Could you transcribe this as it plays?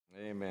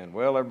Amen.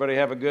 Well, everybody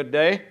have a good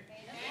day. Amen.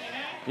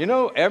 You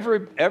know,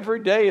 every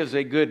day is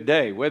a good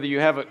day. Whether you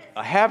have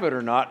a habit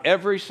or not,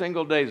 every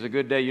single day is a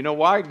good day. You know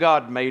why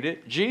God made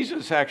it?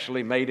 Jesus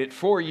actually made it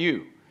for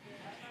you.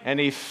 And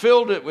He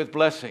filled it with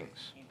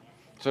blessings.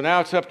 So now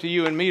it's up to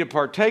you and me to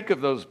partake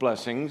of those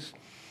blessings.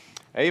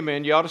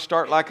 Amen. You ought to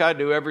start like I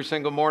do every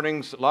single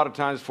morning. A lot of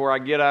times before I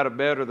get out of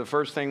bed, or the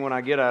first thing when I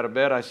get out of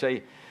bed, I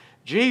say,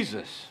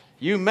 Jesus,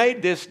 you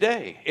made this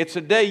day. It's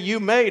a day you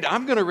made.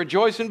 I'm going to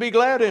rejoice and be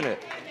glad in it.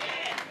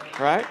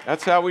 Right?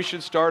 That's how we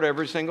should start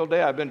every single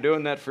day. I've been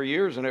doing that for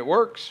years, and it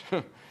works.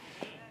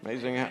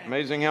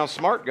 Amazing how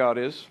smart God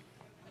is.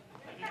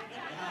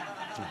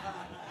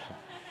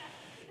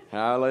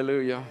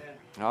 Hallelujah.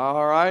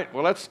 All right.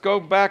 Well, let's go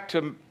back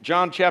to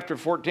John chapter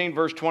 14,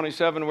 verse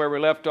 27, where we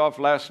left off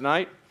last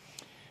night.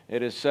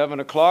 It is 7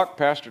 o'clock.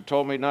 Pastor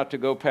told me not to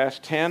go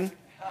past 10.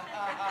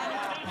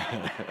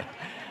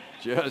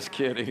 Just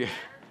kidding.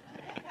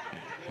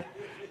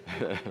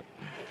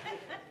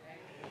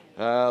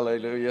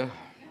 Hallelujah.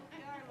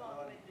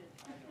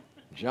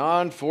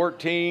 John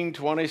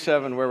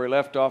 14:27, where we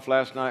left off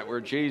last night, where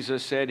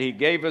Jesus said He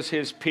gave us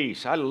His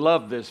peace. I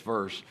love this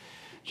verse.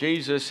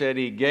 Jesus said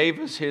He gave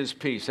us His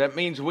peace. That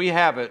means we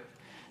have it.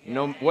 You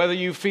know, whether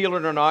you feel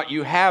it or not,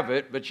 you have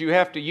it, but you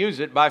have to use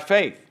it by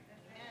faith.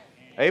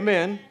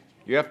 Amen.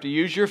 You have to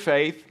use your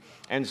faith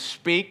and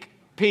speak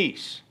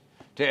peace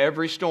to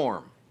every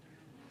storm.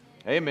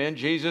 Amen.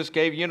 Jesus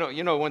gave, you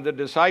know, when the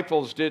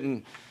disciples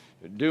didn't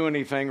do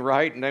anything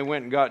right and they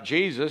went and got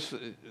Jesus,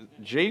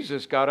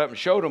 Jesus got up and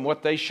showed them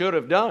what they should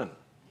have done.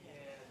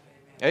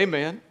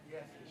 Amen.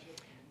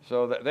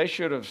 So that they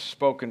should have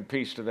spoken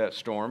peace to that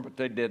storm, but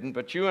they didn't.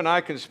 But you and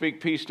I can speak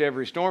peace to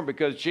every storm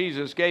because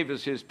Jesus gave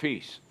us His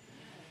peace.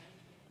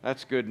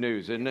 That's good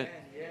news, isn't it?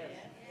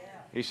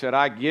 He said,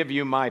 I give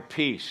you my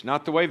peace,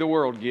 not the way the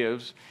world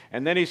gives.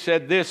 And then He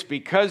said this,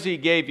 because He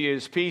gave you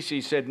His peace, He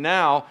said,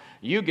 now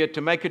you get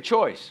to make a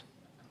choice.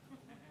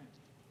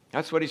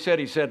 That's what He said.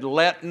 He said,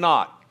 let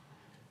not.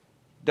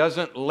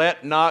 Doesn't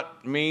let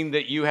not mean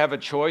that you have a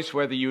choice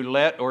whether you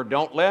let or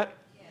don't let?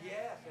 Yes.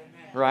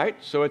 Right?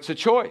 So it's a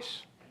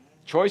choice.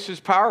 Choice is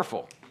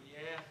powerful. Yeah.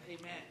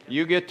 Amen.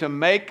 You get to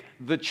make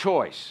the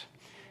choice.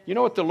 You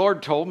know what the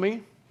Lord told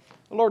me?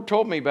 The Lord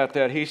told me about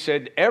that. He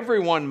said,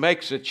 everyone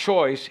makes a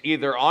choice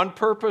either on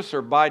purpose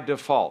or by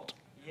default.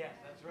 Yeah,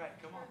 that's right.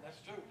 Come on. That's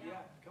true. Yeah,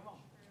 come on.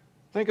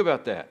 Think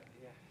about that.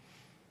 Yeah.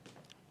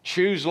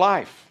 Choose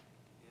life.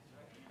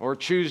 Or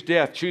choose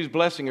death, choose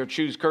blessing, or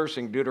choose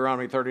cursing,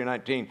 Deuteronomy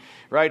 30:19.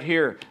 Right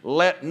here,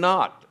 let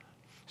not.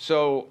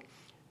 So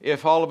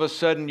if all of a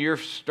sudden you're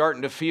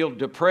starting to feel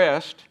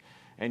depressed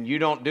and you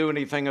don't do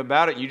anything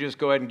about it, you just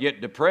go ahead and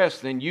get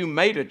depressed, then you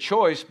made a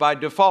choice by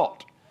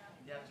default.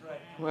 That's right.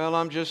 Well,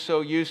 I'm just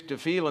so used to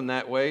feeling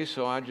that way,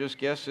 so I just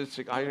guess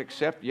I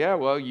accept. Yeah,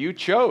 well, you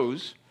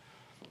chose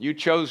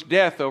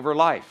death over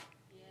life.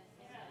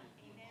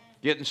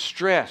 Getting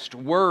stressed,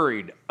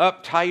 worried,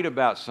 uptight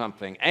about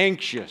something,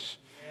 anxious.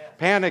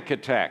 Panic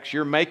attacks.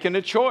 You're making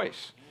a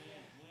choice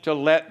to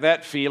let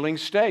that feeling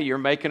stay. You're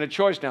making a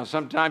choice. Now,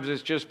 sometimes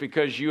it's just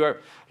because you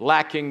are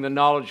lacking the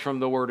knowledge from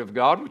the Word of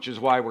God, which is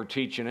why we're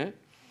teaching it.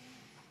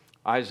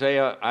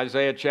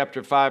 Isaiah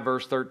chapter 5,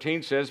 verse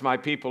 13 says, my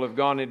people have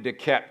gone into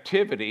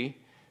captivity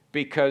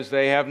because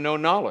they have no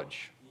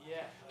knowledge.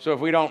 So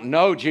if we don't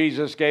know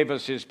Jesus gave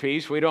us His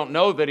peace, we don't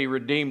know that He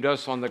redeemed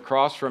us on the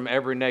cross from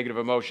every negative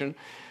emotion,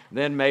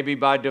 then maybe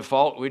by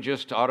default we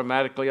just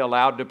automatically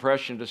allow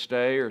depression to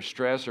stay or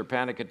stress or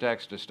panic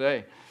attacks to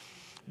stay.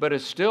 But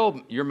it's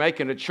still, you're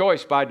making a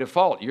choice by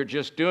default. You're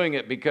just doing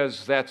it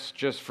because that's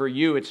just for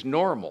you, it's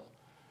normal.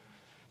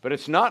 But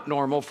it's not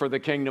normal for the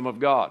kingdom of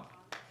God.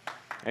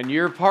 And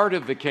you're part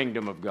of the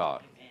kingdom of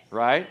God,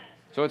 right?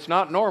 So it's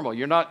not normal.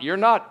 You're not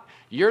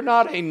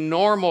a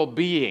normal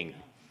being.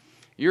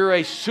 You're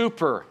a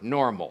super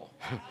normal,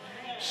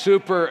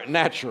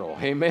 supernatural.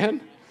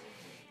 Amen?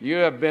 You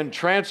have been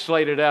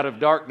translated out of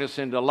darkness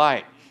into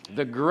light.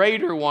 The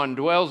greater one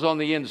dwells on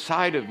the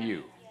inside of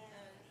you.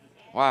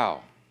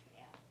 Wow.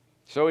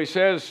 So He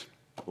says,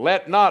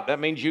 let not. That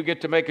means you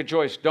get to make a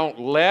choice. Don't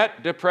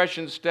let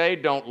depression stay.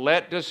 Don't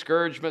let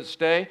discouragement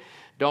stay.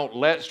 Don't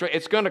let stress.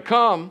 It's going to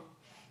come,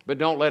 but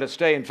don't let it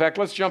stay. In fact,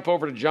 let's jump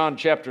over to John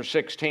chapter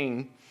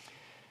 16.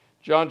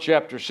 John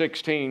chapter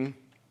 16,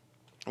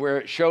 where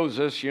it shows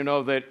us,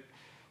 that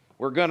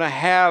we're going to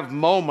have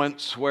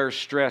moments where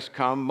stress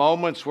comes,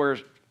 moments where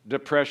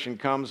depression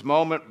comes,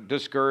 moment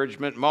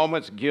discouragement,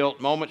 moments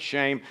guilt, moments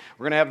shame.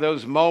 We're going to have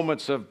those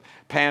moments of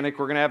panic.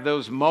 We're going to have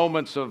those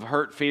moments of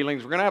hurt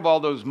feelings. We're going to have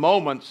all those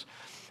moments.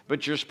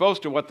 But you're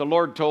supposed to, what the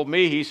Lord told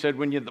me, He said,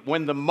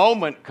 when the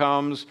moment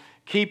comes,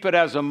 keep it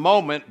as a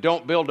moment.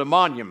 Don't build a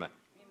monument.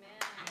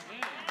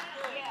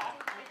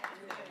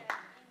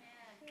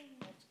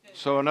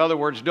 So in other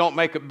words, don't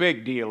make a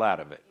big deal out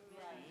of it.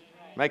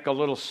 Make a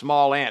little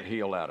small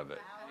anthill out of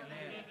it.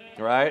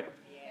 Right?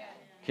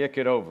 Kick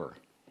it over.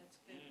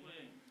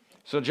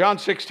 So John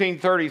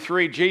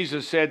 16:33,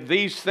 Jesus said,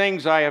 these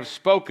things I have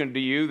spoken to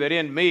you, that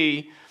in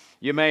me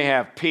you may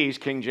have peace.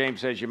 King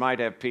James says you might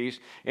have peace.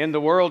 In the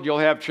world you'll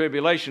have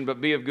tribulation,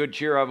 but be of good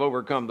cheer, I've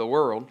overcome the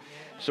world.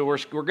 So we're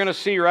going to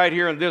see right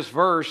here in this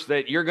verse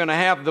that you're going to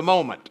have the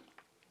moment.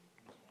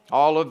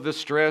 All of the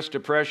stress,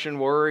 depression,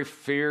 worry,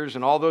 fears,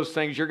 and all those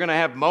things, you're going to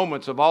have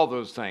moments of all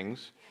those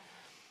things,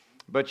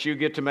 but you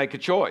get to make a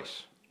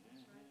choice.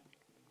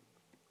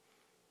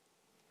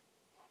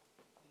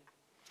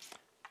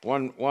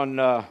 One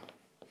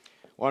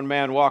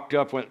man went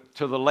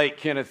to the late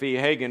Kenneth E.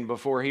 Hagin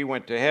before he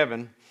went to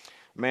heaven.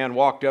 A man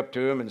walked up to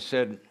him and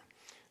said,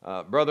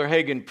 Brother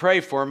Hagin, pray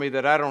for me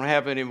that I don't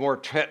have any more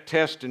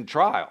tests and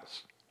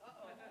trials.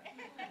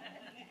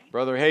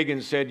 Brother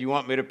Hagin said, you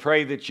want me to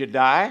pray that you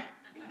die?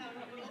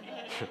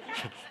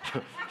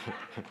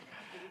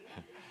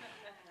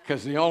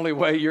 Because the only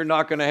way you're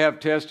not going to have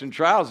tests and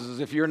trials is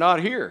if you're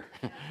not here.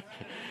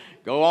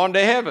 Go on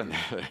to heaven.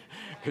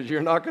 Because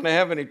you're not going to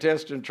have any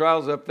tests and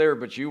trials up there,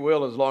 but you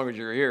will as long as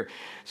you're here.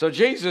 So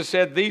Jesus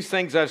said, these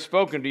things I've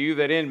spoken to you,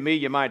 that in me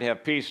you might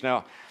have peace.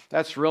 Now,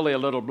 that's really a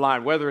little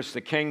blind. Whether it's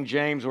the King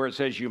James where it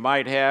says you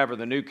might have, or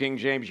the New King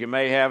James you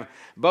may have,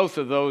 both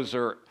of those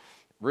are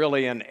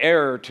really an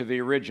error to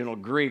the original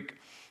Greek.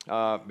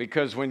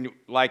 Because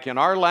like in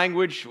our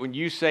language, when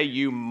you say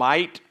you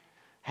might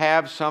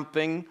have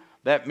something,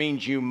 that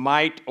means you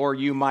might or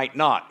you might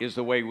not is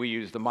the way we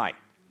use the might.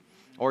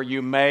 Or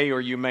you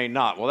may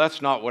not. Well,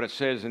 that's not what it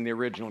says in the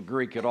original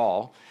Greek at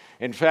all.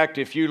 In fact,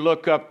 if you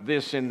look up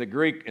this in the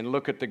Greek and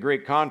look at the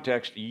Greek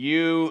context,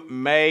 you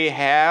may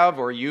have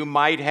or you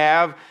might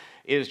have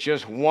is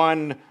just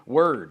one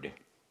word.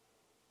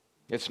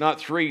 It's not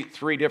three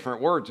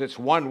different words. It's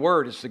one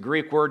word. It's the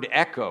Greek word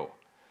echo.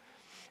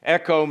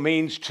 Echo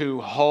means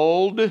to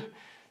hold,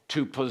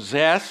 to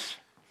possess.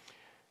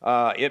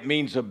 It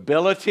means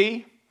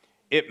ability.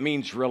 It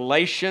means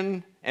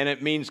relation. And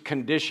it means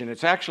condition.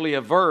 It's actually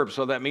a verb,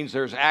 so that means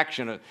there's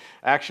action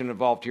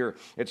involved here.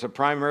 It's a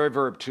primary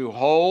verb, to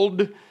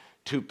hold,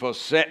 to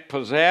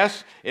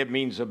possess. It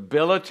means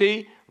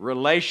ability,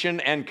 relation,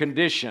 and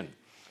condition.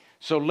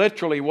 So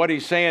literally what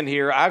he's saying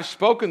here, I've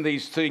spoken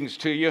these things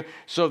to you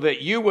so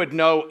that you would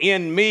know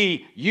in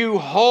me you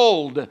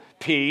hold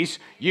peace,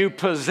 you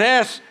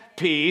possess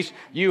peace,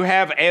 you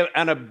have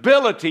an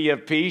ability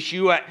of peace,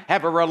 you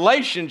have a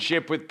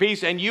relationship with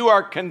peace, and you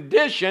are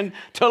conditioned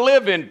to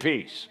live in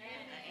peace.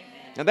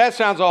 And that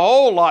sounds a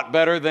whole lot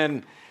better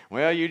than,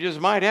 well, you just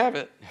might have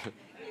it.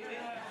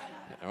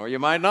 Or you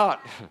might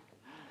not.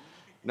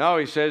 No,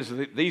 he says,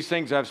 these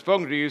things I've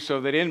spoken to you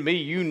so that in me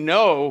you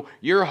know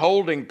you're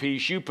holding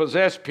peace, you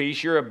possess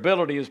peace, your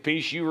ability is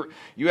peace, you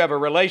have a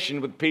relation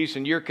with peace,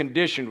 and you're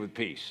conditioned with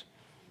peace.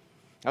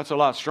 That's a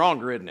lot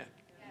stronger, isn't it?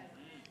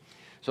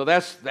 So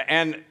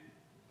and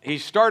he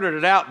started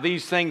it out,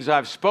 these things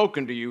I've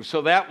spoken to you.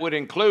 So that would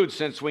include,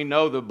 since we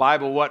know the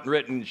Bible wasn't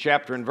written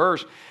chapter and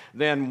verse,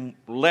 then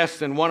less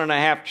than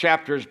 1.5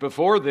 chapters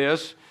before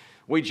this,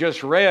 we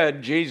just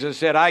read, Jesus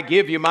said, I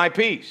give you my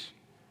peace.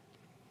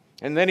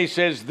 And then he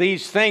says,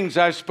 these things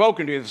I've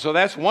spoken to you. So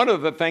that's one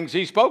of the things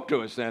he spoke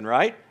to us then,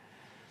 right?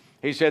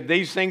 He said,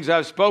 these things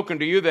I've spoken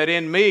to you, that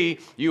in me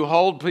you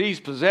hold peace,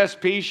 possess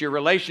peace, your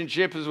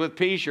relationship is with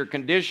peace, you're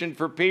conditioned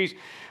for peace,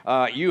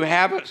 you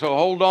have it, so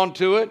hold on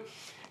to it.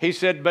 He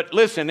said, but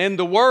listen, in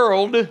the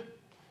world,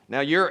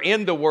 now you're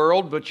in the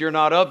world, but you're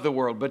not of the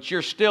world, but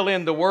you're still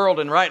in the world,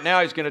 and right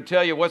now he's going to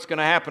tell you what's going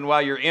to happen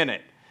while you're in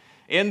it.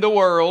 In the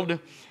world,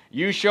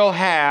 you shall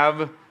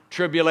have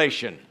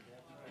tribulation.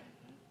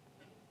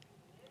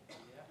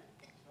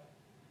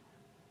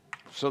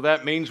 So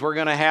that means we're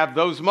going to have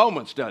those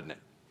moments, doesn't it?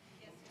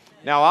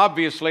 Now,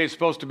 obviously, it's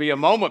supposed to be a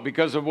moment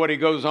because of what he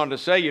goes on to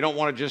say. You don't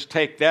want to just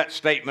take that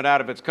statement out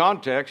of its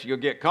context. You'll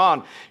get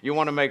conned. You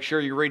want to make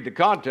sure you read the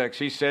context.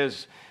 He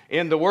says,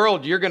 in the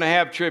world, you're going to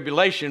have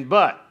tribulation,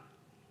 but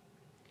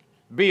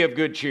be of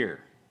good cheer.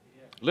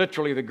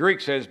 Literally, the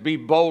Greek says, be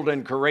bold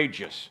and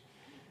courageous.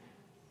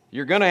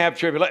 You're going to have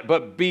tribulation,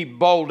 but be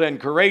bold and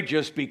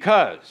courageous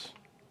because.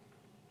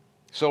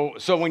 So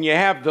when you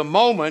have the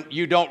moment,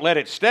 you don't let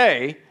it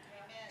stay.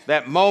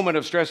 That moment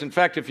of stress. In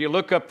fact, if you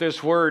look up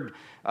this word,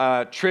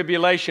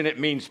 tribulation, it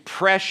means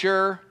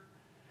pressure,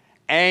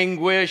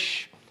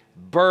 anguish,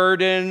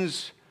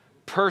 burdens,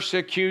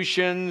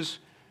 persecutions,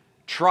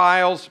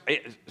 trials.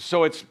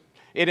 So it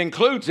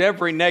includes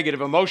every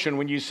negative emotion.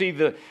 When you see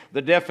the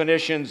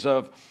definitions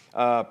of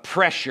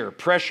pressure,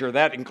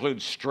 that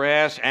includes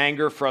stress,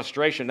 anger,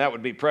 frustration. That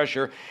would be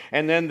pressure.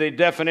 And then the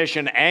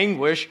definition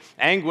anguish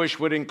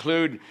would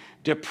include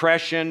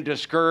depression,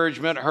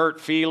 discouragement,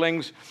 hurt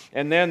feelings.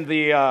 And then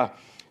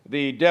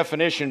the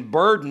definition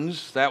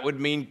burdens, that would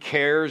mean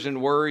cares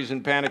and worries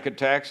and panic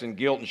attacks and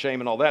guilt and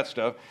shame and all that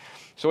stuff.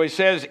 So he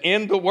says,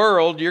 in the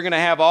world, you're going to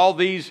have all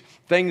these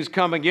things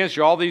come against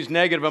you, all these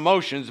negative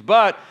emotions,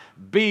 but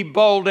be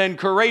bold and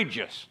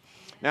courageous.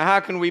 Now,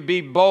 how can we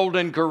be bold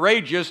and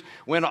courageous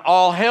when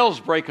all hell's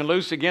breaking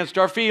loose against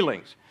our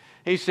feelings?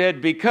 He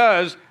said,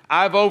 because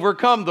I've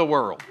overcome the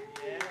world.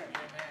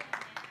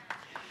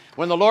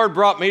 When the Lord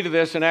brought me to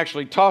this and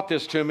actually taught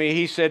this to me,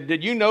 he said,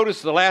 did you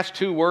notice the last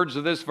two words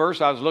of this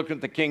verse? I was looking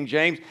at the King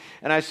James,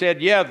 and I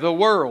said, yeah, the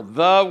world,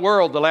 the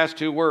last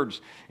two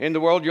words. In the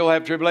world you'll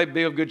have tribulation,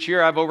 be of good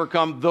cheer. I've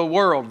overcome the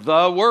world,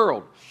 the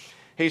world.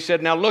 He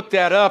said, now look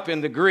that up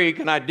in the Greek,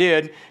 and I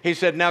did. He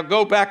said, now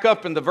go back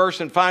up in the verse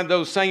and find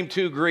those same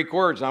two Greek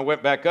words. And I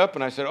went back up,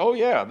 and I said, oh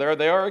yeah, there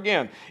they are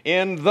again.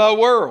 In the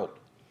world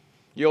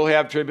you'll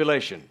have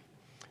tribulation,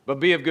 but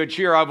be of good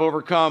cheer. I've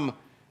overcome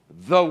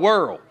the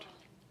world.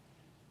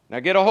 Now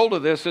get a hold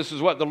of this. This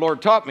is what the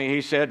Lord taught me.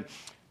 He said,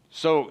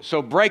 so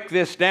break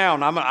this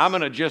down. I'm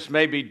going to just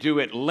maybe do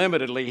it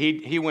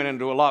limitedly. He went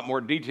into a lot more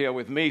detail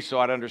with me so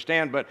I'd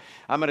understand, but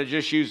I'm going to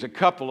just use a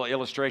couple of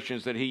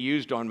illustrations that he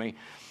used on me.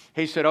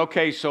 He said,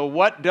 okay, so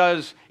what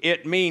does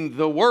it mean,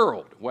 the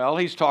world? Well,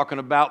 he's talking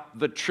about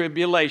the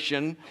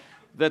tribulation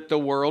that the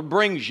world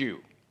brings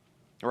you,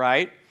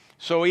 right?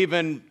 So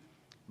even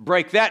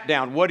break that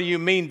down. What do you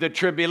mean, the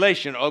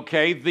tribulation?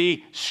 Okay,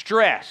 the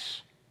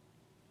stress,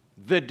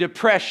 the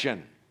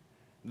depression,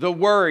 the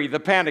worry, the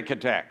panic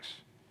attacks.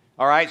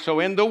 All right, so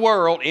in the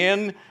world,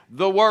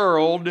 the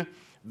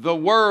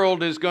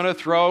world is going to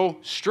throw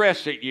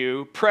stress at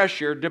you,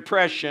 pressure,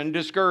 depression,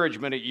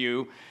 discouragement at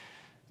you.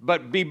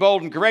 But be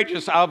bold and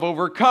courageous. I've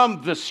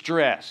overcome the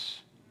stress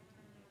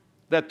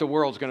that the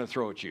world's going to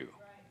throw at you.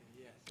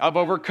 I've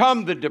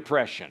overcome the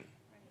depression.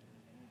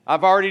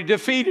 I've already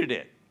defeated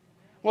it.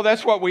 Well,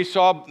 that's what we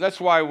saw. That's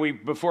why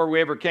before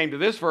we ever came to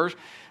this verse,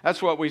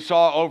 that's what we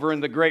saw over in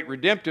the great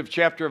redemptive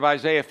chapter of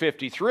Isaiah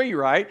 53,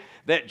 right?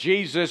 That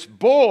Jesus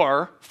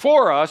bore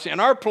for us in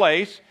our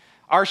place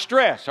our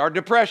stress, our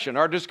depression,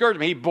 our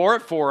discouragement. He bore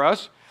it for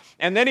us,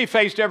 and then he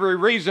faced every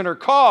reason or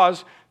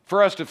cause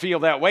for us to feel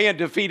that way and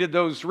defeated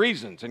those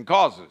reasons and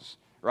causes,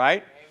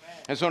 right?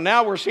 Amen. And so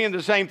now we're seeing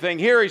the same thing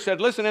here. He said,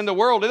 listen, in the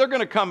world, they're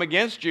going to come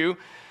against you,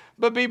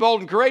 but be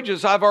bold and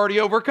courageous. I've already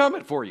overcome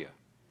it for you.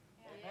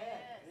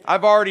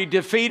 I've already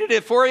defeated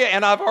it for you,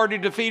 and I've already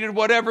defeated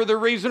whatever the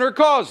reason or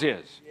cause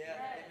is.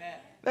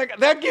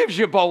 That gives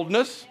you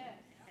boldness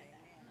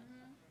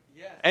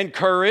and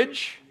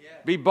courage.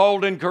 Be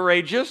bold and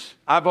courageous.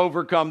 I've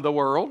overcome the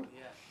world.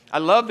 I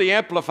love the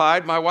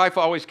Amplified. My wife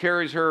always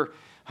carries her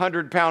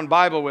 100-pound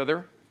Bible with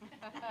her,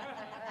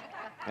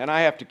 and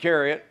I have to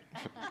carry it.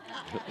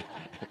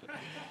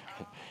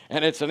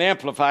 And it's an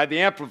Amplified. The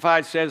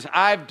Amplified says,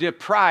 I've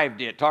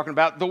deprived it. Talking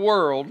about the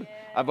world.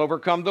 I've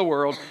overcome the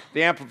world.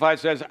 The Amplified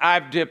says,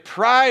 I've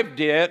deprived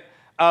it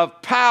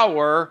of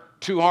power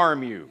to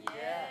harm you.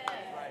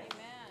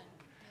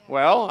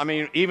 Well, I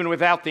mean, even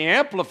without the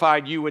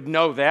Amplified, you would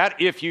know that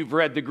if you've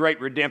read the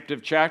great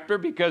redemptive chapter,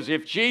 because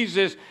if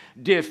Jesus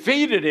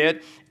defeated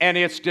it and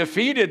it's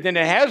defeated, then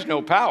it has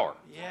no power.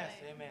 Yes,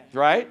 amen.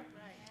 Right?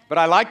 But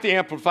I like the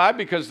Amplified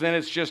because then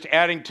it's just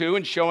adding to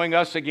and showing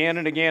us again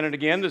and again and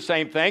again the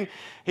same thing.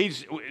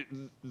 He's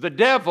the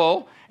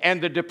devil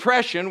and the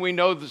depression. We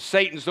know that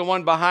Satan's the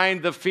one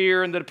behind the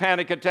fear and the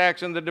panic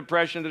attacks and the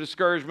depression, the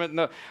discouragement and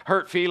the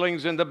hurt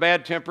feelings and the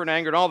bad temper and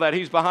anger and all that.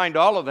 He's behind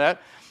all of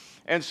that.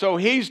 And so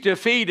he's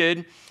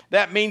defeated.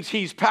 That means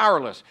he's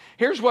powerless.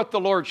 Here's what the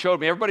Lord showed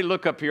me. Everybody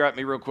look up here at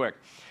me real quick.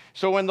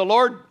 So when the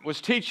Lord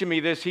was teaching me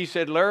this, he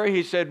said, Larry,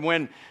 he said,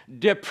 when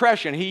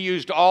depression, he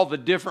used all the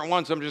different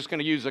ones. I'm just going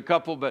to use a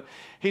couple, but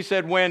he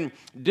said, when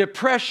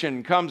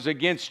depression comes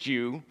against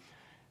you,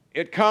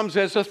 it comes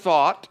as a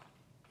thought.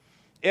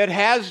 It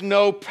has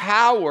no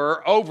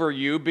power over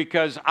you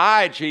because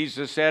I,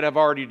 Jesus said, have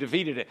already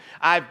defeated it.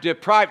 I've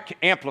deprived,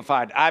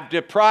 Amplified, I've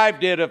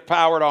deprived it of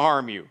power to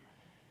harm you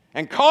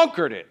and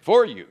conquered it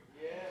for you.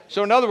 Yes.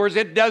 So in other words,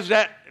 it does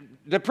that.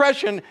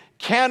 Depression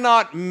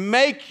cannot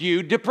make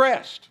you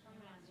depressed.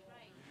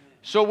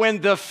 So when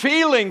the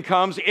feeling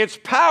comes, it's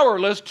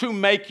powerless to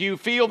make you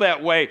feel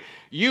that way.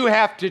 You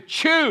have to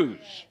choose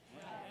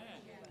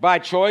by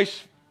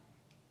choice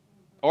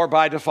or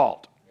by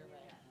default.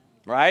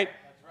 Right?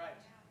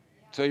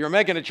 So you're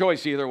making a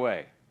choice either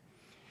way.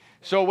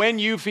 So when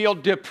you feel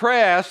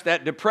depressed,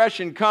 that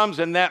depression comes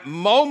and that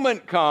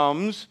moment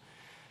comes,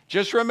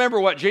 just remember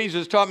what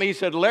Jesus taught me. He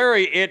said,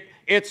 Larry,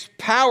 it's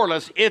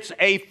powerless. It's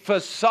a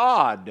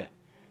facade.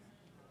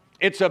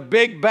 It's a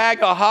big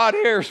bag of hot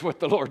air is what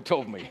the Lord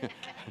told me.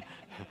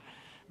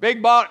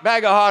 Big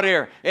bag of hot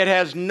air. It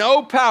has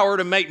no power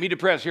to make me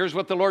depressed. Here's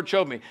what the Lord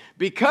showed me.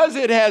 Because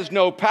it has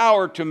no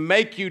power to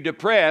make you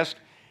depressed,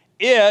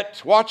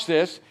 watch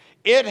this,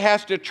 it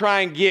has to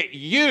try and get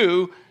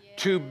you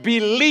to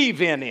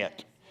believe in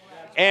it.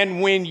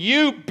 And when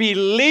you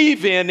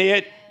believe in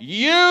it,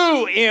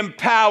 you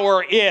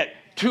empower it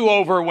to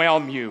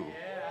overwhelm you.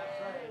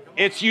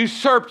 It's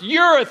usurped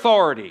your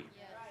authority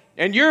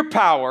and your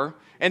power,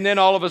 and then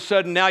all of a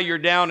sudden now you're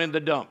down in the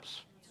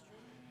dumps.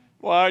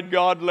 Why'd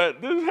God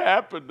let this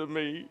happen to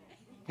me?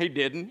 He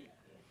didn't.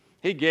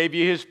 He gave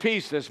you his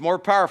peace that's more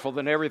powerful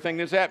than everything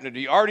that's happening to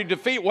you. Already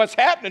defeat what's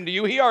happening to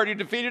you. He already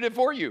defeated it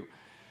for you.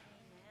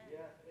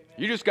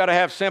 You just got to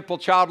have simple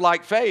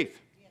childlike faith.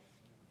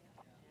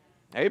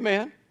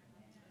 Amen.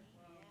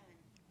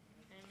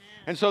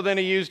 And so then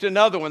he used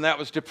another one. That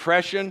was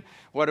depression.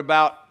 What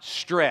about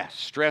stress?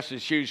 Stress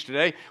is huge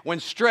today. When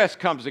stress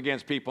comes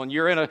against people and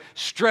you're in a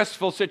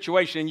stressful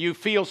situation and you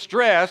feel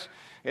stress,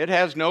 it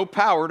has no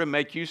power to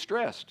make you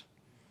stressed.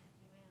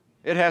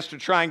 It has to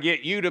try and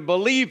get you to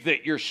believe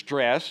that you're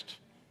stressed,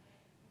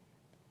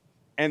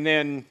 and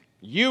then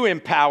you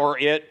empower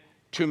it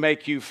to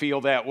make you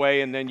feel that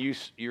way, and then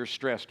you're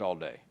stressed all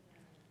day.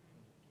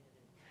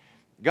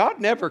 God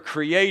never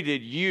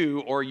created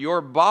you or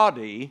your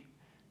body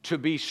to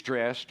be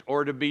stressed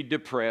or to be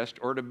depressed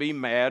or to be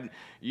mad.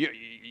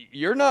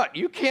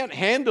 You can't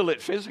handle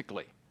it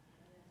physically.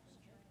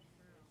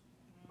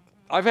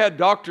 I've had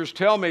doctors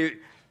tell me,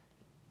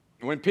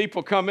 when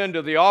people come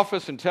into the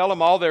office and tell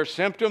them all their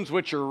symptoms,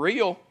 which are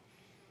real,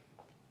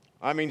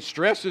 I mean,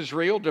 stress is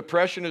real,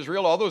 depression is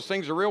real, all those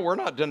things are real. We're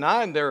not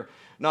denying they're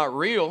not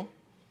real.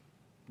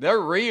 They're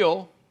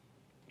real,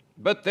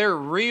 but they're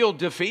real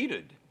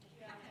defeated.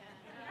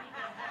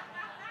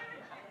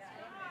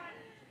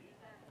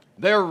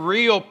 They're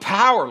real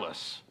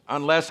powerless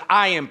unless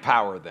I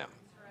empower them.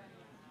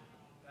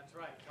 That's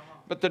right. Come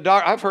on. But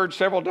I've heard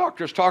several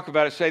doctors talk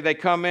about it, say they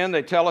come in,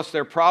 they tell us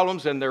their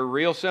problems and their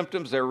real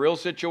symptoms, their real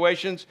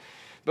situations,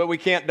 but we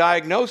can't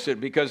diagnose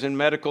it because in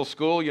medical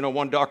school,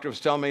 one doctor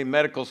was telling me in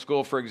medical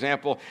school, for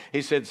example,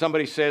 he said,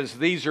 somebody says,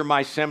 these are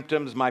my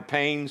symptoms, my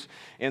pains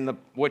in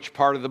which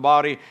part of the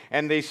body.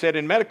 And they said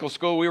in medical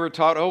school, we were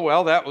taught, oh,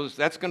 well,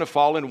 that's going to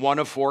fall in one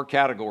of 4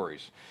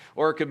 categories.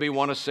 Or it could be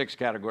one of 6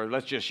 categories.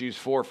 Let's just use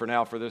 4 for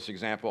now for this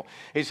example.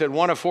 He said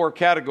one of 4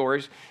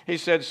 categories. He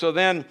said, so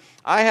then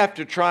I have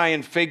to try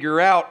and figure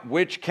out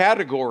which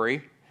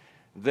category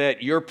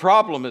that your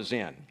problem is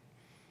in.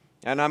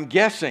 And I'm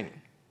guessing.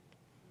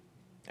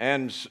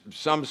 And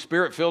some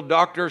spirit-filled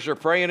doctors are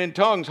praying in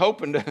tongues,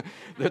 hoping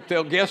that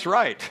they'll guess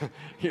right,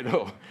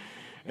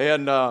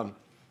 And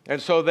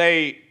so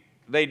they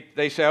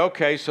say,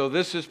 okay, so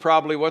this is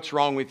probably what's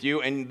wrong with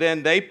you. And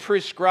then they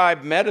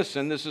prescribe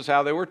medicine. This is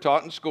how they were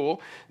taught in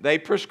school. They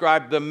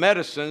prescribed the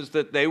medicines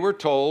that they were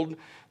told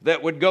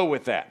that would go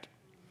with that.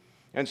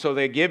 And so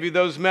they give you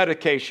those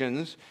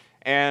medications,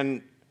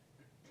 and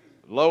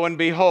lo and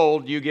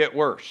behold, you get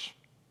worse.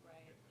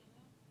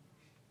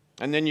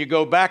 And then you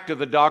go back to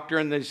the doctor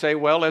and they say,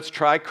 well, let's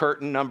try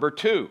curtain number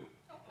 2.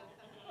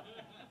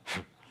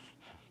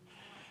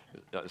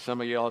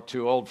 Some of y'all are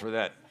too old for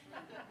that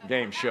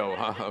game show,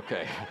 huh?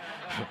 Okay.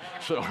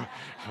 So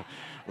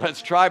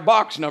let's try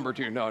box number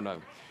 2. No.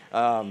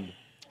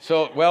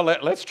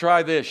 Let's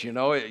try this,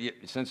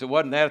 Since it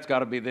wasn't that, it's got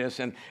to be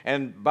this.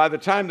 And by the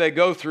time they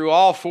go through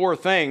all 4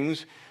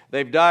 things,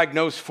 they've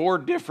diagnosed 4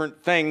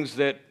 different things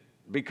that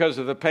because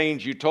of the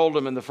pains you told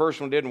them, and the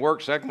first one didn't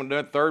work, second one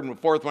didn't, third one,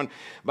 fourth one.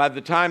 By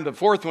the time the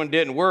 4th one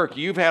didn't work,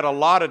 you've had a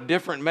lot of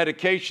different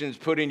medications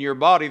put in your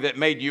body that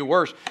made you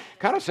worse.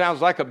 Kind of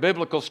sounds like a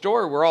biblical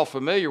story we're all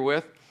familiar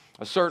with.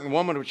 A certain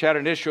woman which had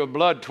an issue of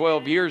blood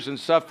 12 years and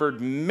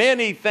suffered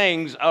many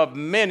things of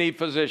many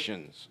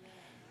physicians.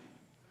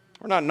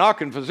 We're not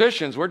knocking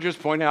physicians. We're just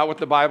pointing out what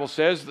the Bible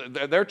says.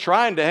 They're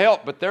trying to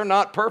help, but they're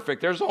not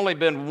perfect. There's only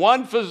been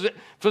one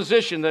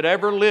physician that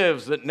ever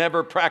lives that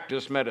never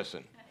practiced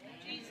medicine.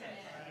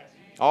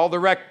 All the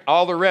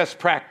rest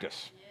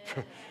practice.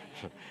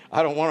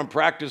 I don't want them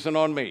practicing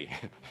on me.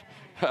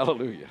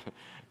 Hallelujah.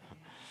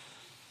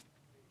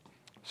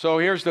 So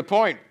here's the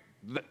point.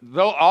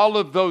 Though all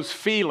of those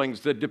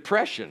feelings, the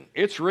depression,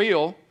 it's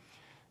real,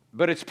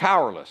 but it's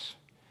powerless.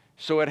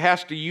 So it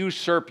has to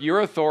usurp your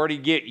authority,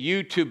 get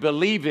you to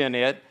believe in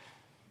it,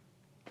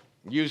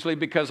 usually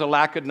because of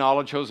lack of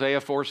knowledge.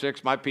 Hosea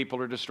 4:6, my people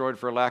are destroyed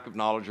for a lack of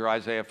knowledge, or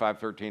Isaiah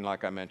 5:13,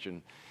 like I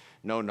mentioned,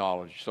 no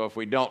knowledge. So if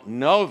we don't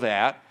know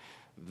that,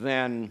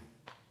 then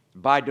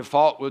by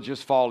default we'll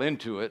just fall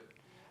into it,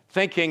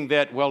 thinking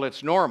that, well,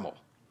 it's normal.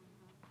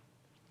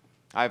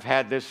 I've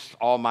had this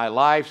all my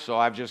life, so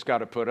I've just got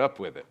to put up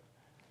with it.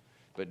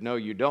 But no,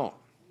 you don't.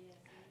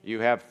 You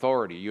have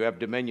authority. You have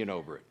dominion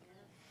over it.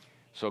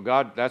 So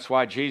God, that's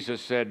why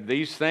Jesus said,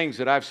 these things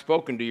that I've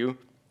spoken to you,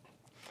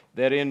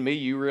 that in me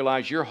you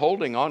realize you're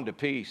holding on to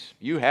peace.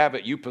 You have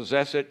it. You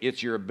possess it.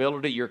 It's your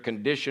ability. You're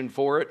conditioned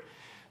for it.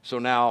 So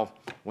now,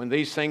 when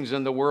these things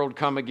in the world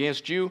come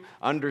against you,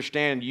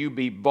 understand you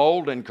be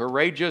bold and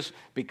courageous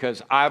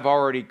because I've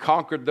already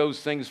conquered those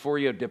things for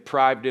you,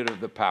 deprived it of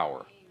the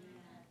power.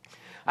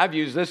 I've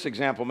used this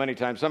example many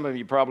times. Some of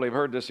you probably have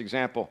heard this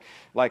example.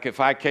 Like if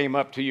I came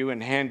up to you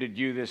and handed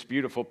you this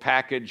beautiful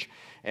package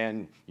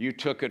and you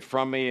took it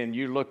from me and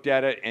you looked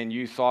at it and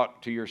you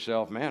thought to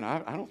yourself, man,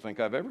 I don't think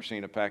I've ever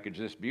seen a package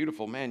this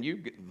beautiful. Man,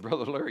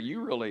 Brother Larry,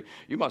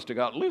 you must have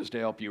got Liz to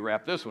help you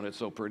wrap this one. It's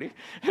so pretty.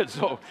 And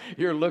so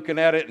you're looking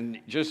at it and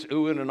just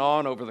oohing and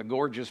on over the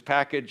gorgeous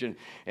package.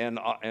 And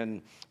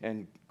of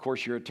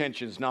course, your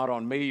attention's not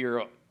on me.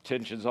 Your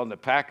attention's on the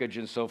package.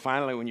 And so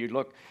finally, when you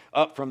look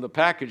up from the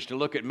package to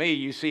look at me,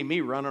 you see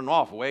me running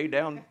off way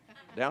down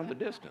the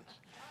distance.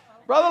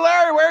 Brother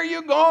Larry, where are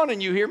you going?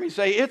 And you hear me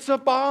say, it's a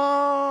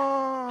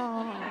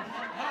bomb.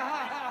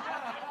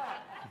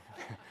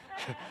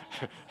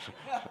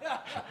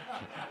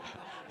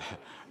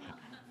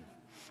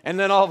 And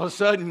then all of a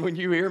sudden, when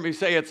you hear me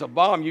say it's a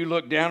bomb, you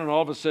look down and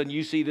all of a sudden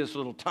you see this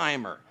little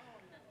timer.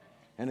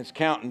 And it's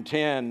counting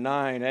 10,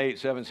 9, 8,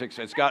 7, 6.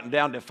 It's gotten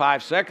down to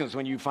 5 seconds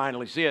when you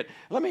finally see it.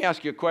 Let me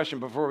ask you a question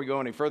before we go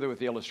any further with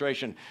the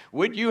illustration.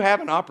 Would you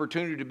have an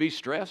opportunity to be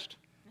stressed?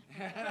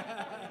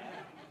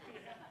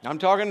 I'm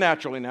talking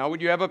naturally now.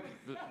 Would you have a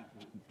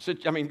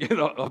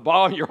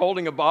bomb, you're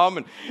holding a bomb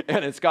and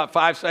it's got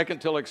 5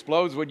 seconds till it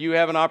explodes. Would you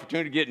have an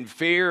opportunity to get in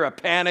fear, a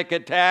panic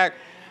attack,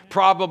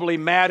 probably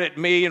mad at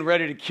me and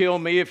ready to kill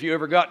me if you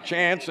ever got a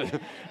chance?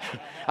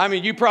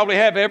 You probably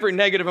have every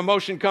negative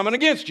emotion coming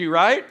against you,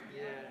 right?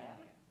 Yeah.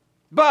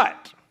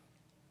 But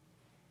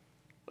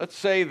let's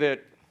say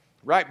that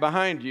right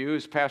behind you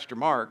is Pastor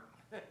Mark.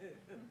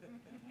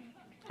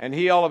 And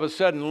he all of a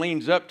sudden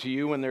leans up to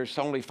you when there's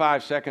only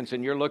 5 seconds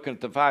and you're looking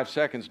at the 5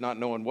 seconds not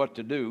knowing what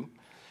to do.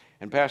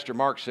 And Pastor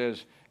Mark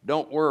says,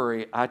 "Don't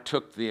worry, I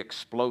took the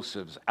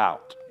explosives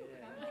out."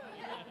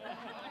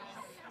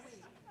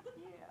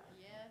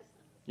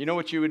 You know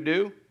what you would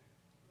do?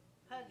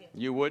 Hug him.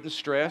 You wouldn't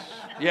stress.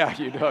 Yeah,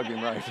 you'd hug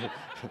him, right?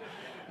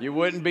 You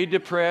wouldn't be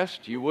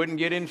depressed. You wouldn't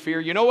get in fear.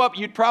 You know what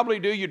you'd probably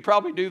do? You'd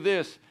probably do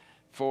this.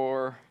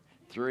 4,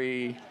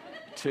 3,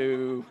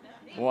 2,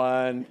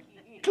 1,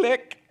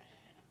 click.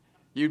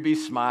 You'd be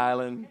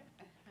smiling.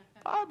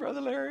 "Hi, Brother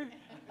Larry."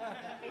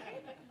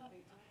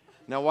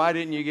 Now, why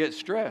didn't you get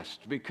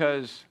stressed?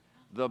 Because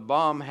the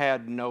bomb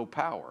had no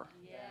power.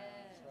 Yes.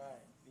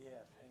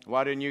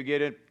 Why didn't you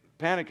get a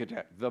panic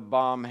attack? The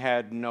bomb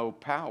had no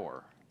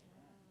power.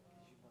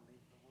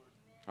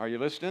 Are you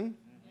listening?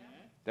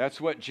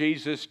 That's what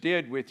Jesus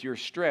did with your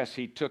stress.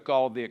 He took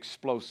all the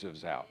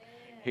explosives out.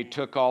 He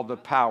took all the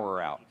power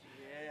out.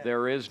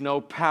 There is no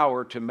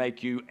power to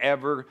make you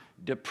ever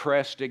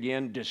depressed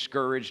again,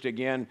 discouraged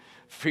again,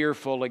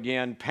 fearful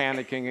again,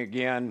 panicking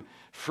again,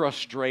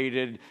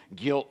 frustrated,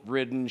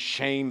 guilt-ridden,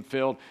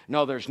 shame-filled.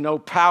 No, there's no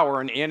power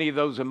in any of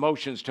those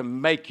emotions to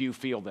make you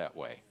feel that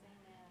way.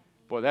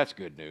 Boy, that's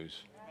good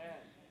news.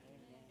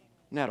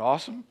 Isn't that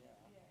awesome?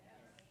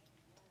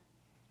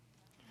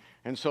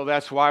 And so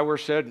that's why we're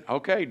said,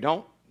 okay,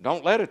 don't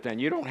let it then.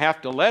 You don't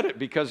have to let it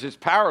because it's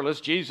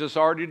powerless. Jesus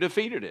already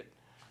defeated it.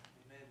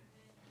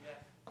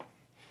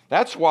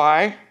 That's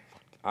why,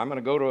 I'm going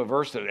to go to a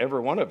verse that every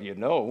one of you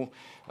know.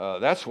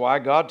 That's why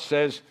God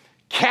says,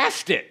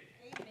 cast it.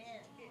 Amen.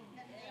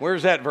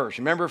 Where's that verse?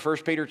 Remember 1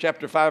 Peter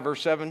chapter 5,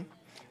 verse 7?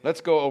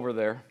 Let's go over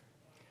there.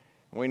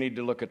 We need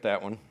to look at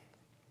that one.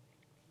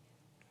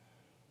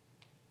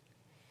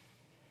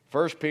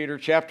 1 Peter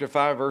chapter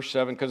 5, verse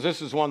 7, because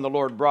this is one the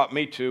Lord brought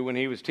me to when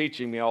he was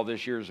teaching me all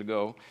this years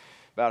ago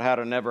about how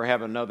to never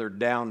have another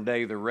down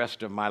day the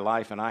rest of my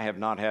life, and I have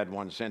not had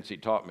one since he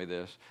taught me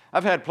this.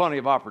 I've had plenty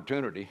of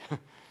opportunity.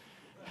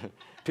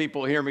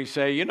 People hear me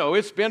say,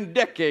 it's been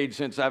decades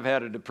since I've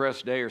had a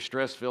depressed day or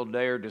stress-filled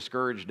day or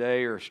discouraged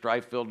day or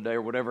strife-filled day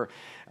or whatever.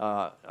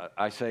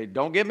 I say,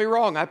 don't get me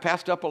wrong, I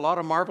passed up a lot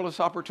of marvelous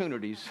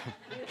opportunities.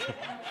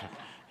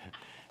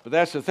 But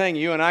that's the thing,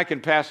 you and I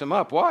can pass them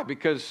up. Why?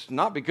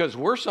 Not because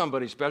we're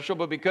somebody special,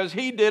 but because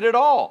he did it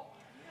all.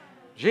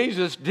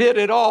 Jesus did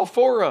it all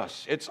for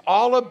us. It's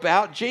all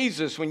about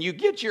Jesus. When you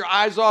get your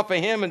eyes off of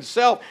him and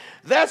self,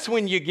 that's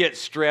when you get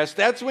stressed.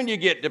 That's when you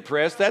get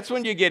depressed. That's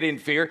when you get in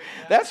fear.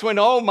 That's when,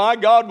 oh my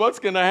God, what's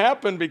going to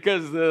happen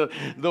because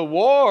the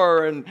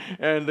war and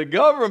the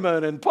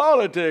government and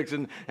politics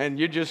and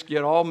you just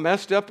get all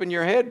messed up in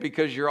your head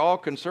because you're all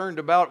concerned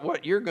about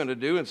what you're going to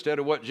do instead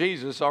of what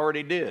Jesus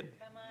already did.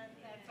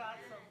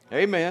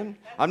 Amen.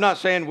 I'm not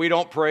saying we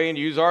don't pray and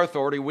use our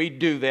authority. We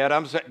do that.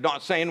 I'm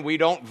not saying we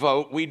don't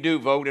vote. We do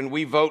vote, and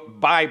we vote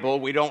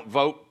Bible. We don't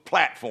vote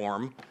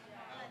platform.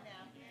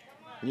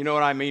 You know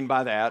what I mean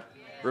by that?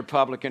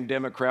 Republican,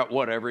 Democrat,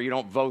 whatever. You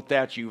don't vote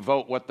that. You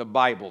vote what the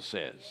Bible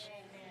says.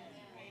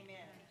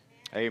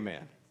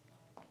 Amen.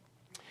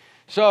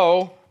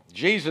 So,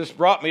 Jesus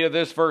brought me to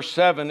this verse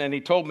 7, and he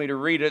told me to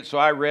read it, so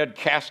I read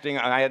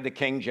I had the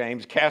King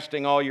James,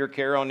 casting all your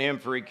care on him,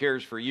 for he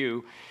cares for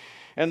you.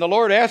 And the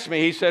Lord asked me,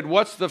 he said,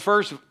 what's the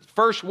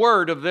first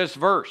word of this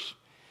verse?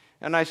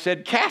 And I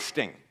said,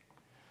 casting.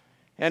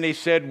 And he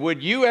said,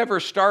 would you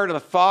ever start a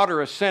thought or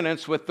a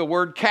sentence with the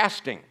word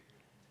casting?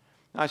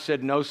 I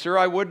said, no, sir,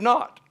 I would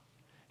not.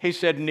 He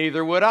said,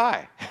 neither would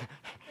I.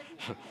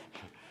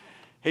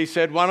 He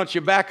said, why don't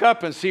you back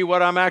up and see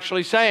what I'm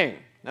actually saying?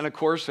 And of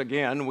course,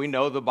 again, we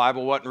know the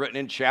Bible wasn't written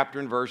in chapter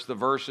and verse. The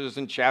verses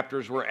and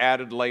chapters were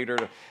added later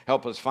to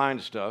help us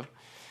find stuff.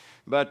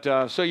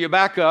 But so you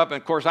back up,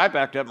 and of course I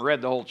backed up and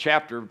read the whole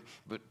chapter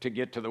to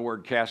get to the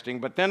word casting.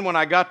 But then when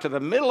I got to the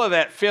middle of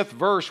that 5th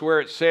verse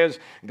where it says,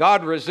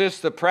 God resists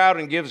the proud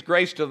and gives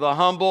grace to the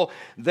humble,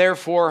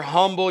 therefore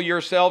humble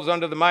yourselves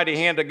under the mighty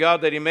hand of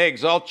God that he may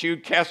exalt you,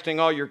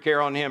 casting all your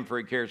care on him, for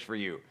he cares for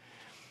you.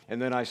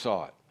 And then I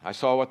saw it. I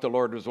saw what the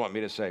Lord was wanting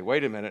me to say.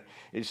 Wait a minute.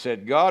 He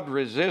said, God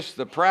resists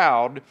the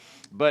proud,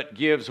 but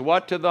gives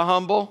what to the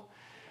humble?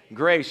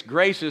 Grace.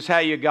 Grace is how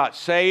you got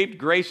saved.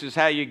 Grace is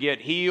how you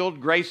get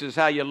healed. Grace is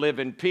how you live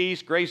in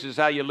peace. Grace is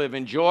how you live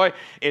in joy.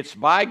 It's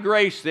by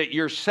grace that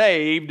you're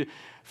saved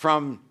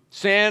from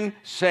sin,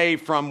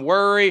 saved from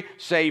worry,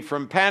 saved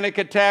from panic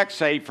attacks,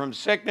 saved from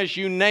sickness,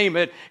 you name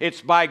it.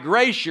 It's by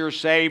grace you're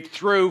saved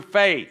through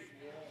faith.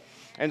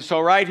 And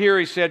so right here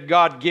he said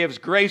God gives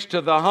grace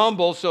to the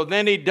humble, so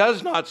then he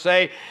does not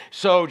say,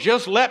 so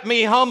just let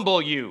me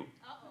humble you.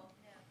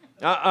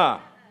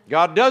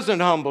 God doesn't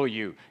humble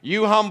you.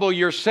 You humble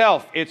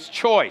yourself. It's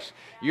choice.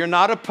 You're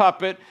not a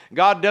puppet.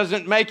 God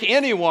doesn't make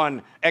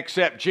anyone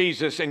accept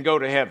Jesus and go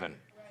to heaven.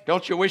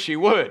 Don't you wish he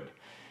would?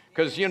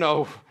 Because,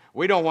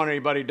 we don't want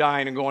anybody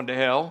dying and going to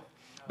hell.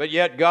 But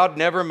yet God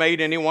never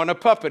made anyone a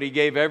puppet. He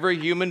gave every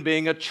human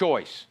being a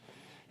choice.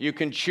 You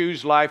can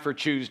choose life or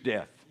choose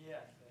death.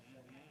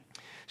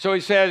 So he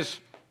says,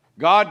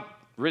 God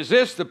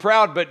resists the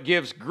proud but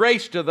gives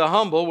grace to the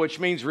humble, which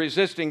means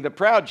resisting the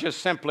proud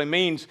just simply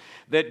means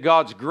that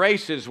God's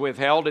grace is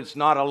withheld. It's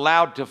not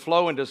allowed to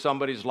flow into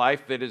somebody's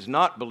life that is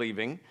not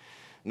believing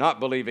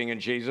in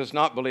Jesus,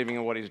 not believing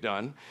in what he's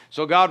done.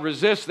 So God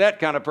resists that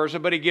kind of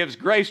person, but he gives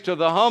grace to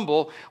the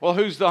humble. Well,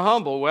 who's the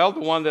humble? Well, the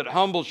one that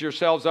humbles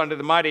yourselves under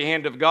the mighty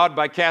hand of God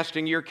by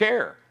casting your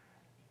care.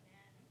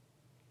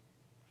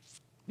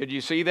 Did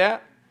you see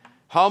that?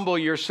 Humble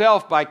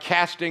yourself by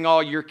casting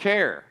all your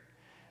care.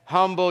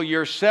 Humble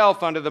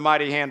yourself under the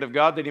mighty hand of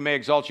God that he may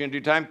exalt you in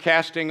due time,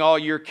 casting all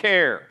your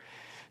care.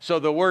 So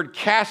the word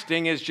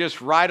casting is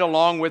just right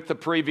along with the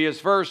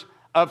previous verse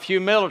of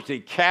humility,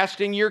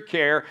 casting your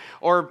care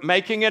or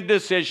making a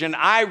decision.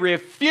 I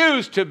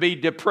refuse to be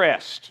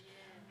depressed.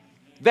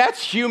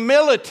 That's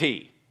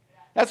humility.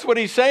 That's what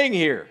he's saying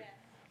here.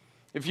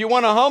 If you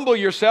want to humble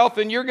yourself,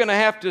 then you're going to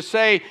have to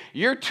say,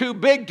 you're too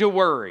big to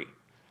worry.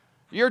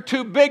 You're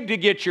too big to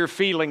get your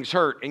feelings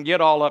hurt and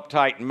get all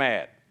uptight and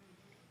mad.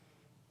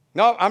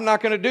 No, I'm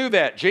not going to do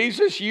that.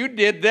 Jesus, you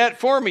did that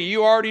for me.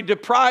 You already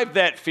deprived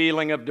that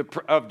feeling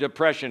of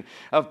depression,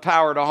 of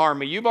power to harm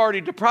me. You've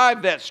already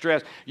deprived that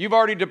stress. You've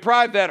already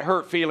deprived that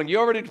hurt feeling. You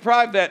already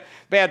deprived that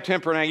bad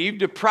temper and anger. You've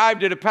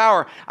deprived it of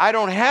power. I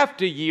don't have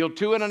to yield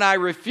to it, and I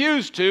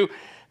refuse to.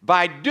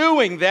 By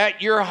doing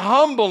that, you're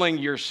humbling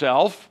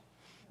yourself,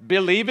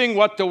 believing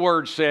what the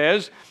Word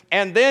says,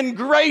 and then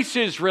grace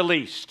is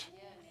released.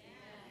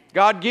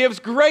 God gives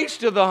grace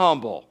to the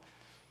humble.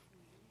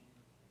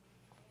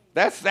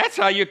 That's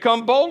how you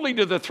come boldly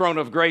to the throne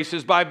of grace,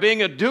 is by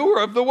being a doer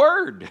of the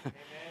Word. Amen.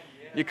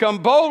 You come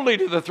boldly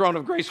to the throne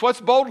of grace.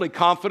 What's boldly?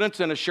 Confidence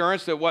and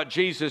assurance that what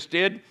Jesus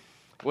did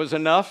was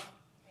enough.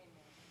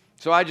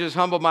 So I just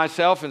humble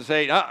myself and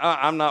say,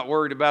 I'm not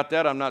worried about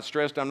that. I'm not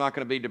stressed. I'm not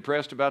going to be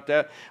depressed about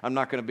that. I'm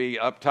not going to be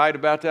uptight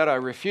about that. I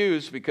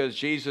refuse because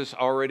Jesus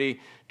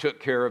already took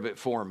care of it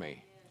for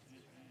me.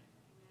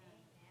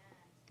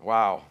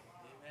 Wow.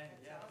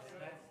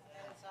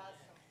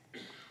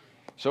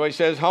 So he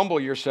says, humble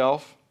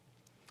yourself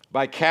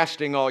by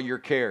casting all your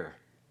care.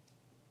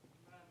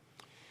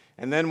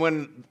 And then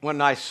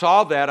when I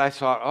saw that, I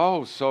thought,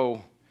 oh,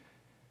 so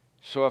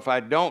if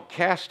I don't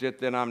cast it,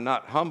 then I'm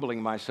not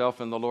humbling myself.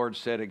 And the Lord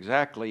said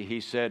exactly.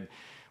 He said,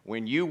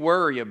 when you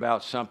worry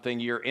about something,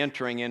 you're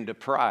entering into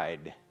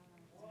pride.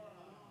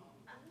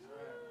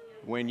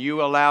 When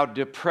you allow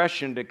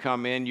depression to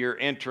come in, you're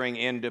entering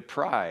into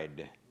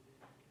pride.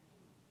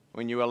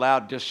 When you allow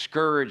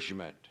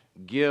discouragement,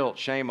 guilt,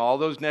 shame, all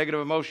those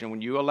negative emotions,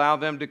 when you allow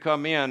them to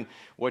come in,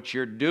 what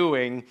you're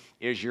doing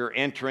is you're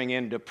entering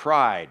into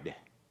pride.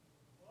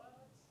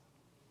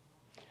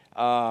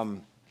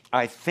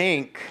 I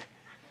think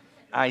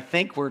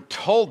we're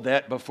told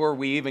that before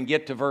we even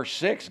get to verse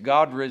 6.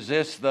 God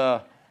resists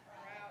the...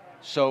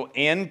 So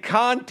in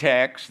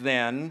context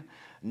then,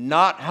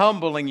 not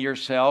humbling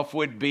yourself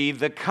would be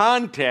the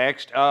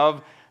context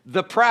of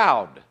the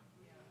proud.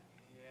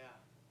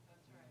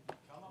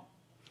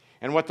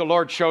 And what the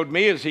Lord showed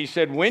me is he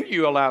said, when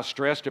you allow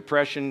stress,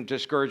 depression,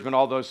 discouragement,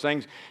 all those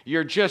things,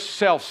 you're just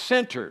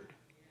self-centered.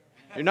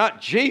 You're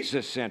not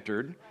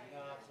Jesus-centered.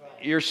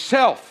 You're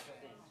self.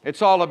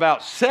 It's all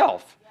about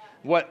self.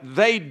 What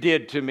they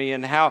did to me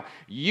and how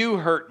you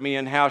hurt me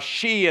and how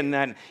she and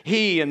then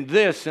he and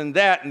this and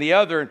that and the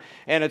other.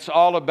 And it's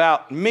all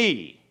about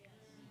me.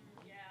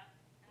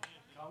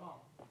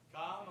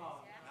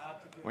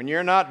 When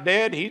you're not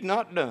dead, he's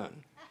not done.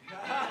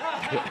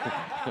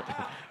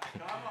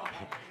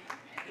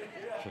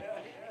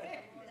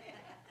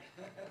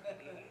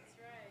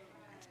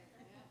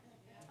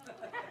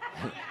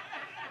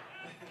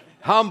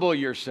 Humble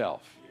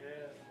yourself.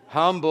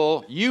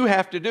 Humble, you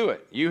have to do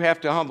it. You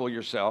have to humble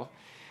yourself.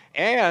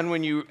 And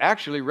when you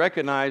actually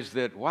recognize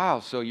that, wow,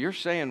 so you're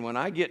saying when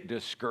I get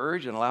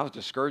discouraged and allows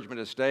discouragement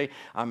to stay,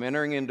 I'm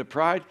entering into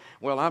pride?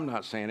 Well, I'm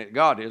not saying it.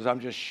 God is. I'm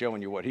just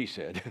showing you what he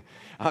said.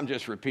 I'm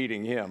just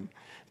repeating him.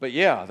 But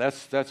yeah,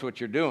 that's what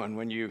you're doing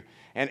when you,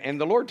 and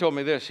the Lord told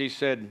me this. He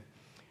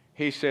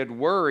said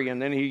worry,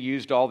 and then he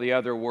used all the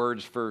other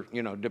words for,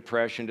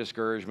 depression,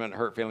 discouragement,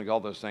 hurt feelings,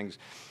 all those things.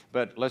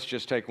 But let's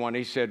just take one.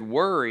 He said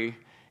worry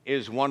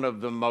is one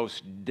of the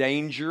most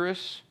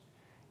dangerous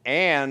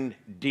and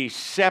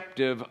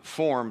deceptive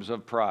forms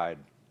of pride.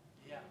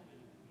 Yeah.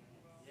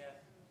 Yeah.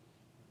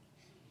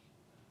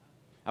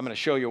 I'm going to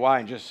show you why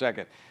in just a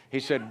second. He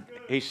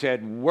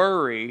said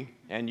worry,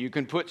 and you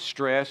can put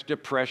stress,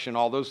 depression,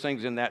 all those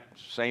things in that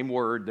same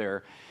word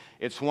there.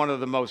 It's one of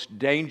the most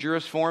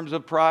dangerous forms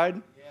of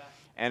pride,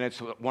 and it's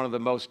one of the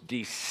most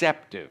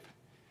deceptive.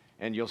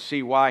 And you'll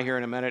see why here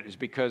in a minute is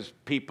because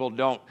people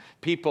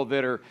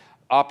that are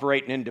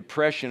operating in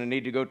depression and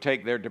need to go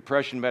take their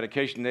depression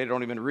medication, they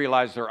don't even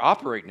realize they're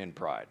operating in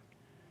pride.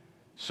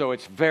 So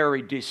it's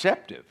very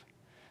deceptive.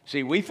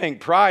 See, we think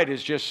pride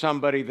is just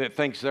somebody that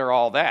thinks they're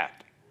all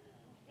that.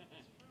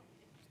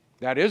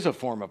 That is a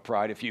form of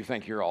pride if you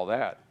think you're all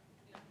that,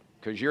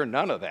 because you're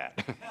none of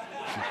that.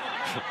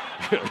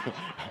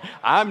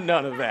 I'm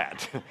none of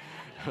that.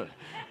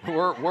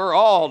 We're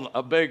all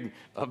a big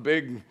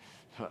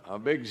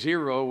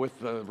zero with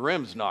the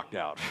rims knocked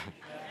out.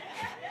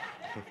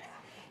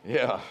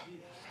 Yeah.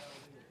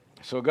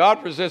 So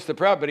God resists the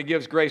proud, but he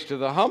gives grace to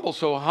the humble.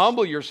 So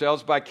humble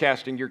yourselves by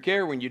casting your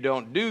care. When you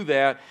don't do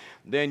that,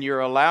 then you're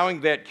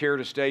allowing that care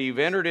to stay. You've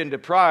entered into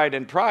pride,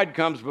 and pride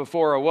comes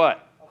before a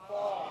what? A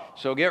fall.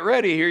 So get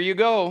ready. Here you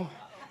go.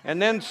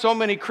 And then so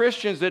many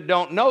Christians that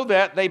don't know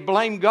that, they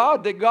blame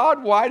God. That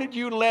God, why did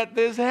you let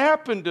this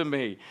happen to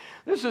me?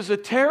 This is a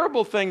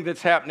terrible thing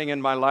that's happening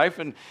in my life,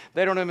 and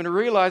they don't even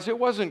realize it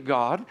wasn't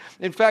God.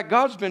 In fact,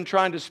 God's been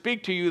trying to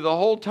speak to you the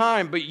whole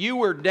time, but you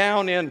were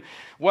down in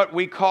what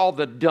we call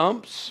the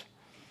dumps.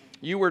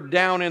 You were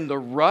down in the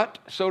rut,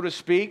 so to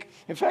speak.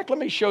 In fact, let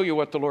me show you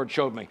what the Lord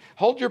showed me.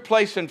 Hold your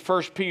place in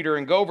 1 Peter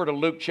and go over to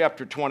Luke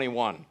chapter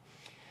 21.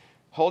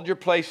 Hold your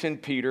place in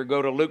Peter,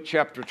 go to Luke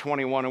chapter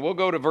 21, and we'll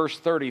go to verse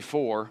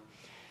 34.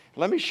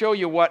 Let me show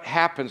you what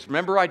happens.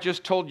 Remember, I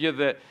just told you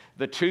that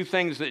the two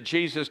things that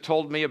Jesus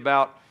told me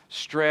about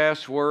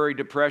stress, worry,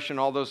 depression,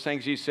 all those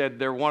things, he said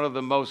they're one of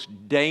the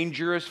most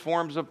dangerous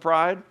forms of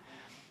pride.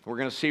 We're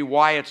going to see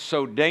why it's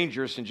so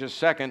dangerous in just a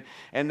second.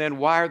 And then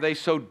why are they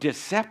so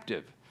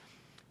deceptive?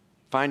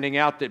 Finding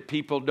out that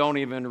people don't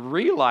even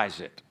realize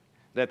it,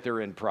 that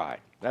they're in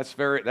pride. That's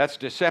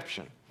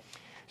deception.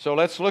 So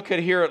let's look at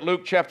here at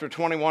Luke chapter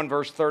 21,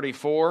 verse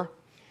 34.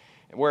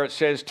 Where it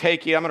says,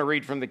 take heed, I'm going to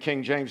read from the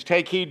King James,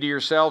 take heed to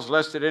yourselves,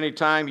 lest at any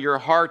time your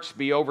hearts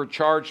be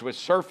overcharged with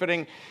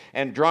surfeiting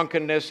and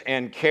drunkenness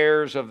and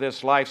cares of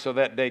this life, so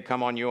that day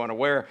come on you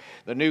unaware.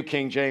 The New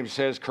King James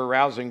says,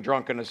 carousing,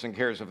 drunkenness, and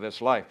cares of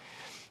this life.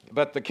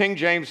 But the King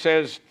James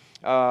says,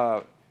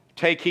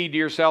 take heed to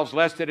yourselves,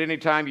 lest at any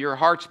time your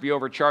hearts be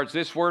overcharged.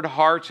 This word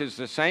hearts is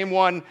the same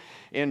one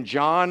in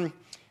John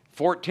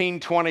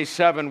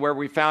 14:27, where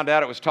we found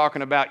out it was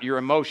talking about your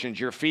emotions,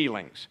 your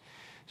feelings.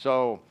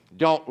 So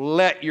don't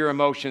let your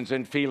emotions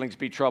and feelings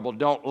be troubled.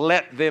 Don't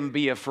let them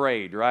be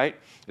afraid, right?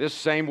 This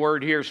same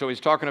word here, so he's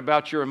talking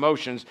about your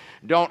emotions.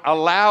 Don't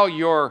allow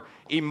your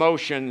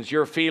emotions,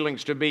 your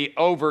feelings to be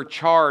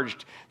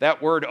overcharged.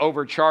 That word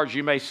overcharged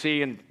you may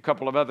see in a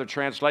couple of other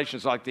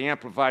translations like the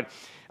Amplified.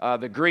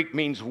 The Greek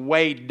means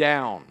weighed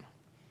down,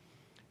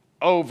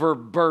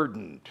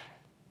 overburdened.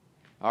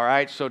 All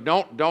right, so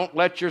don't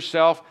let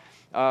yourself,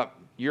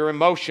 your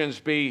emotions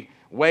be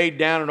weighed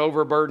down and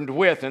overburdened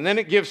with. And then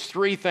it gives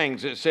three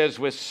things. It says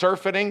with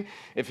surfeiting.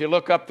 If you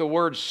look up the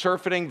word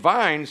surfeiting,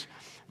 Vine's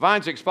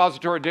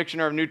Expository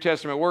Dictionary of New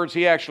Testament Words,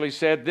 he actually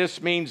said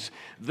this means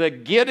the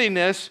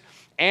giddiness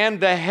and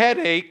the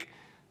headache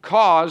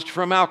caused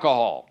from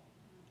alcohol.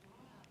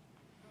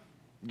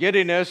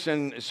 Giddiness,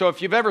 and so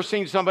if you've ever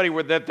seen somebody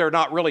that they're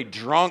not really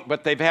drunk,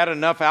 but they've had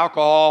enough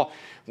alcohol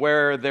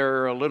where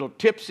they're a little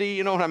tipsy,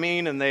 you know what I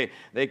mean, and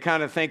they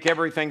kind of think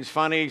everything's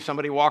funny.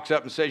 Somebody walks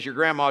up and says, your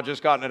grandma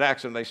just got in an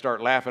accident. They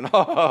start laughing.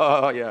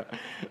 Oh, yeah.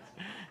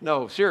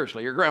 No,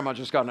 seriously, your grandma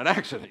just got in an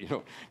accident.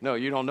 No,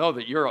 you don't know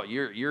that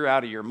you're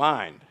out of your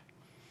mind.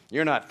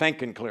 You're not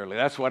thinking clearly.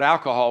 That's what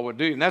alcohol would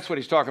do, and that's what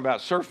he's talking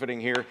about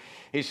surfeiting here.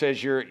 He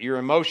says your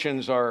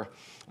emotions are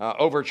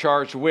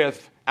overcharged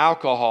with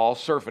alcohol,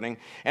 surfeiting.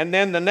 And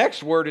then the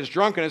next word is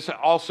drunkenness,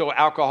 also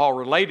alcohol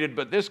related,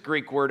 but this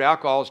Greek word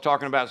alcohol is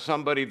talking about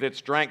somebody that's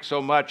drank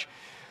so much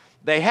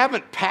they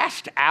haven't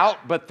passed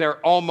out, but they're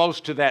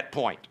almost to that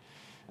point.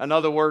 In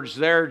other words,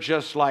 they're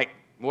just like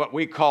what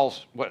we call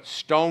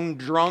stone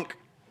drunk.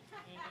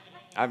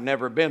 I've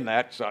never been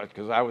that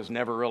because I was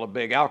never really a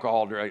big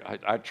alcohol drink.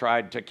 I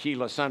tried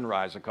tequila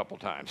sunrise a couple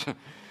times.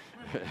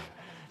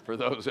 For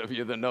those of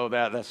you that know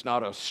that, that's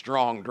not a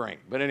strong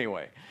drink. But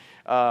anyway,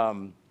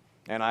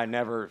 and I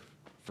never,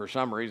 for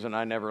some reason,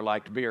 I never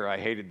liked beer. I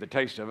hated the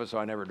taste of it, so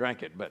I never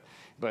drank it.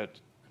 But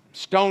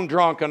stone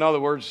drunk, in other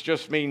words,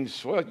 just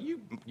means, well,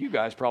 you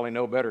guys probably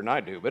know better than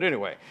I do. But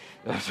anyway,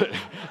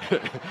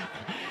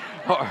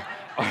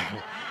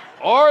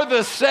 or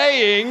the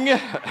saying,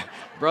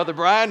 Brother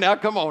Brian, now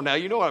come on now,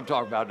 you know what I'm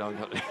talking about, don't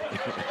you?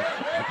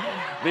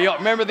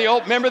 Remember the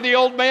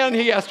old man?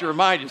 He has to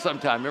remind you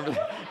sometime. Remember,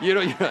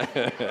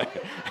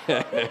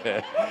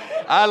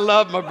 I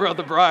love my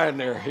brother Brian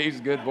there. He's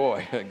a good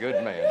boy, a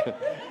good man.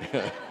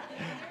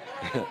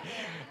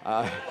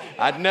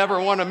 I'd never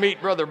want to meet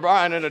Brother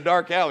Brian in a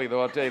dark alley,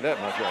 though, I'll tell you that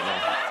much right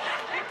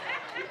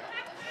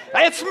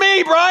now. It's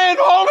me, Brian,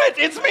 hold it,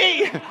 it's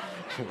me.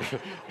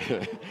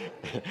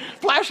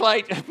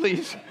 Flashlight,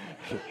 please.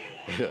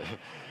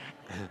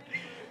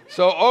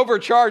 So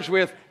overcharged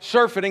with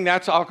surfeiting,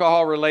 that's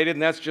alcohol related,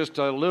 and that's just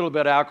a little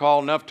bit of alcohol,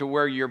 enough to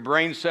where your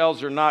brain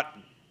cells are not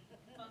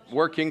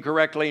working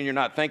correctly and you're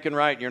not thinking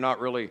right and you're not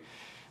really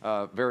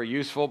very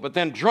useful. But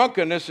then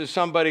drunkenness is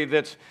somebody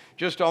that's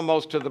just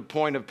almost to the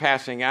point of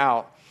passing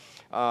out.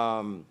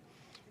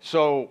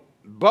 So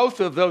both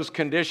of those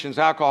conditions,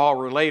 alcohol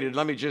related,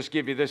 let me just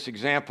give you this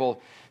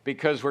example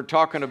because we're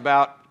talking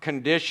about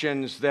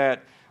conditions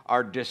that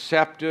are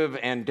deceptive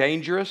and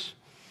dangerous.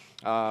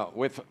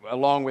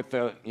 Along with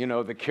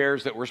the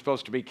cares that we're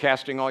supposed to be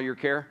casting all your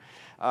care.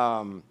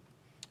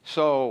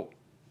 So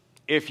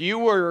if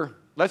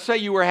let's say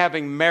you were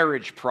having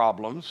marriage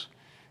problems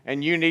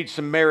and you need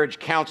some marriage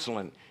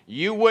counseling,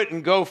 you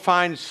wouldn't go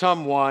find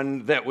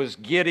someone that was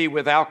giddy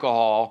with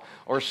alcohol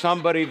or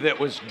somebody that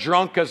was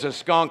drunk as a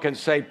skunk and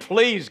say,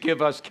 please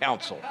give us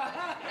counsel.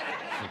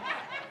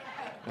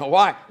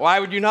 Why? Why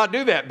would you not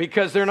do that?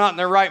 Because they're not in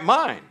their right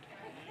mind,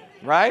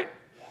 right?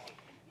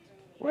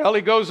 Well,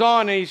 he goes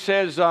on and he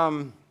says,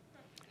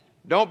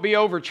 don't be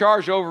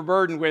overcharged,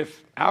 overburdened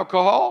with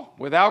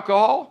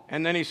alcohol,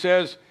 and then he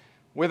says,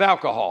 with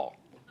alcohol.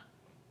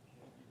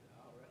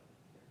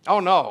 Oh,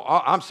 no,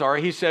 I'm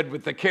sorry. He said,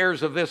 with the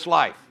cares of this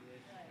life.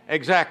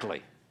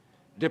 Exactly.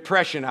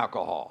 Depression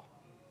alcohol,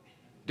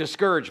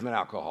 discouragement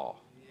alcohol,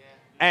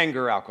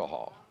 anger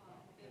alcohol.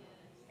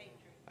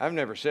 I've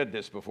never said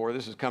this before.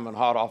 This is coming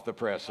hot off the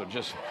press, so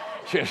just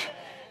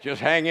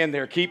hang in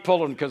there. Keep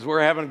pulling because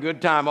we're having a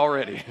good time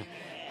already.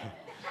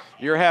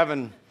 You're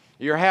having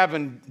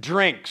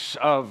drinks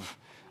of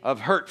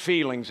hurt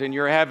feelings, and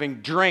you're having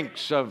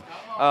drinks of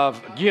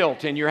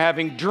guilt, and you're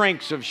having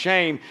drinks of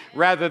shame,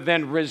 rather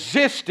than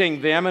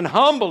resisting them and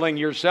humbling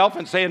yourself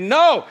and saying,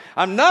 no,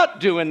 I'm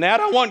not doing that.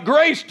 I want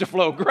grace to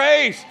flow.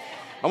 Grace.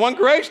 I want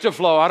grace to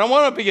flow. I don't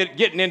want to be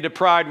getting into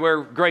pride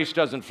where grace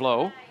doesn't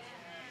flow.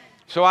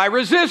 So I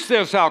resist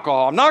this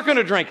alcohol. I'm not going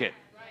to drink it.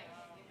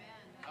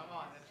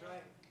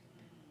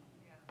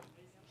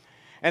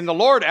 And the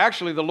Lord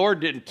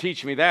didn't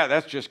teach me that.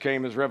 That just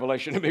came as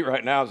revelation to me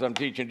right now as I'm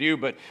teaching to you.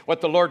 But what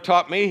the Lord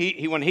taught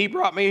me, when He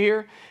brought me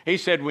here, He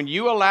said, when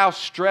you allow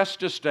stress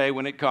to stay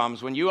when it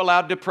comes, when you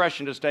allow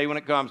depression to stay when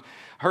it comes,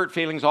 hurt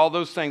feelings, all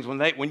those things,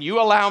 when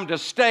you allow them to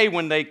stay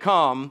when they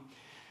come,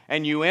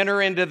 and you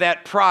enter into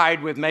that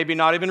pride with maybe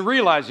not even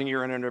realizing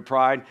you're into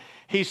pride,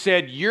 He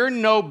said, you're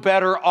no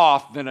better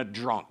off than a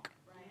drunk.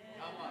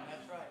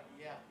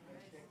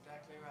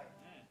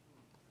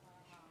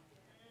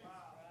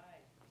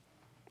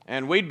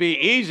 And we'd be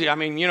easy. I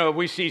mean,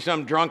 we see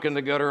some drunk in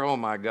the gutter. Oh,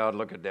 my God,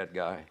 look at that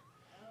guy.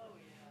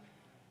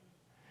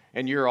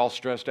 And you're all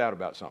stressed out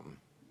about something.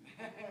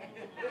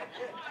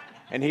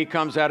 And he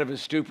comes out of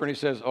his stupor and he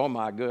says, oh,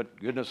 my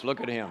goodness,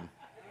 look at him.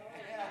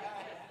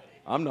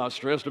 I'm not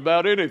stressed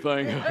about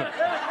anything.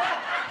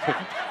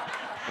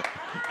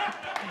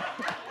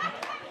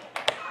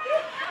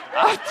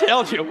 I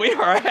tell you, we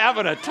are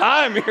having a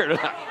time here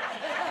tonight.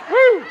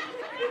 Woo!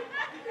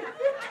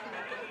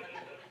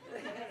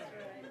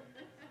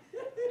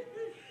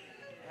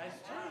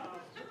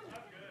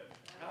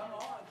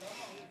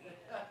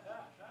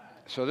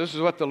 So this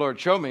is what the Lord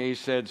showed me. He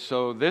said,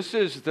 so this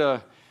is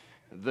the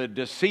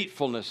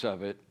deceitfulness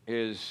of it,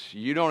 is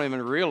you don't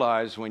even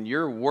realize when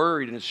you're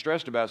worried and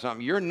stressed about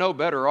something, you're no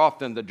better off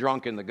than the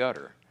drunk in the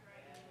gutter.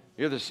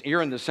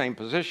 You're in the same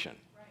position.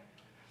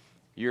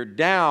 You're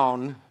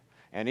down,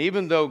 and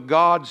even though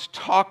God's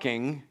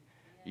talking,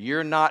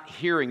 you're not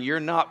hearing.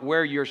 You're not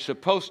where you're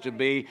supposed to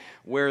be,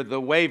 where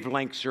the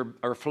wavelengths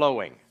are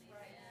flowing.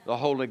 The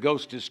Holy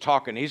Ghost is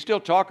talking. He's still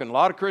talking. A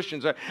lot of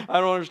Christians say, I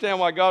don't understand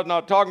why God's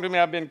not talking to me.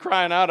 I've been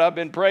crying out. I've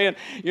been praying.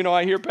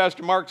 I hear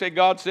Pastor Mark say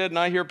God said, and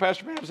I hear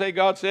Pastor Pam say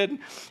God said,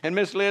 and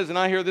Miss Liz, and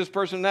I hear this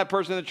person and that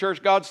person in the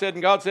church, God said,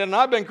 and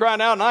I've been crying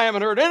out, and I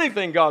haven't heard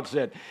anything God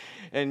said.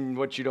 And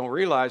what you don't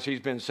realize, He's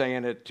been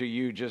saying it to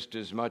you just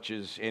as much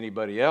as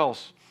anybody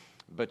else,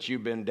 but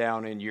you've been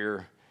down in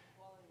your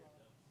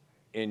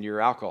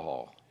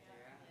alcohol.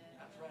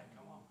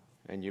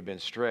 And you've been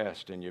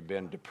stressed, and you've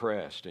been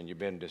depressed, and you've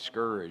been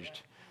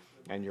discouraged,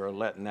 and you're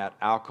letting that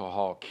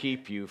alcohol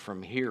keep you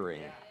from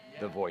hearing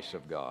the voice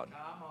of God.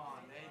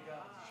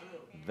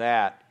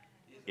 That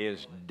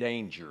is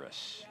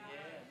dangerous.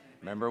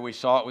 Remember, we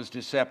saw it was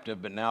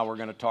deceptive, but now we're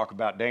going to talk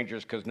about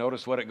dangerous, because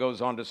notice what it goes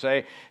on to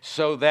say.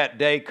 So that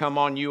day come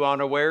on you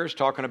unawares,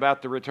 talking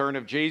about the return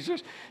of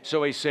Jesus.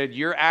 So He said,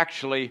 you're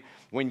actually,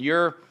 when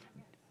you're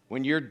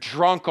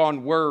drunk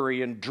on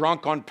worry and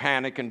drunk on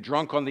panic and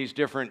drunk on these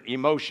different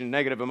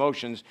negative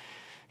emotions,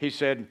 He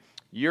said,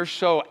 you're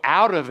so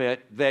out of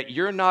it that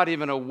you're not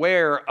even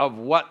aware of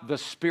what the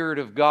Spirit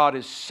of God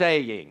is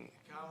saying.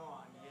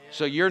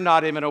 So you're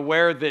not even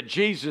aware that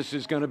Jesus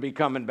is going to be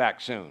coming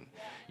back soon.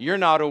 You're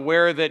not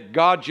aware that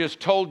God just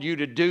told you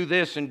to do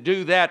this and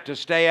do that to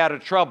stay out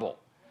of trouble.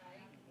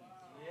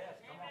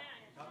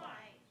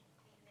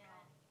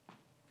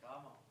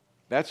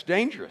 That's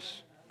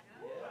dangerous.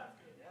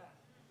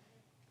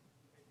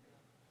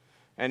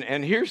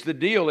 And here's the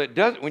deal.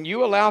 When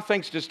you allow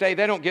things to stay,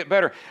 they don't get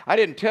better. I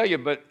didn't tell you,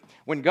 but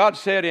when God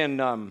said in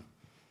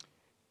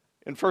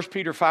In 1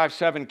 Peter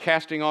 5:7,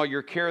 casting all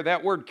your care,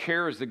 that word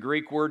care is the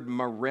Greek word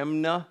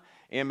merimna,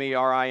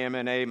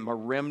 M-E-R-I-M-N-A,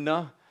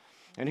 merimna.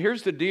 And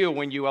here's the deal,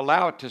 when you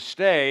allow it to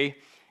stay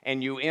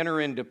and you enter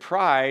into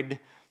pride,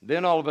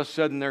 then all of a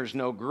sudden there's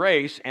no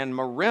grace, and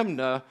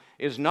merimna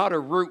is not a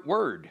root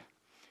word.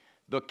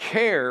 The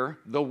care,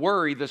 the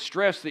worry, the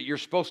stress that you're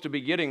supposed to be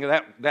getting,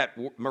 that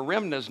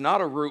merimna is not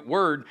a root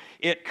word.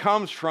 It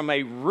comes from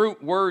a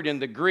root word in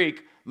the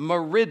Greek,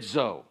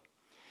 merizo.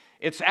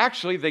 It's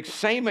actually the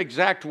same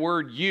exact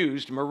word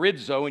used,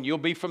 merizo, and you'll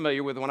be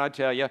familiar with when I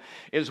tell you,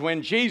 is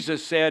when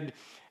Jesus said,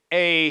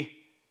 a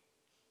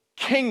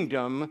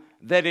kingdom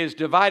that is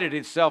divided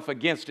itself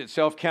against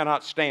itself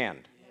cannot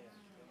stand.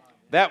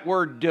 That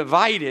word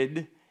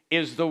divided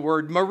is the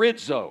word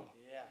merizo.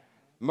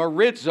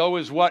 Merizo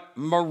is what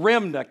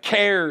merimna,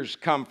 cares,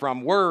 come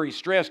from. Worry,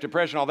 stress,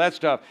 depression, all that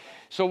stuff.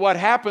 So what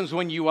happens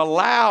when you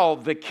allow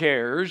the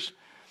cares,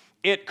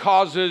 it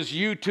causes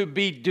you to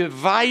be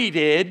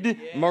divided,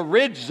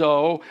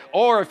 merizo,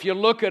 or if you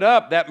look it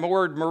up, that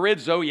word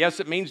merizo, yes,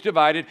 it means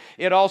divided.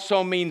 It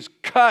also means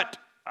cut,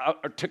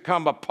 to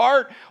come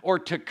apart, or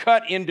to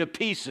cut into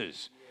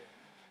pieces.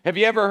 Have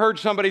you ever heard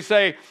somebody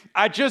say,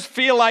 I just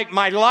feel like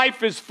my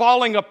life is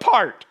falling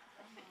apart?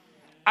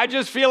 I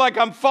just feel like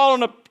I'm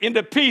falling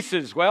into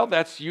pieces. Well,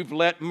 you've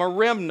let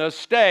merimna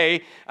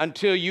stay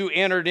until you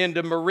entered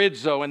into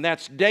merizo, and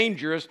that's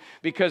dangerous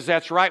because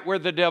that's right where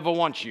the devil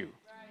wants you.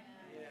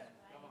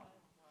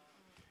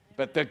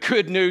 But the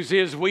good news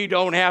is we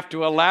don't have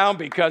to allow him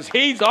because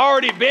he's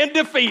already been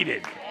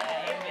defeated.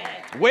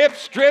 Whipped,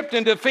 stripped,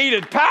 and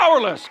defeated.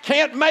 Powerless.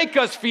 Can't make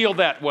us feel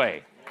that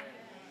way.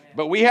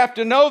 But we have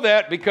to know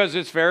that because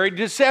it's very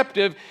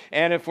deceptive.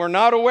 And if we're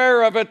not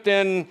aware of it,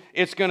 then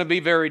it's going to be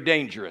very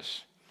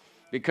dangerous.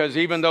 Because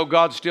even though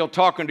God's still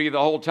talking to you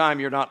the whole time,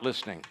 you're not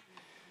listening.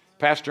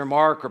 Pastor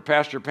Mark or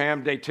Pastor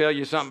Pam, they tell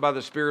you something by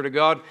the Spirit of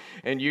God,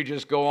 and you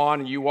just go on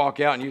and you walk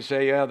out and you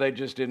say, yeah, they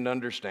just didn't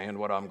understand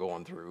what I'm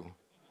going through.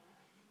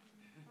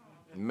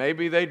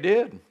 Maybe they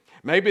did.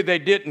 Maybe they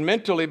didn't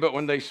mentally, but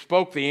when they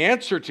spoke the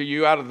answer to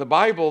you out of the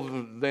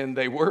Bible, then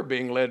they were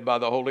being led by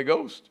the Holy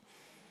Ghost.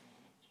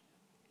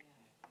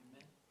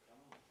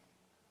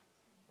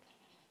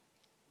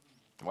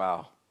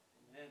 Wow.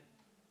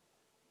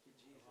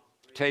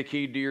 Take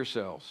heed to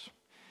yourselves.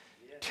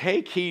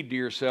 Take heed to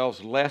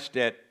yourselves, lest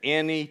at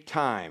any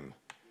time.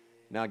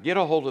 Now get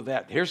a hold of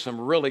that. Here's some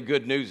really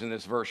good news in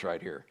this verse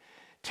right here.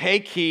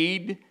 Take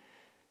heed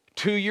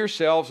to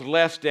yourselves,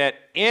 lest at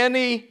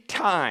any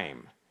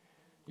time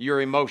your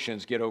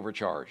emotions get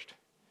overcharged.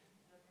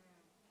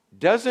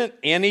 Doesn't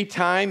any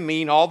time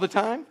mean all the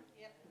time?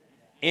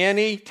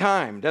 Any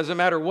time. Doesn't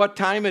matter what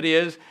time it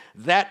is,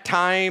 that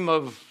time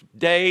of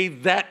day,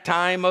 that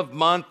time of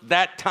month,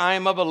 that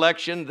time of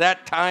election,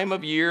 that time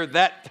of year,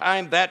 that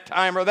time,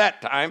 or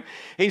that time.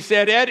 He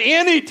said, at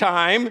any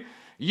time,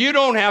 you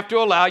don't have to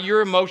allow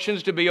your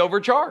emotions to be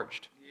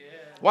overcharged.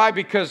 Why?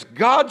 Because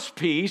God's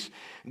peace,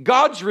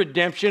 God's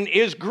redemption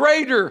is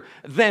greater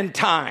than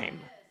time.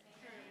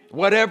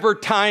 Whatever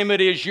time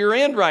it is you're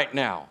in right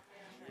now,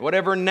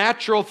 whatever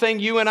natural thing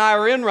you and I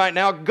are in right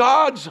now,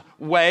 God's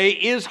way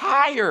is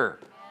higher.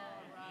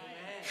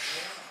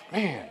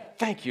 Man,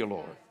 thank you,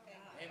 Lord.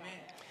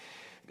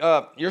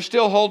 You're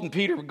still holding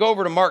Peter. Go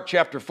over to Mark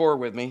chapter 4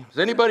 with me. Is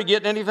anybody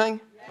getting anything?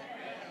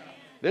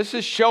 This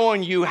is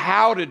showing you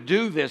how to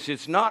do this.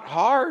 It's not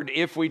hard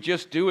if we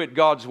just do it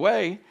God's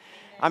way.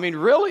 I mean,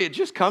 really, it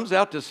just comes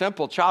out to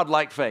simple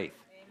childlike faith.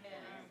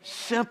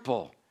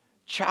 Simple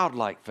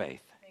childlike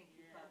faith.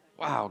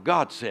 Wow,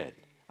 God said.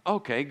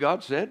 Okay,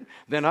 God said,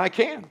 then I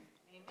can.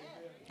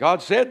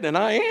 God said, then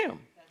I am.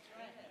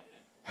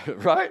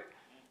 Right?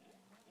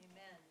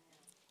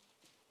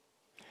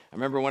 I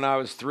remember when I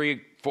was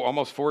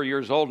almost 4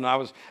 years old, and I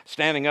was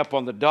standing up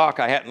on the dock.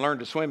 I hadn't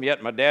learned to swim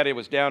yet. My daddy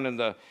was down in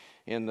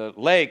the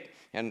lake,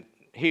 and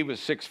he was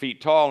 6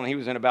 feet tall, and he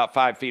was in about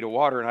 5 feet of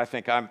water. And I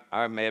think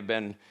I may have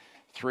been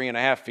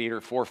 3.5 feet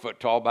or 4 foot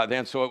tall by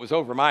then, so it was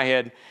over my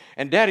head.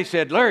 And Daddy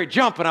said, Larry,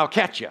 jump and I'll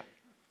catch you.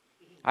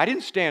 I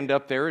didn't stand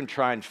up there and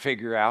try and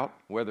figure out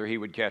whether he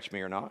would catch me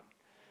or not.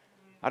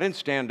 I didn't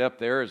stand up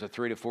there as a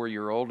 3 to 4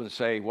 year old and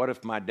say, what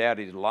if my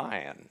daddy's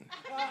lying?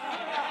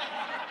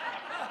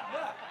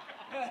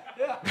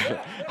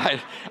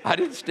 I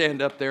didn't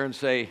stand up there and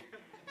say,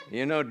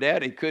 you know,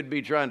 Daddy could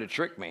be trying to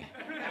trick me.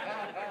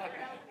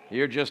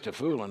 You're just a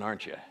fooling,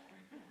 aren't you?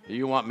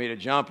 You want me to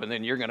jump and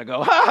then you're going to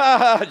go, ha,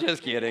 ha, ha,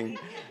 just kidding.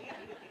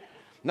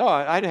 No,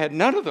 I had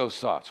none of those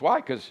thoughts. Why?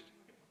 Because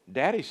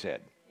Daddy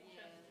said.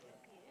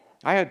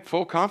 I had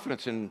full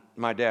confidence in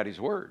my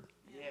daddy's word.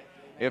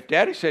 If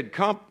Daddy said,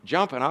 come,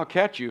 jump and I'll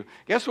catch you,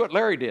 guess what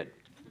Larry did?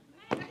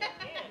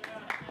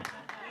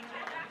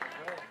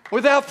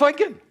 Without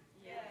thinking.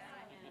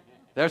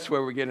 That's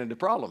where we get into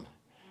problem,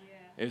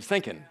 is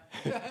thinking.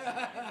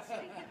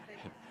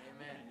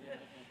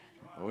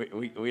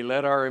 We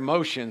let our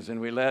emotions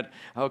and we let,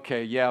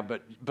 okay, yeah,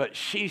 but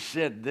she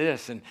said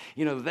this and,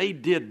 you know, they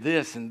did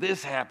this and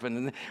this happened.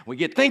 And we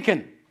get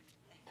thinking.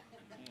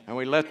 And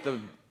we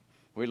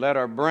let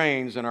our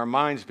brains and our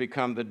minds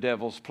become the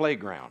devil's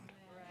playground.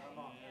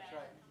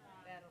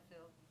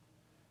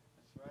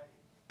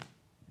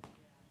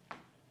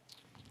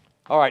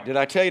 All right, did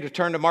I tell you to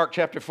turn to Mark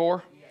chapter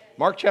 4?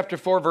 Mark chapter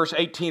 4, verse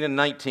 18 and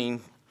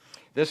 19.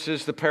 This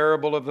is the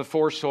parable of the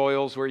four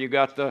soils where you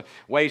got the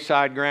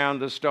wayside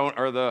ground, the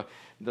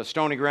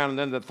stony ground, and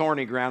then the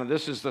thorny ground. And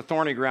this is the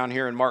thorny ground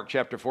here in Mark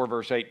chapter 4,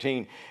 verse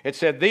 18. It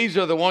said, these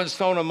are the ones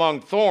sown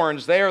among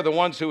thorns. They are the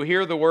ones who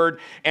hear the word,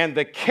 and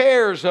the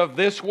cares of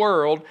this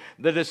world,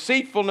 the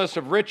deceitfulness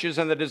of riches,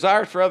 and the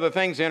desires for other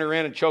things enter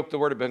in and choke the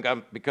word,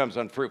 it becomes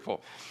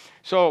unfruitful.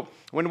 So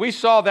when we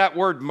saw that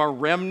word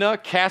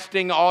merimna,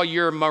 casting all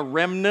your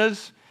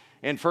merimnas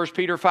in 1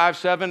 Peter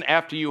 5:7,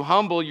 after you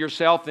humble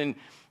yourself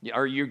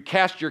or you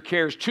cast your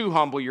cares to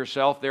humble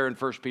yourself there in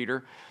 1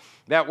 Peter,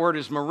 that word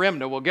is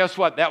merimna. Well, guess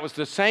what? That was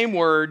the same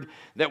word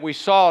that we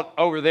saw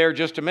over there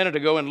just a minute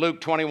ago in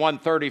Luke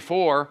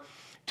 21:34.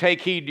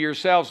 Take heed to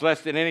yourselves,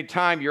 lest at any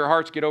time your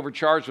hearts get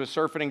overcharged with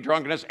surfeiting,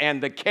 drunkenness,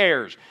 and the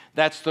cares.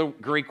 That's the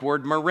Greek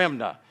word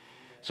merimna.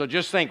 So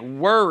just think,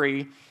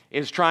 worry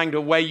is trying to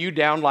weigh you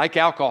down like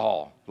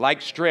alcohol, like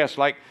stress,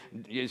 like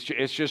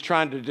it's just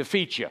trying to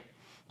defeat you.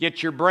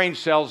 Get your brain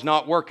cells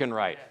not working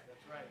right.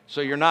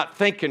 So you're not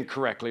thinking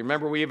correctly.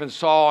 Remember, we even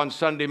saw on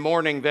Sunday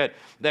morning that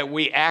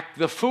we act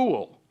the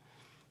fool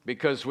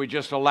because we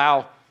just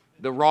allow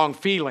the wrong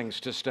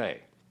feelings to stay.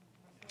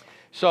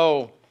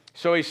 So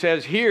he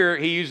says here,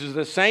 he uses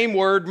the same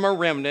word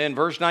merimna in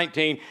verse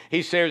 19.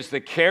 He says, the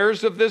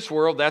cares of this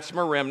world, that's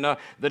merimna,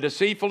 the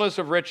deceitfulness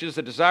of riches,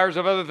 the desires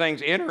of other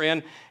things enter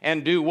in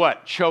and do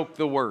what? Choke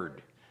the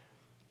word.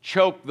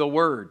 Choke the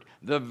word.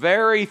 The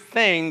very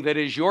thing that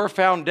is your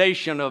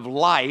foundation of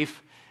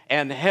life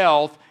and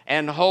health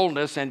and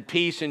wholeness and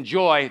peace and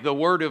joy, the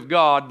Word of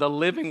God, the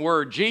living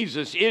Word.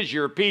 Jesus is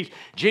your peace.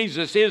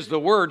 Jesus is the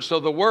Word,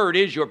 so the Word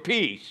is your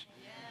peace.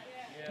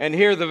 And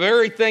here, the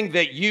very thing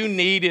that you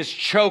need is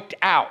choked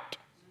out.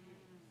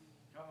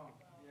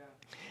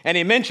 And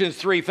he mentions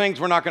three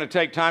things. We're not going to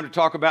take time to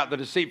talk about the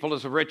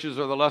deceitfulness of riches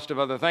or the lust of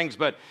other things.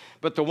 But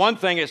the one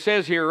thing it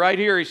says here, right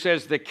here, he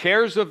says, the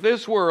cares of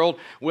this world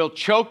will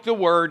choke the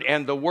word,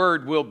 and the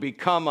word will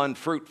become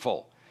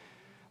unfruitful.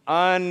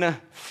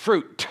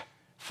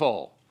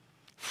 Unfruitful.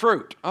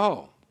 Fruit.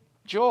 Oh,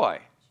 joy.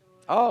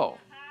 Oh,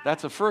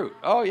 that's a fruit.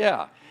 Oh,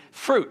 yeah.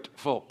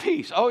 Fruitful.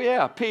 Peace. Oh,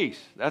 yeah, peace.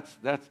 That's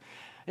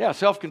yeah,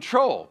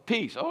 self-control,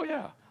 peace. Oh,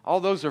 yeah.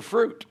 All those are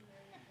fruit.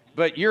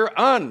 But you're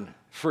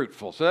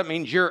unfruitful. So that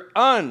means you're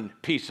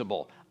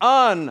unpeaceable,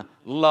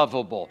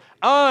 unlovable,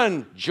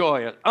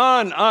 unjoyous,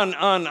 Till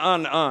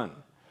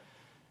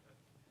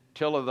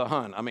of the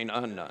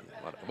unnone,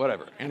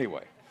 whatever.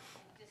 Anyway.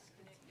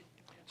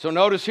 So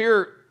notice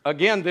here,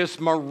 again, this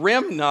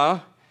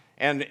merimna,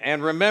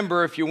 and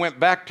remember, if you went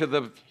back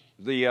to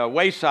the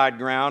wayside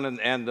ground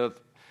and the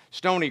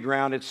stony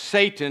ground, it's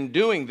Satan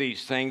doing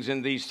these things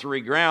in these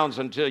three grounds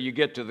until you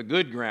get to the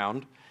good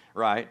ground,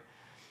 right?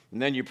 And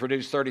then you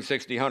produce 30,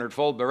 60,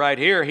 100-fold. But right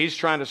here, he's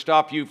trying to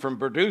stop you from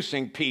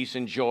producing peace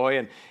and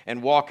joy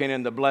and walking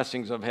in the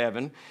blessings of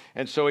heaven.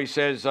 And so he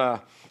says,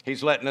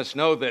 he's letting us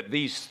know that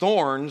these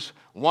thorns,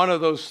 one of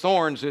those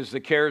thorns is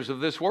the cares of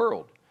this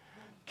world.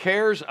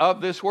 Cares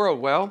of this world.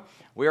 Well,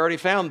 we already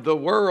found the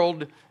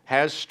world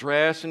has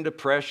stress and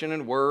depression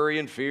and worry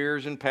and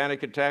fears and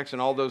panic attacks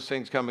and all those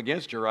things come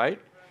against you,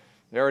 right?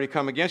 They already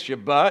come against you,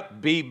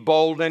 but be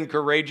bold and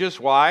courageous.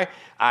 Why?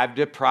 I've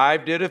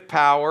deprived it of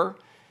power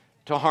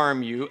to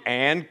harm you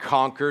and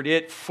conquered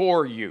it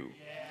for you.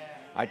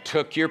 I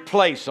took your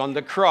place on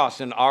the cross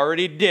and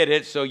already did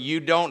it so you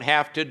don't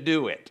have to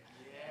do it.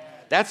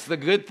 That's the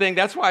good thing.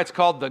 That's why it's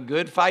called the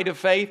good fight of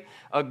faith.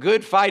 A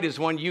good fight is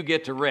when you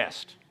get to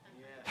rest.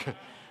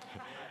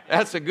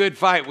 That's a good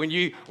fight when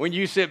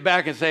you sit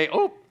back and say,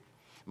 oh,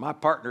 my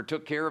partner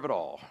took care of it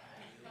all.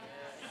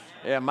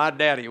 Yeah, my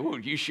daddy, ooh,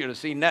 you should have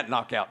seen that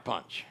knockout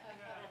punch.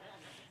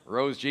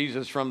 Rose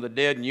Jesus from the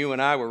dead, and you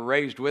and I were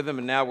raised with him,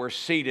 and now we're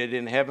seated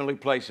in heavenly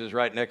places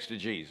right next to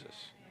Jesus.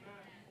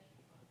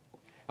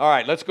 All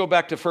right, let's go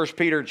back to 1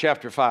 Peter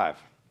chapter 5.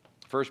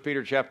 1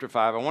 Peter chapter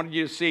 5. I wanted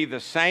you to see the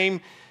same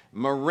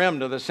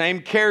merimna, the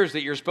same cares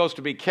that you're supposed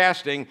to be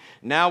casting.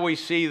 Now we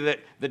see that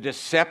the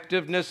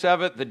deceptiveness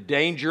of it, the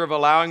danger of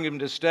allowing them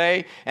to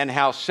stay, and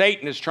how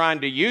Satan is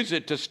trying to use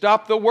it to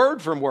stop the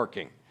word from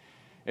working.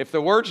 If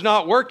the word's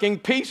not working,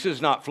 peace is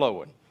not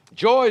flowing.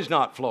 Joy's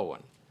not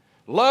flowing.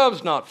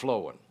 Love's not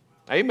flowing.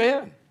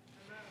 Amen.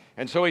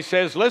 And so he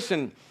says,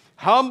 listen,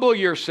 humble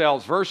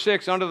yourselves, verse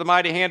 6, under the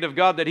mighty hand of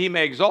God that he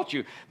may exalt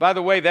you. By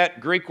the way, that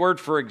Greek word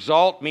for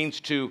exalt means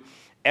to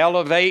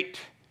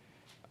elevate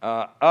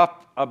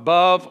up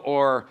above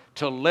or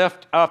to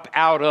lift up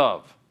out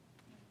of.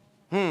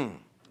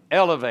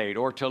 Elevate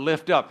or to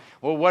lift up.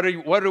 Well,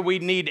 what do we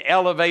need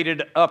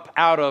elevated up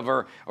out of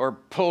or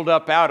pulled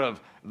up out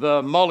of?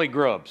 The mully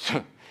grubs,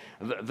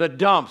 the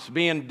dumps,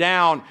 being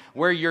down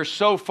where you're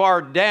so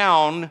far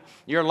down,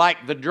 you're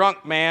like the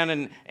drunk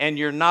man and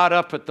you're not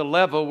up at the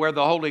level where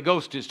the Holy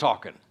Ghost is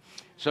talking.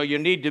 So you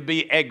need to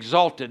be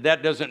exalted.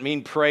 That doesn't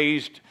mean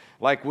praised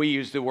like we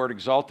use the word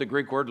exalt. The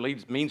Greek word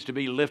means to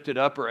be lifted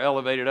up or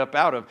elevated up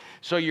out of.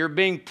 So you're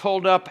being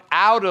pulled up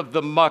out of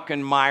the muck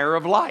and mire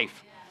of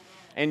life.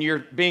 And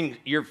your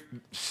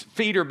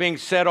feet are being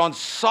set on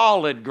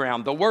solid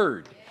ground, the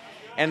Word.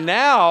 And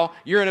now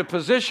you're in a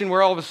position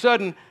where all of a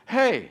sudden,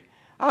 hey,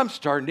 I'm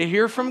starting to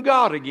hear from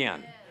God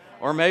again.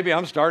 Or maybe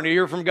I'm starting to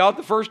hear from God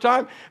the first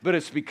time, but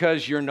it's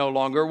because you're no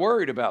longer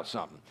worried about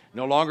something,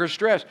 no longer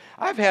stressed.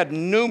 I've had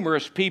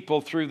numerous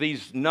people through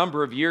these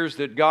number of years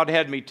that God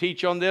had me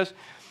teach on this,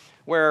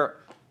 where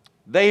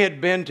they had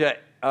been to,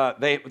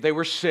 they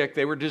were sick,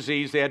 they were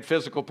diseased, they had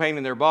physical pain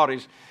in their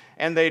bodies,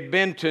 and they'd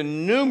been to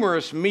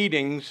numerous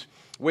meetings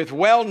with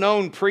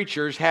well-known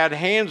preachers, had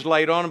hands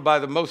laid on them by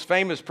the most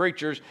famous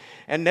preachers,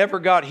 and never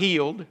got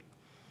healed.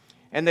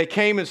 And they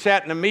came and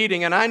sat in a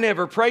meeting, and I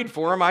never prayed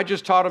for them. I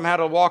just taught them how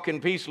to walk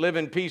in peace, live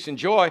in peace and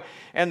joy.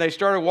 And they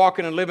started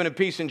walking and living in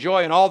peace and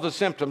joy, and all the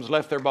symptoms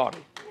left their body.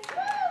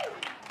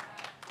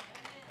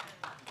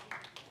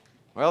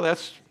 Well,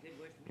 that's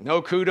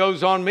no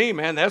kudos on me,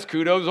 man. That's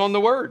kudos on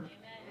the Word.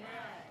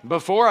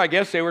 Before, I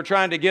guess they were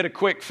trying to get a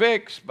quick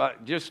fix,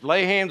 but just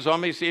lay hands on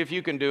me, see if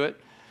you can do it.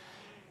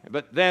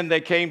 But then they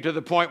came to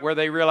the point where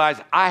they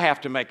realized, I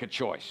have to make a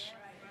choice.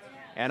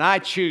 And I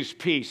choose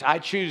peace. I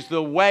choose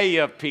the way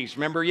of peace.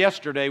 Remember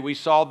yesterday we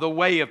saw the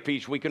way of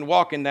peace. We can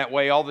walk in that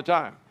way all the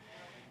time.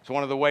 It's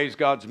one of the ways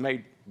God's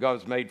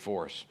made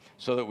for us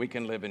so that we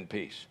can live in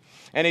peace.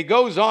 And he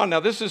goes on. Now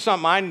this is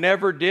something I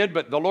never did,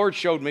 but the Lord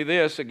showed me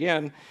this.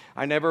 Again,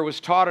 I never was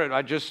taught it.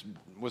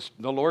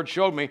 The Lord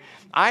showed me.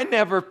 I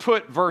never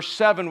put verse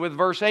 7 with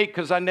verse 8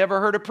 because I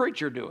never heard a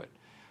preacher do it.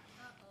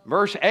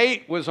 Verse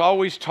 8 was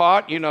always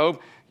taught,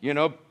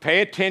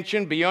 pay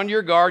attention, be on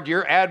your guard.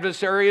 Your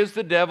adversary is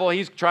the devil.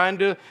 He's trying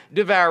to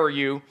devour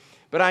you.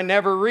 But I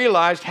never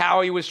realized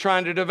how he was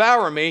trying to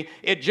devour me.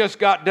 It just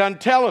got done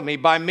telling me.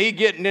 By me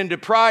getting into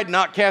pride,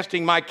 not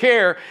casting my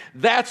care,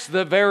 that's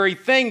the very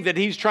thing that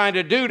he's trying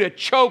to do to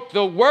choke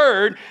the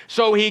Word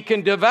so he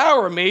can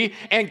devour me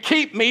and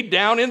keep me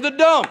down in the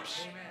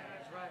dumps.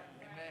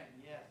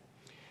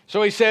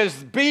 So he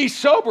says, be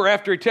sober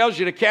after he tells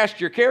you to cast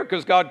your care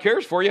because God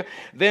cares for you.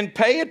 Then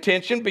pay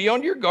attention, be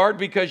on your guard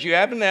because you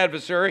have an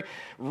adversary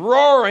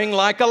roaring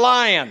like a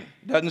lion.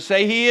 Doesn't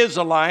say he is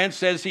a lion,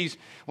 says it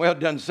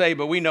doesn't say,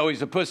 but we know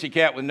he's a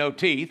pussycat with no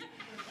teeth.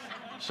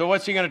 So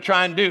what's he going to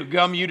try and do,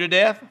 gum you to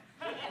death?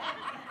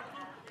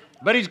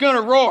 But he's going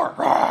to roar.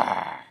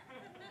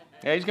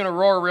 Yeah, he's going to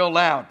roar real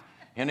loud.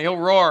 And he'll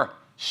roar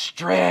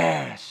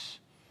stress,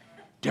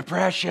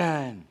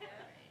 depression.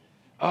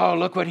 Oh,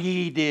 look what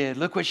he did.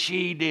 Look what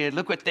she did.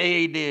 Look what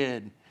they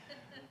did.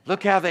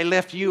 Look how they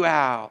left you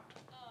out.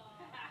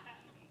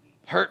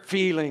 Hurt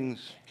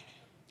feelings.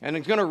 And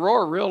it's going to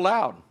roar real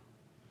loud.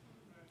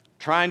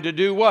 Trying to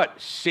do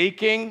what?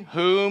 Seeking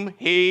whom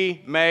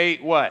he may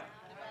what?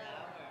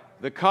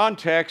 The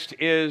context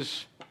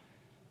is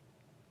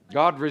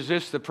God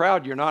resists the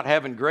proud. You're not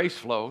having grace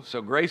flow.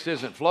 So grace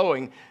isn't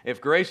flowing. If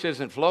grace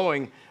isn't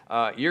flowing,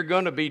 you're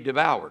going to be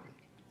devoured.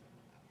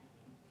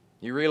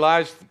 You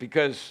realize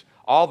because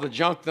all the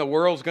junk the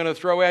world's going to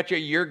throw at you,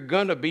 you're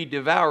going to be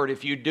devoured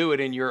if you do it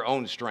in your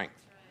own strength.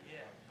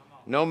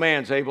 No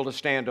man's able to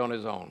stand on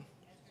his own.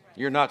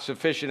 You're not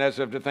sufficient as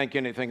of to think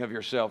anything of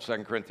yourself,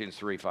 2 Corinthians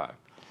 3:5.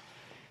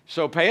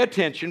 So pay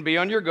attention, be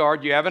on your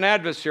guard. You have an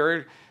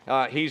adversary.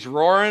 He's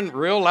roaring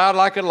real loud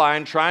like a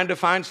lion, trying to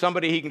find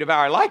somebody he can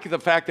devour. I like the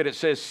fact that it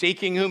says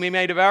seeking whom he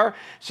may devour.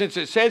 Since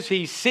it says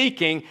he's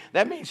seeking,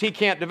 that means he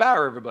can't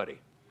devour everybody.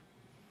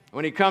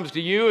 When he comes to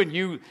you and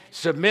you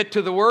submit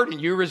to the Word and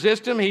you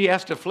resist him, he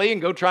has to flee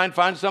and go try and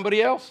find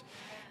somebody else.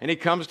 And he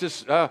comes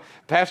to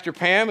Pastor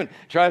Pam and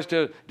tries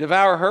to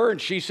devour her,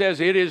 and she says,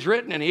 it is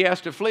written, and he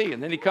has to flee.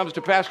 And then he comes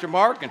to Pastor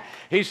Mark, and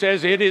he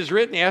says, it is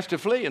written, he has to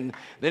flee. And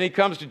then he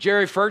comes to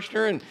Jerry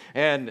Furchner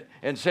and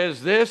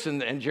says this,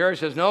 and Jerry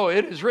says, no,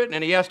 it is written,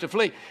 and he has to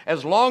flee.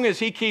 As long as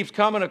he keeps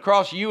coming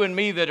across you and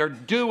me that are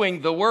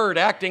doing the Word,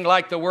 acting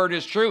like the Word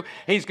is true,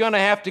 he's going to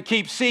have to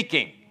keep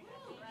seeking.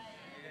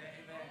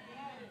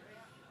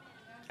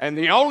 And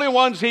the only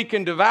ones he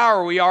can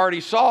devour, we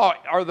already saw,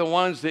 are the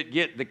ones that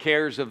get the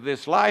cares of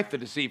this life, the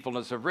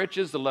deceitfulness of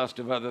riches, the lust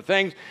of other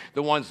things,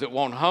 the ones that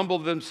won't humble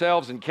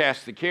themselves and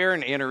cast the care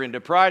and enter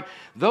into pride.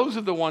 Those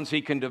are the ones he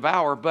can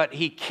devour, but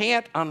he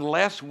can't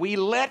unless we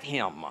let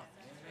him. Amen.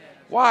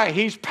 Why?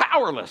 He's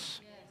powerless.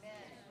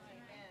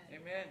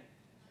 Amen.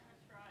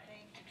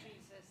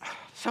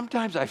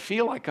 Sometimes I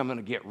feel like I'm going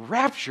to get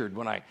raptured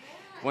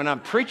when I'm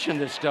preaching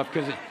this stuff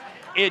because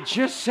it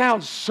just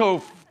sounds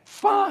so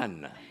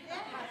fun.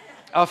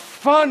 A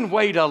fun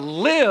way to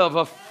live,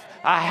 a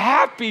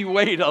happy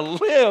way to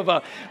live,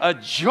 a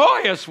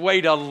joyous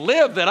way to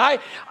live that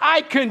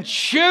I can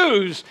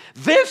choose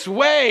this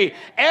way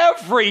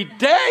every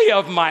day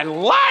of my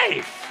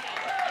life.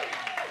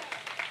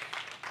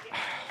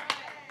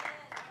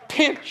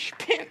 Pinch.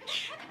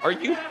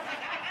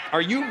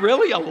 Are you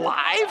really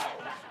alive?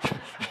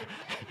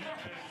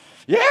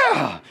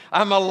 Yeah,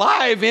 I'm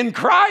alive in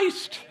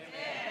Christ,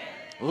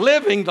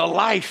 living the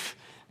life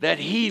that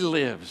he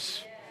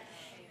lives.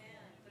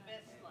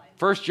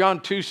 1 John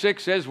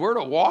 2:6 says we're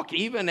to walk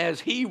even as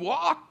he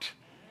walked.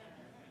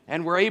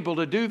 And we're able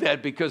to do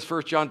that because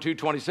 1 John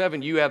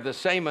 2:27, you have the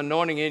same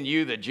anointing in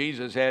you that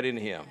Jesus had in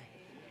him.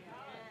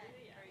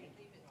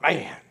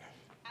 Man.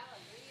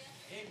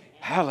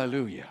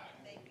 Hallelujah.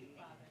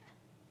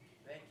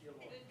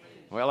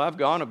 Well, I've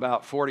gone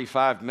about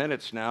 45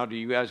 minutes now. Do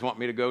you guys want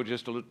me to go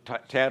just a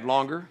tad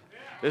longer?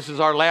 This is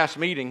our last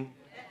meeting.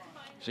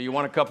 So you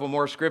want a couple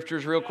more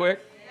scriptures real quick?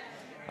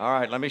 All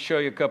right, let me show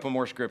you a couple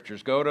more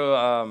scriptures. Go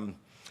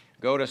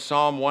to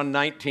Psalm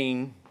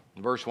 119,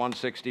 verse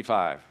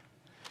 165.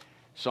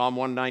 Psalm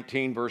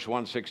 119, verse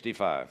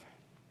 165.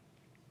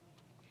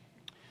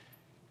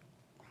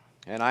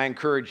 And I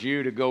encourage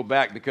you to go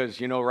back because,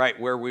 you know, right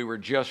where we were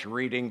just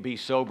reading, be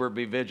sober,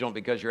 be vigilant,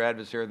 because your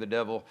adversary, the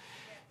devil,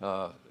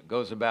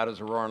 goes about as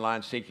a roaring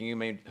lion,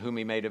 seeking whom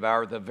he may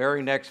devour. The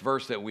very next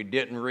verse that we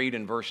didn't read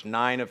in verse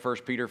 9 of 1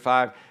 Peter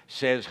 5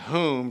 says,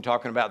 whom,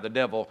 talking about the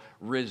devil,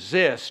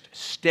 resist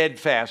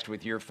steadfast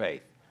with your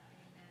faith.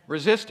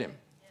 Resist him.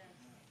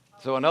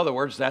 So in other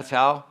words, that's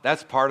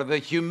part of the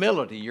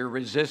humility. You're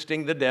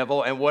resisting the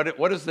devil. And what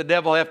does the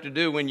devil have to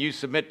do when you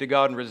submit to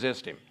God and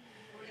resist him?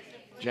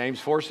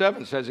 James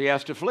 4:7 says he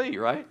has to flee,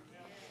 right?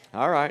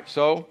 All right,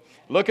 so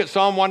look at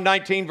Psalm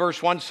 119,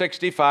 verse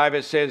 165.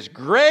 It says,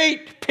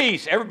 great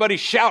peace. Everybody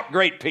shout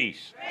great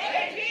peace.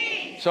 Great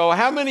peace. So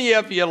how many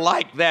of you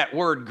like that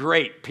word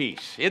great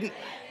peace?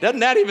 Doesn't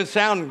that even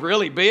sound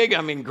really big?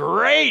 I mean,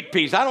 great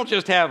peace. I don't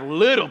just have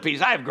little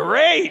peace. I have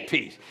great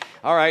peace.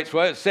 All right,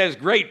 so it says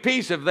great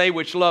peace of they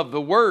which love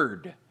the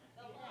word.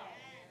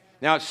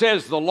 Now it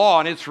says the law,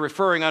 and it's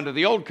referring under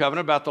the old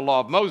covenant about the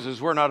law of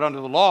Moses. We're not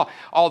under the law,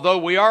 although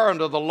we are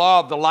under the law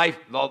of the life,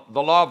 the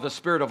law of the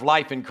Spirit of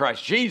life in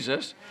Christ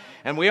Jesus.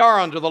 And we are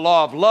under the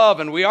law of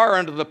love, and we are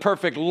under the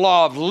perfect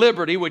law of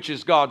liberty, which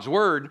is God's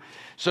word.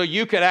 So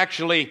you could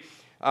actually,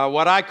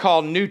 what I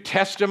call New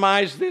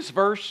Testamize this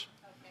verse.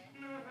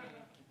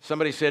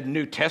 Somebody said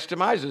New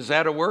Testamize. Is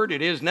that a word?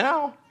 It is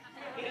now.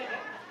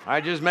 I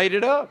just made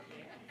it up.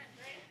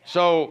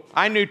 So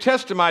I New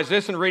Testamize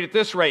this and read it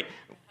this way.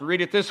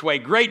 Read it this way.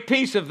 Great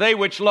peace of they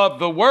which love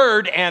the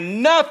word,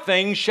 and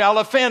nothing shall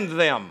offend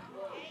them.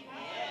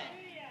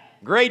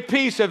 Great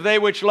peace of they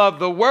which love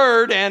the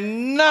word,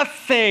 and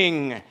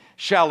nothing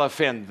shall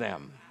offend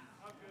them.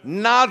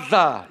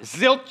 Nada,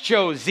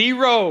 zilcho,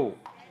 zero.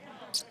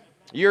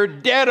 You're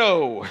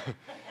deado.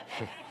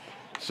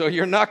 So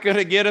you're not going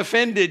to get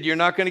offended. You're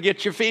not going to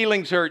get your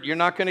feelings hurt. You're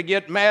not going to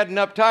get mad and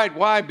uptight.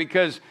 Why?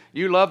 Because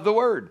you love the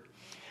word.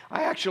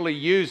 I actually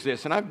use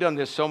this, and I've done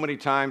this so many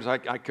times, I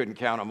couldn't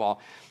count them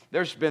all.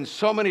 There's been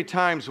so many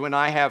times when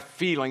I have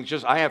feelings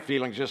just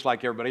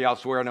like everybody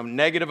else, where a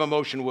negative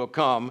emotion will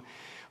come,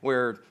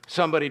 where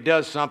somebody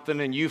does something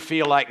and you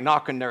feel like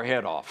knocking their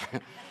head off.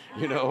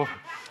 You know,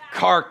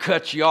 car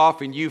cuts you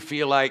off and you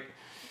feel like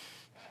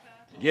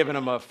giving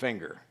them a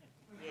finger.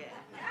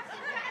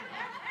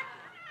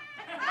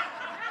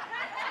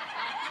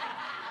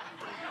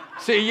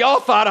 See, y'all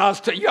thought I was,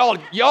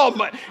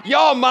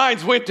 y'all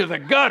minds went to the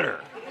gutter.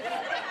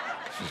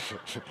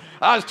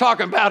 I was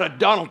talking about a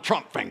Donald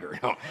Trump finger.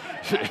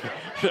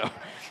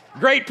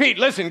 Great peace,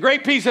 listen,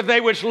 great peace of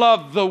they which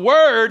love the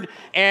word,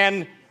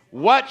 and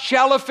what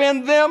shall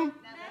offend them?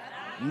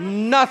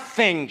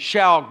 Nothing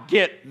shall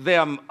get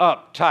them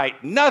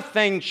uptight.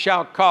 Nothing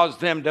shall cause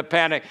them to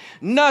panic.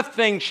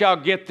 Nothing shall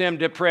get them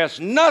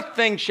depressed.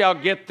 Nothing shall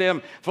get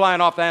them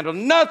flying off the handle.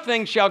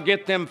 Nothing shall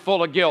get them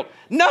full of guilt.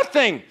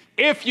 Nothing,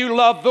 if you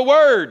love the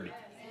word.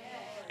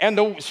 And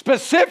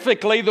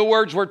specifically, the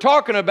words we're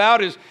talking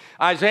about is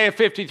Isaiah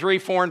 53,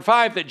 4 and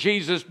 5, that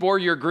Jesus bore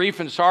your grief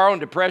and sorrow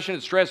and depression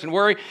and stress and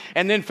worry,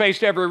 and then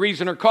faced every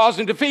reason or cause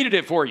and defeated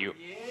it for you.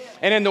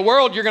 And in the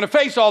world, you're going to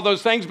face all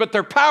those things, but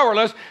they're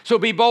powerless, so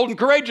be bold and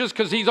courageous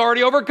because he's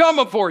already overcome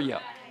them for you.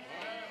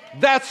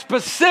 That's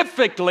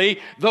specifically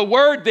the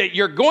word that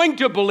you're going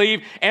to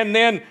believe, and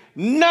then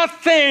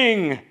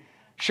nothing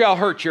shall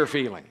hurt your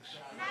feelings.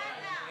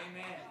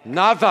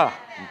 Nada.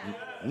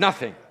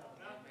 Nothing.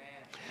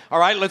 All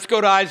right, let's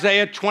go to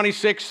Isaiah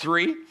 26,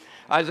 3.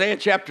 Isaiah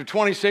chapter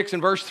 26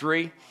 and verse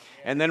 3.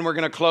 And then we're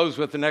going to close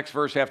with the next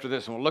verse after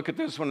this one. We'll look at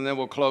this one, and then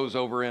we'll close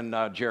over in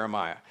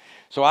Jeremiah.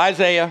 So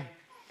Isaiah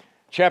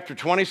chapter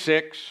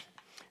 26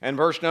 and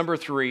verse number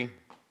 3.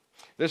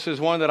 This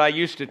is one that I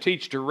used to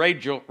teach to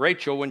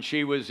Rachel when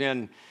she was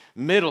in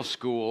middle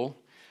school,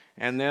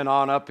 and then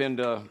on up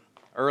into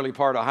early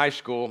part of high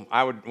school.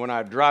 When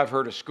I'd drive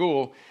her to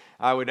school,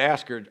 I would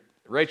ask her,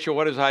 Rachel,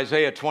 what does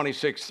Isaiah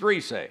 26,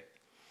 3 say?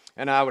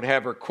 And I would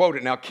have her quote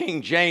it. Now,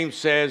 King James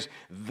says,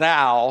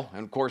 thou,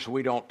 and of course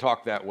we don't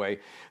talk that way,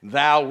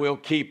 thou will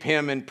keep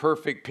him in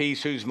perfect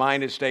peace whose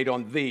mind is stayed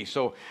on thee.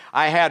 So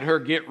I had her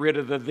get rid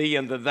of the thee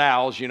and the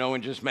thous,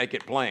 and just make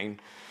it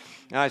plain.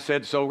 And I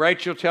said, so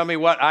Rachel, tell me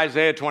what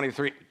Isaiah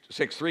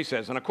 26, 3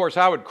 says. And of course,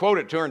 I would quote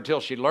it to her until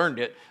she learned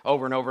it,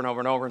 over and over and over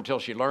and over until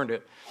she learned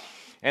it.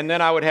 And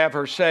then I would have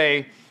her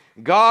say,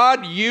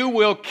 God, you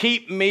will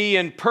keep me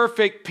in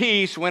perfect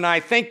peace when I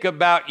think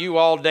about you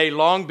all day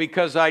long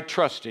because I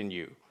trust in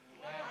you.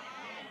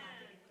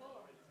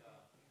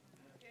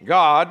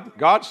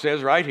 God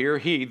says right here,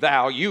 he,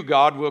 thou, you,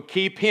 God, will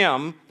keep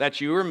him, that's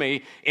you or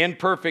me, in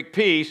perfect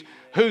peace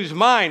whose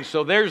minds,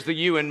 so there's the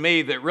you and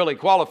me that really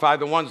qualify,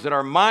 the ones that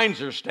our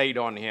minds are stayed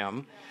on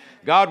him.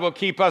 God will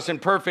keep us in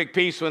perfect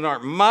peace when our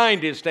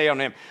mind is stayed on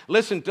him.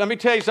 Listen, let me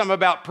tell you something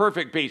about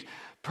perfect peace.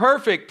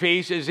 Perfect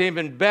peace is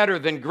even better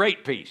than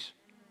great peace.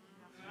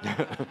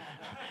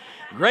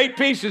 Great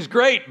peace is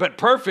great, but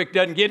perfect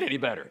doesn't get any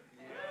better.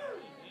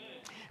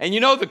 And you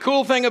know the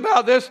cool thing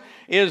about this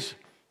is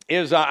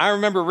I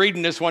remember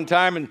reading this one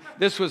time, and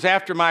this was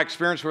after my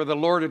experience where the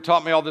Lord had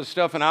taught me all this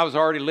stuff, and I was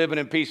already living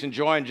in peace and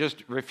joy and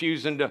just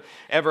refusing to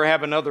ever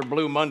have another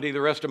blue Monday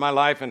the rest of my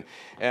life, and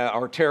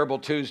or terrible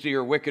Tuesday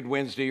or wicked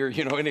Wednesday or,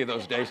 any of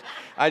those days.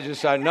 I just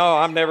said, no,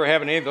 I'm never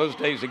having any of those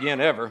days again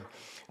ever.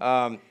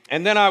 And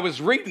then I was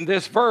reading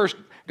this verse,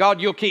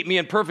 God, you'll keep me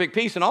in perfect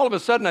peace, and all of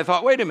a sudden I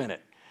thought, wait a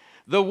minute.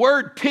 The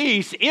word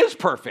peace is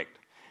perfect,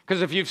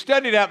 because if you've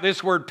studied out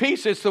this word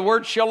peace, it's the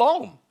word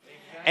shalom.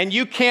 And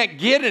you can't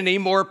get any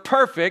more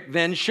perfect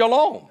than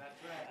shalom.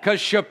 Because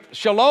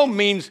shalom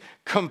means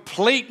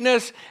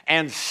completeness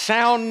and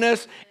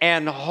soundness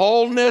and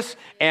wholeness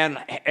and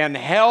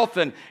health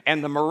and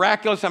the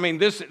miraculous. I mean,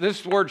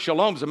 this word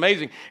shalom is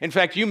amazing. In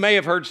fact, you may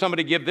have heard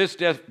somebody give this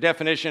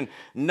definition,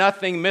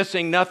 nothing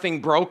missing,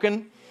 nothing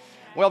broken.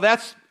 Well,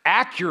 that's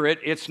accurate.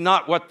 It's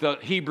not what the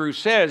Hebrew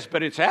says,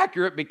 but it's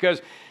accurate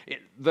because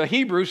the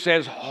Hebrew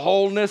says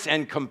wholeness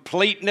and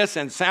completeness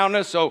and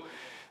soundness. So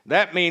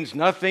that means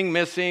nothing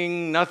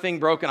missing, nothing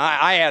broken.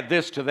 I add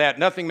this to that,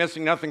 nothing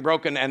missing, nothing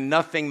broken, and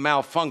nothing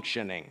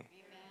malfunctioning. Amen.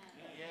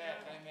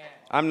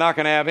 I'm not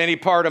going to have any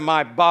part of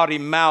my body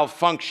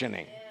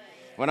malfunctioning.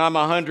 When I'm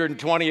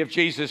 120, if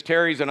Jesus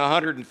tarries, and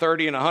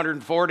 130 and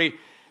 140,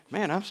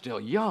 man, I'm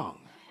still young.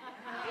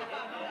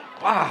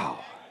 Wow.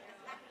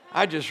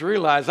 I just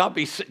realized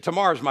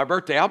tomorrow's my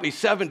birthday. I'll be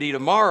 70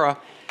 tomorrow,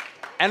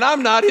 and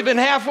I'm not even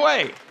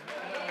halfway.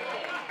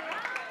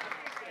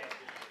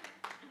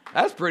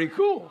 That's pretty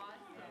cool.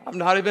 I'm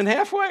not even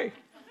halfway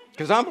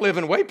because I'm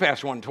living way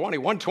past 120.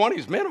 120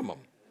 is minimum.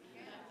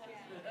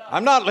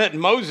 I'm not letting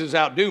Moses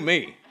outdo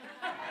me.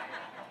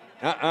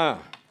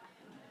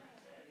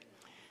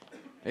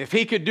 If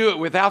he could do it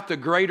without the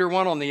greater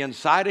one on the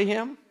inside of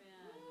him.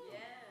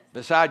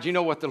 Besides, you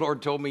know what the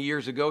Lord told me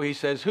years ago? He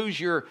says, who's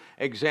your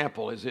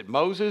example? Is it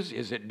Moses?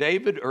 Is it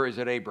David? Or is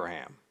it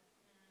Abraham?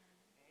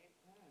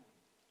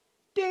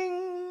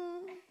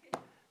 Ding!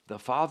 The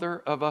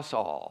father of us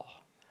all.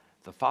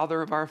 The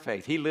father of our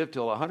faith. He lived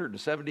till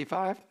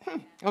 175?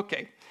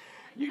 Okay.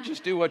 You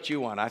just do what you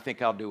want. I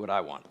think I'll do what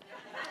I want.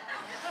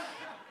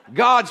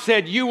 God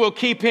said, you will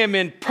keep him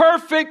in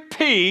perfect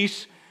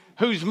peace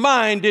whose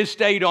mind is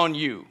stayed on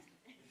you.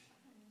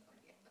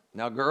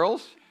 Now,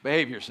 girls,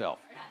 behave yourself.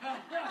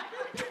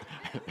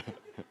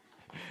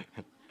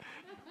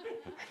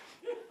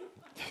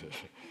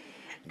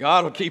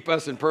 God will keep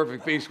us in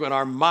perfect peace when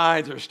our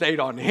minds are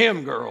stayed on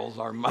him, girls.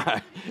 Our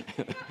mind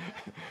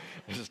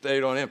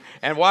stayed on him.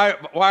 And why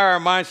are our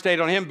minds stayed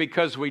on him?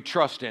 Because we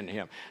trust in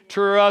him.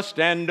 Trust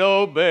and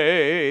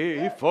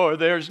obey, for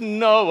there's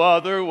no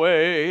other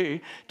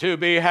way to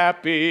be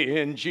happy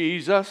in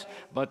Jesus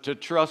but to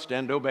trust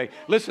and obey.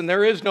 Listen,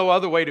 there is no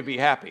other way to be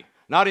happy.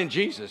 Not in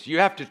Jesus. You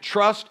have to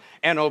trust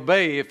and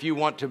obey if you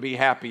want to be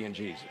happy in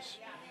Jesus.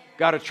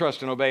 Got to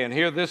trust and obey. And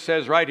here this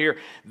says right here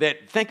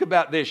that, think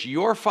about this,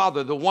 your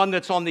Father, the one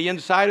that's on the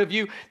inside of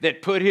you,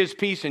 that put his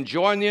peace and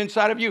joy on the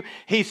inside of you,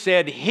 he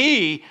said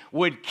he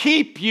would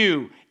keep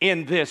you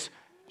in this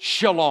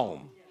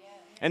shalom.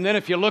 And then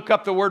if you look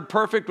up the word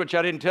perfect, which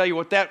I didn't tell you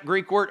what that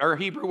Greek word or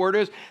Hebrew word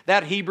is,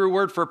 that Hebrew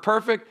word for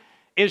perfect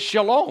is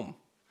shalom.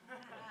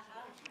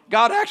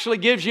 God actually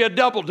gives you a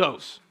double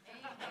dose.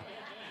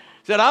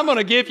 Said, I'm going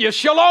to give you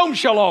shalom,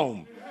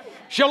 shalom.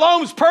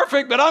 Shalom's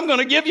perfect, but I'm going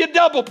to give you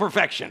double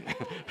perfection.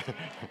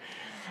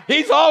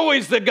 He's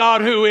always the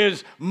God who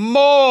is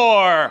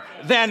more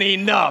than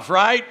enough,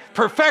 right?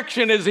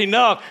 Perfection is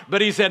enough,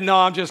 but he said, no,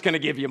 I'm just going to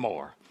give you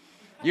more.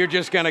 You're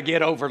just going to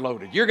get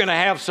overloaded. You're going to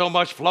have so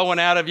much flowing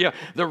out of you,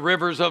 the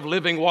rivers of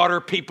living water,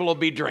 people will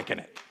be drinking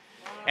it.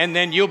 And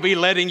then you'll be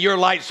letting your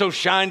light so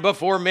shine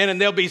before men,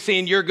 and they'll be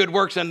seeing your good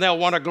works, and they'll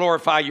want to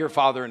glorify your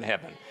Father in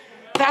heaven.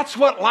 That's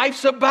what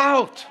life's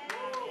about.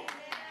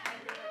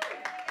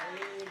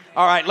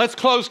 All right, let's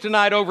close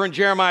tonight over in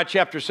Jeremiah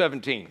chapter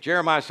 17.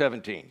 Jeremiah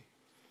 17.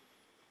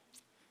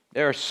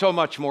 There's so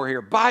much more here.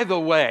 By the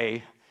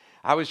way,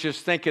 I was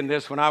just thinking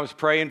this when I was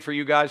praying for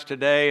you guys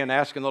today and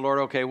asking the Lord,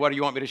 okay, what do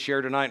you want me to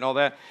share tonight and all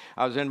that?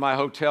 I was in my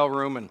hotel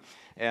room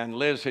and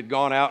Liz had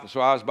gone out, and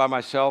so I was by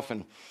myself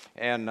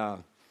and I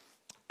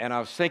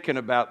was thinking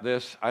about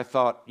this. I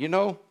thought,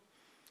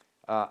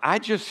 I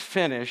just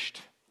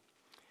finished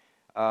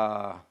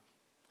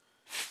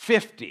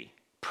 50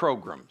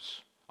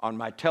 programs on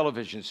my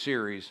television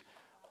series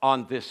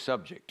on this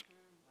subject.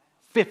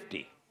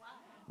 50.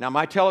 Now,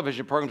 my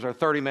television programs are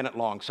 30-minute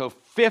long, so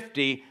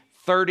 50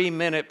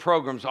 30-minute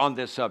programs on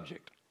this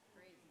subject.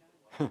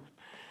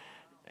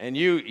 And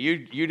you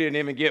didn't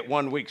even get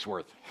 1 week's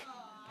worth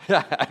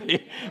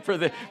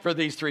for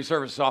these 3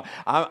 services. So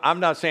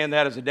I'm not saying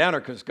that as a downer,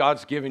 because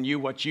God's given you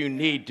what you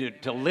need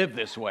to live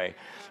this way.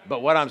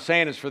 But what I'm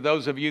saying is for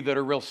those of you that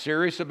are real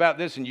serious about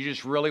this and you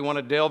just really want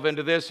to delve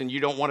into this and you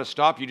don't want to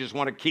stop, you just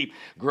want to keep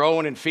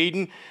growing and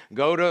feeding,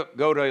 go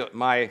to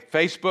my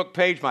Facebook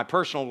page, my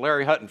personal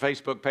Larry Hutton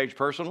Facebook page,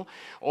 personal,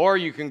 or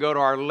you can go to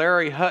our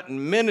Larry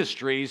Hutton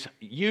Ministries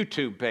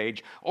YouTube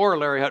page or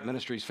Larry Hutton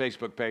Ministries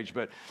Facebook page.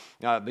 But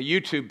the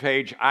YouTube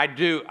page,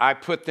 I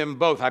put them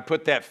both. I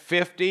put that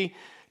 50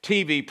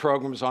 TV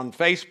programs on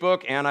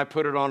Facebook, and I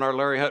put it on our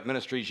Larry Hutton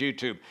Ministries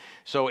YouTube.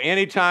 So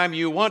anytime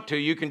you want to,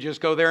 you can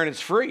just go there and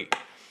it's free.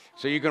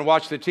 So you can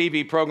watch the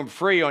TV program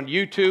free on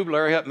YouTube,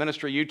 Larry Hutton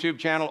Ministry YouTube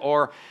channel,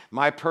 or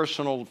my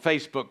personal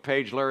Facebook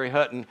page, Larry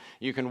Hutton.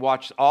 You can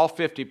watch all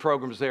 50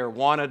 programs there,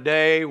 one a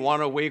day, one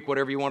a week,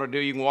 whatever you want to do.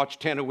 You can watch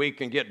 10 a week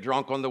and get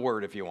drunk on the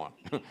Word if you want.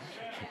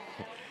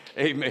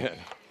 Amen.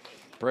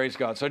 Praise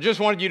God. So I just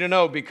wanted you to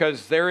know,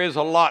 because there is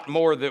a lot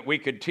more that we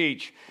could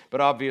teach,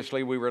 but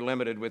obviously we were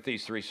limited with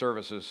these 3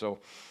 services. So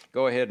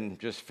go ahead and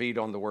just feed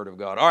on the Word of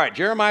God. All right,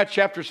 Jeremiah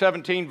chapter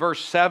 17,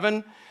 verse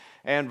 7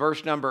 and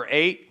verse number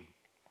 8.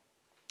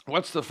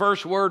 What's the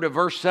first word of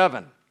verse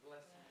 7?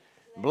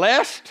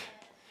 Blessed.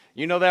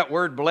 You know that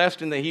word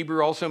blessed in the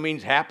Hebrew also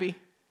means happy?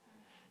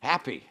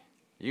 Happy.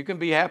 You can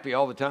be happy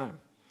all the time.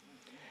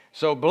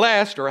 So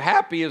blessed or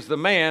happy is the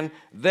man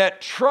that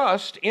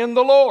trusts in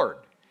the Lord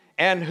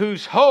and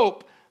whose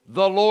hope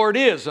the Lord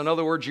is. In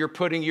other words, you're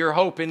putting your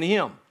hope in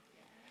Him.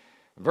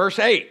 Verse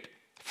 8,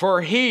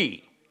 for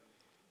He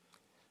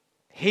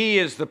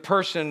is the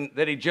person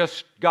that he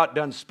just got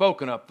done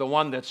spoken of, the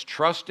one that's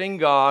trusting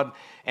God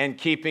and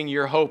keeping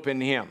your hope in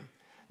Him.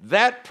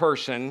 That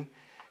person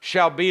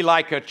shall be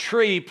like a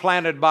tree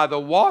planted by the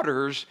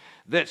waters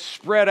that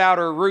spread out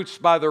her roots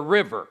by the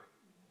river.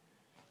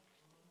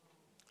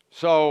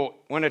 So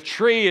when a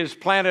tree is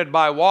planted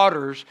by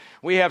waters,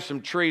 we have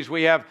some trees.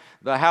 We have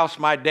the house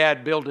my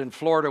dad built in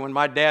Florida. When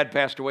my dad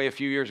passed away a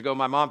few years ago,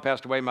 my mom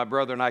passed away, my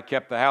brother and I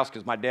kept the house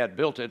because my dad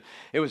built it.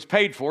 It was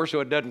paid for, so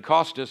it doesn't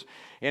cost us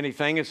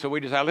anything. And so we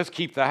decided, let's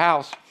keep the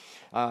house.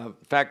 In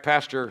fact,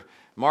 Pastor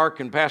Mark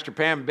and Pastor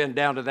Pam have been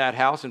down to that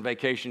house and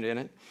vacationed in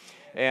it.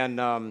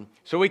 And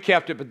so we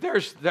kept it. But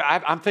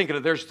I'm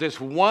thinking there's this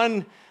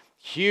one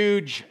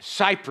huge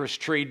cypress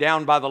tree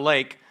down by the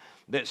lake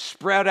that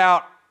spread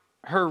out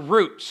her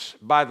roots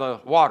by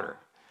the water.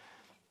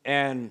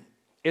 And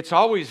it's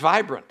always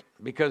vibrant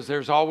because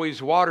there's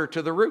always water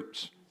to the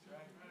roots,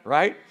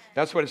 right?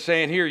 That's what it's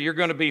saying here. You're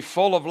going to be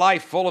full of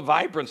life, full of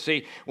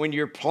vibrancy when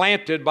you're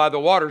planted by the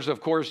waters.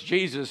 Of course,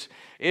 Jesus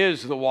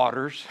is the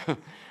waters,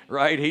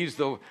 right? He's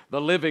the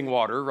living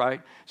water,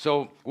 right?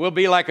 So we'll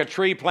be like a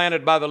tree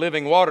planted by the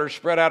living water,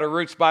 spread out her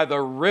roots by the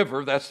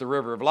river, that's the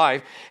river of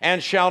life,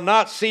 and shall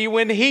not see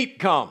when heat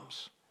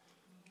comes.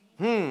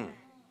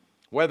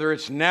 Whether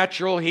it's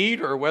natural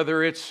heat or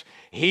whether it's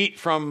heat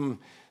from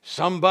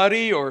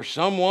somebody or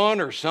someone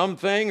or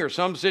something or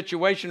some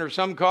situation or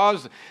some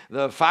cause,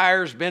 the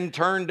fire's been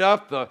turned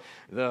up,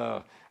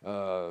 the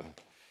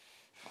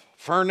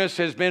furnace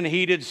has been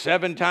heated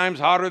 7 times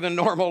hotter than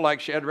normal,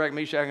 like Shadrach,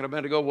 Meshach, and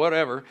Abednego,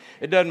 whatever.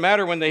 It doesn't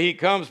matter when the heat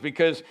comes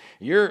because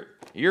you're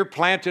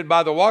planted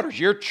by the waters.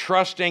 You're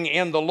trusting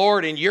in the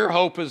Lord and your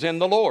hope is in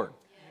the Lord,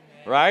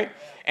 right?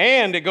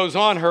 And it goes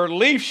on, her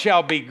leaf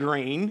shall be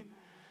green.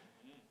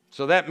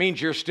 So that means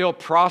you're still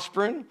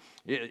prospering.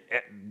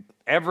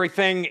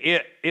 Everything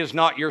is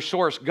not your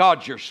source.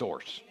 God's your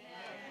source.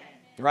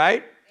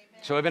 Right?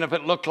 So even if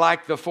it looked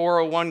like the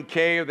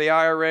 401k or the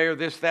IRA or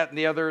this, that, and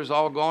the other is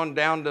all gone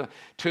down the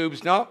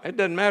tubes, no, it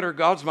doesn't matter.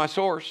 God's my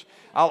source.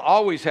 I'll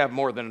always have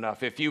more than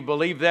enough. If you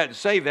believe that and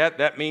say that,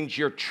 that means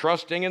you're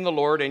trusting in the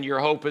Lord and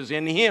your hope is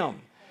in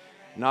Him,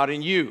 not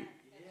in you.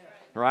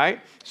 Right?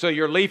 So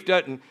your leaf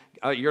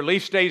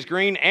stays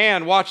green,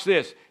 and watch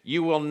this,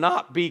 you will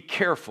not be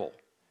careful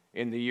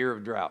in the year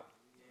of drought.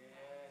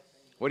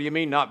 What do you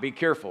mean not be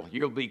careful?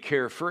 You'll be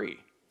carefree.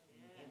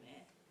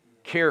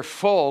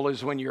 Careful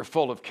is when you're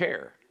full of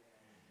care.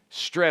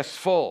 Stress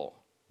full,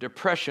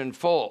 depression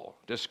full,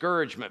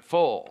 discouragement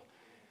full.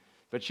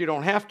 But you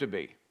don't have to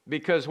be.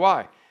 Because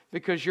why?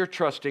 Because you're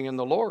trusting in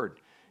the Lord.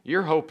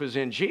 Your hope is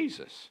in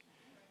Jesus.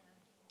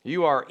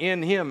 You are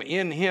in Him,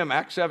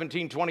 Acts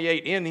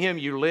 17:28, in Him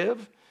you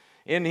live,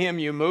 in Him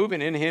you move,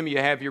 and in Him you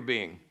have your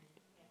being.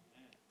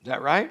 Is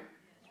that right?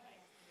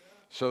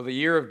 So the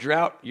year of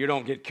drought, you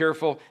don't get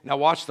careful. Now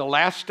watch the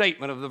last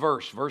statement of the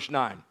verse, verse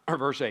 9, or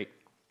verse 8.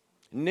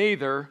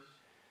 Neither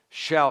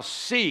shall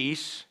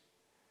cease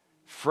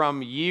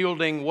from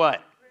yielding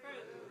what?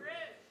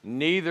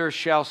 Neither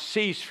shall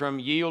cease from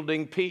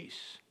yielding peace.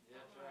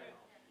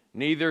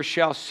 Neither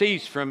shall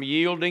cease from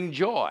yielding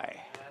joy.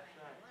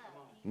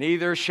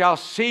 Neither shall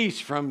cease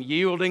from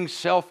yielding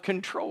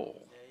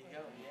self-control.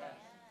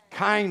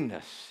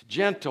 Kindness,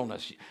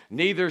 gentleness.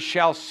 Neither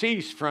shall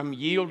cease from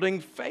yielding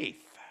faith.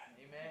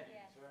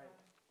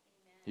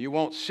 You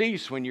won't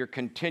cease when you're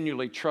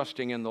continually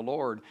trusting in the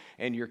Lord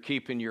and you're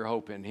keeping your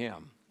hope in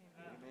Him.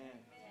 Amen.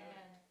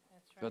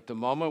 But the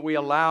moment we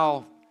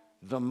allow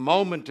the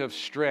moment of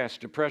stress,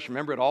 depression,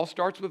 remember it all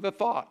starts with a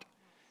thought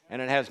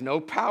and it has no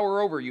power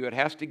over you. It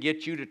has to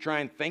get you to try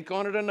and think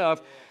on it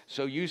enough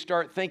so you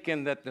start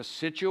thinking that the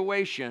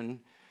situation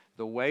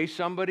the way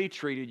somebody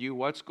treated you,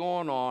 what's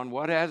going on,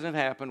 what hasn't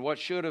happened, what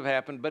should have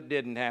happened but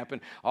didn't happen,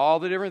 all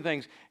the different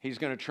things. He's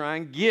going to try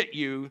and get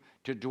you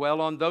to dwell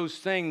on those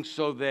things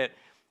so that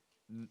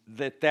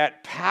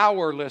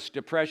powerless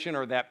depression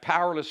or that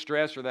powerless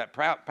stress or that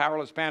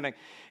powerless panic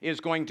is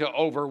going to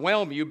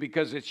overwhelm you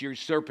because it's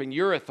usurping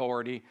your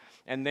authority,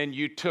 and then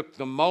you took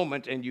the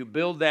moment and you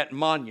build that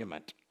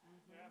monument.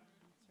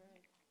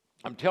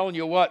 I'm telling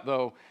you what,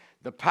 though,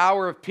 the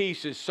power of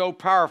peace is so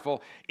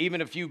powerful, even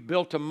if you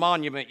built a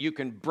monument, you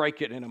can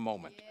break it in a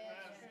moment.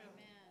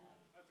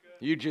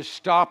 You just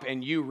stop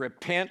and you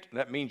repent.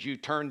 That means you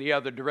turn the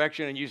other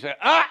direction and you say,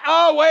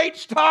 wait,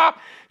 stop.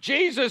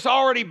 Jesus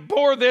already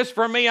bore this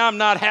for me. I'm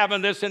not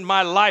having this in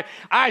my life.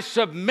 I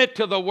submit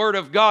to the Word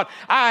of God.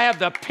 I have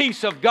the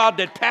peace of God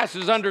that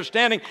passes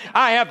understanding.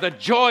 I have the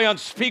joy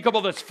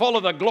unspeakable that's full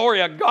of the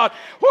glory of God.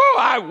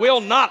 I will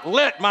not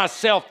let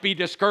myself be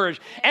discouraged,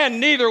 and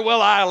neither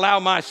will I allow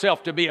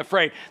myself to be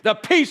afraid. The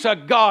peace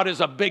of God is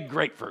a big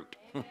grapefruit.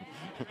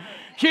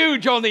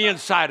 Huge on the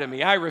inside of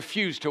me. I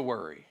refuse to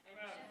worry.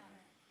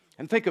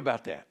 And think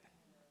about that.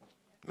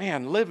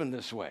 Man, living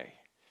this way,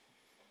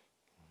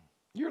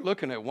 you're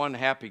looking at one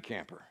happy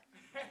camper.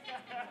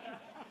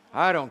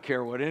 I don't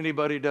care what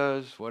anybody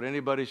does, what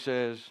anybody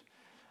says.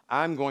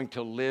 I'm going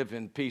to live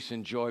in peace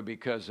and joy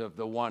because of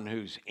the one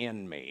who's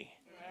in me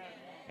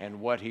and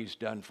what he's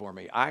done for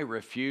me. I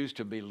refuse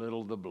to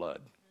belittle the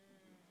blood.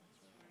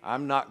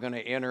 I'm not going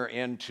to enter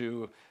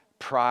into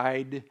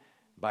pride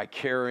by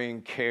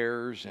carrying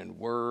cares and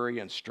worry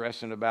and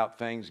stressing about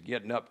things,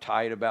 getting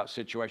uptight about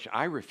situations.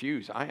 I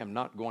refuse. I am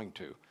not going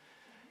to.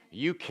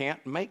 You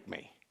can't make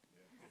me.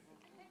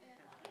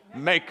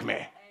 Make me.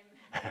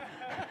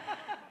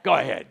 Go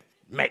ahead.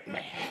 Make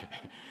me.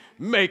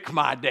 Make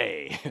my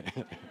day.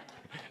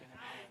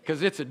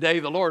 Because it's a day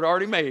the Lord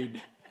already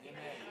made.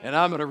 And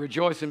I'm going to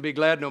rejoice and be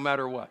glad no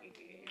matter what.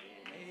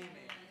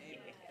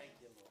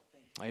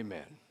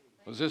 Amen.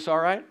 Was this all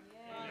right?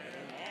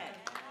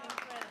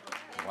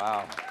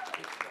 Wow.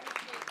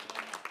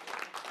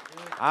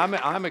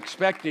 I'm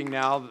expecting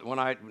now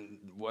that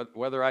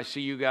whether I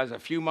see you guys a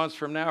few months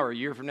from now or a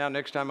year from now,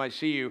 next time I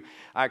see you,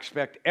 I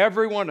expect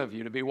every one of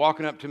you to be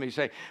walking up to me and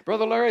say,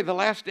 Brother Larry, the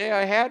last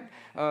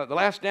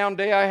down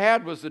day I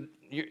had was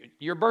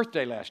your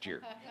birthday last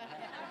year.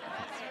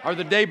 Or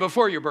the day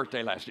before your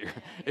birthday last year,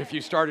 if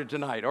you started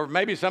tonight. Or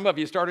maybe some of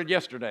you started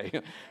yesterday.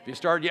 If you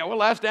started,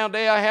 last down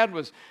day I had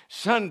was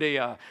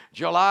Sunday,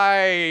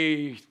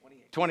 July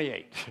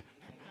 28th.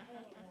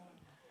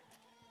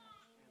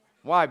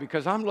 Why?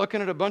 Because I'm looking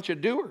at a bunch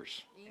of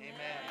doers. Amen.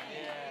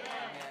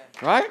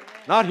 Right?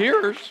 Not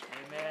hearers.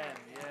 Amen.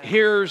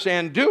 Hearers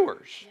and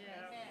doers.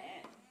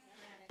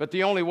 But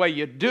the only way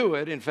you do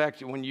it, in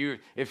fact,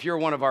 if you're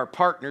one of our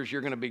partners,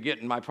 you're going to be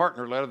getting my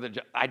partner letter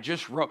that I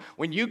just wrote.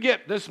 When you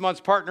get this month's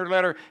partner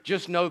letter,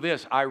 just know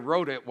this. I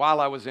wrote it while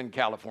I was in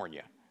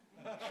California.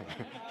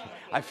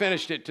 I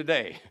finished it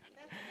today.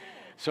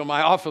 So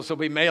my office will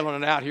be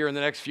mailing it out here in the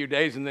next few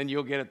days, and then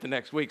you'll get it the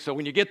next week. So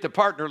when you get the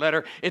partner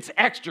letter, it's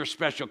extra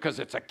special because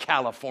it's a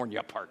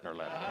California partner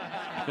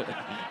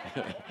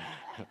letter.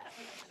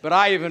 But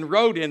I even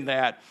wrote in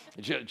that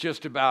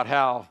just about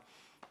how,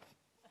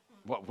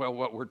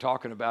 what we're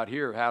talking about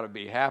here, how to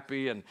be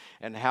happy and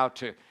how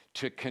to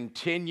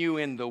continue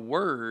in the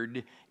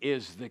Word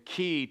is the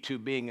key to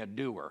being a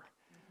doer.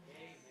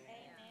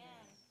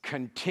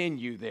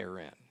 Continue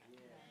therein.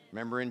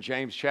 Remember in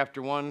James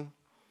chapter 1?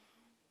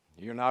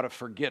 You're not a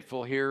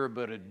forgetful hearer,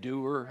 but a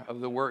doer of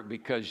the word,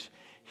 because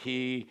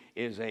he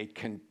is a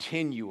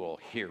continual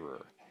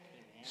hearer.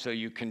 So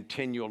you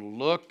continual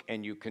look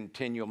and you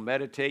continual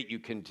meditate, you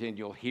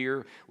continual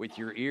hear with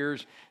your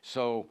ears.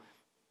 So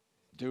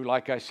do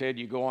like I said,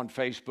 you go on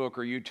Facebook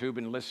or YouTube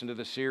and listen to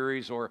the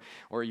series, or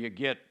you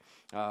get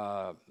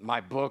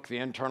my book, The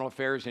Internal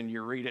Affairs, and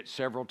you read it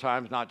several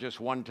times, not just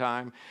one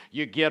time.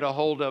 You get a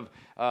hold of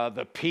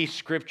the peace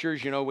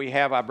scriptures.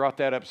 I brought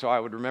that up so I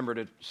would remember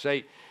to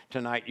say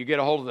tonight. You get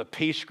a hold of the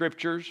peace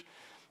scriptures.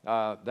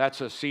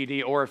 That's a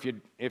CD, or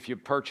if you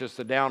purchase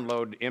the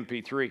download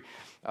MP3,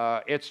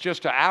 it's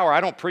just an hour. I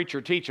don't preach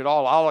or teach at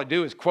all. All I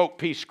do is quote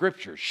peace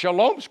scriptures,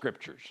 shalom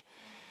scriptures.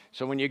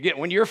 So when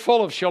you're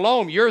full of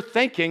shalom, you're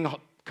thinking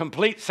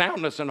complete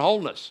soundness and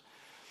wholeness.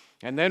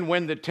 And then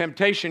when the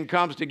temptation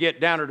comes to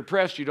get down or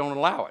depressed, you don't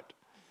allow it,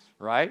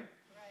 right?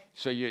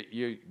 So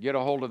you get a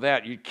hold of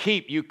that.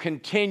 You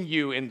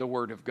continue in the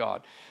Word of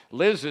God.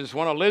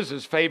 One of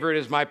Liz's favorite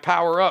is my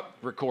Power Up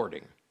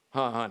recording.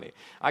 Honey.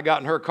 I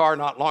got in her car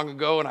not long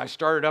ago, and I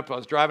started up. I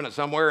was driving it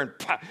somewhere, and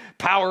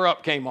Power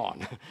Up came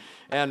on.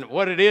 And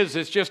what it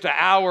is just an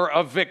hour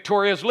of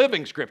victorious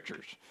living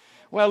scriptures.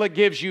 Well, it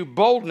gives you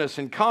boldness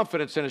and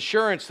confidence and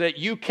assurance that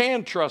you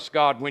can trust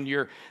God when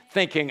you're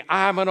thinking,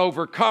 I'm an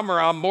overcomer,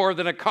 I'm more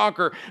than a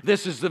conqueror.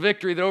 This is the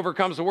victory that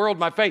overcomes the world,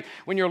 my faith.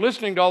 When you're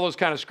listening to all those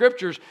kind of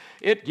scriptures,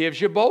 it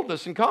gives you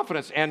boldness and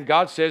confidence. And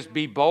God says,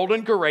 be bold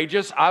and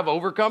courageous. I've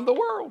overcome the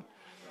world.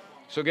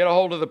 So get a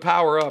hold of the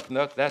Power Up, and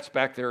that's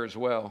back there as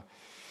well.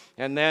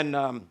 And then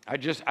I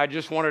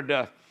just wanted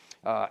to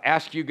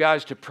ask you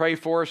guys to pray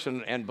for us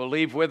and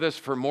believe with us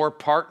for more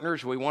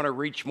partners. We want to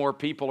reach more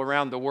people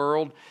around the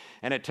world,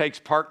 and it takes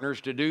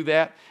partners to do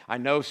that. I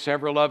know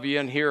several of you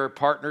in here are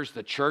partners.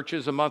 The church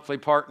is a monthly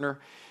partner.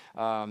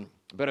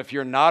 But if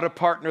you're not a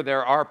partner,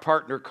 there are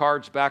partner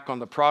cards back on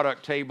the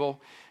product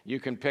table. You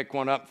can pick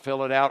one up,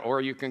 fill it out,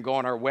 or you can go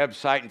on our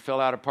website and fill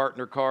out a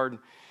partner card.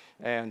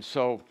 And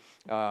so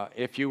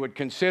if you would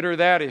consider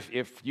that,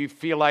 if you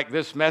feel like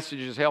this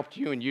message has helped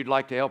you and you'd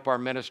like to help our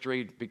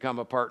ministry become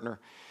a partner,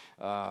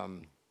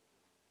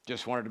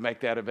 just wanted to make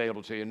that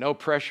available to you. No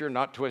pressure,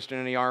 not twisting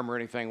any arm or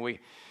anything.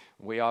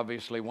 We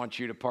obviously want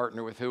you to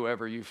partner with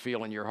whoever you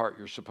feel in your heart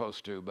you're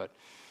supposed to. But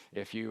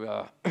if you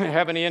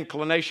have any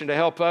inclination to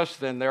help us,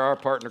 then there are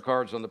partner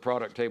cards on the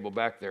product table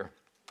back there.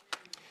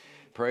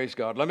 Praise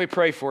God. Let me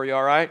pray for you,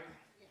 all right?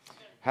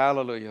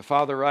 Hallelujah.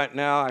 Father, right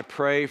now I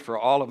pray for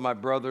all of my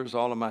brothers,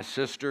 all of my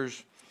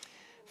sisters.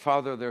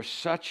 Father, there's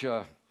such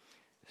a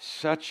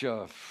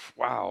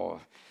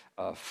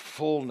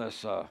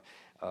fullness,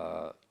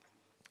 wow,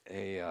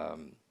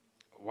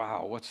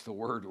 what's the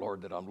word,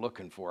 Lord, that I'm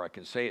looking for? I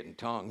can say it in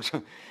tongues.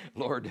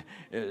 Lord,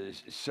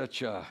 is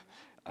such a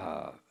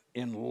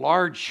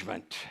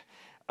enlargement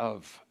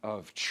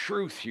of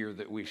truth here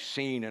that we've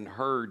seen and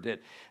heard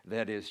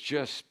that is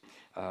just,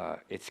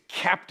 it's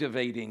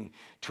captivating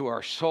to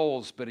our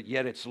souls, but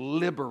yet it's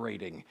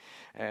liberating.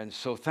 And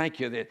so thank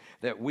you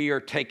that we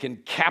are taken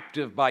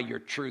captive by your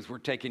truth. We're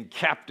taken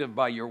captive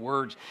by your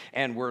words,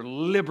 and we're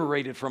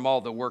liberated from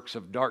all the works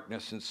of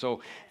darkness. And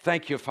so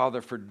thank you,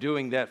 Father, for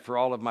doing that for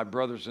all of my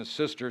brothers and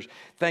sisters.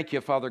 Thank you,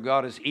 Father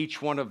God, as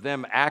each one of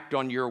them act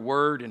on your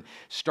word and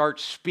start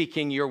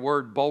speaking your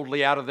word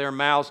boldly out of their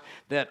mouths,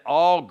 that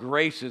all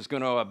grace is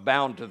going to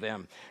abound to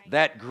them.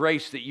 That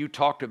grace that you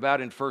talked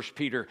about in 1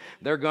 Peter,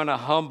 they're going to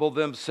humble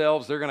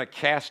themselves. They're going to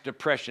cast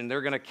depression.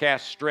 They're going to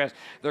cast stress.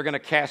 They're going to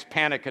cast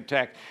panic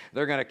attacks.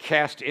 They're going to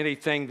cast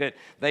anything that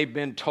they've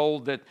been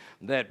told that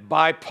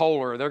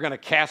bipolar. They're going to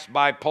cast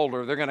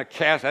bipolar. They're going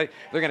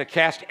to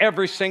cast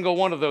every single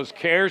one of those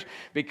cares,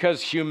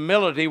 because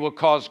humility will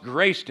cause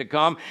grace to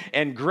come,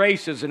 and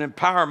grace is an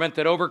empowerment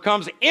that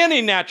overcomes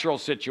any natural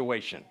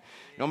situation.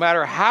 No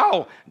matter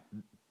how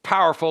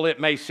powerful it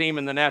may seem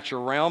in the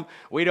natural realm,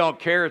 we don't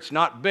care. It's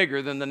not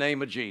bigger than the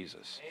name of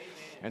Jesus.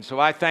 And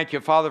so I thank you,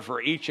 Father,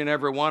 for each and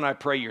every one. I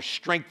pray your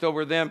strength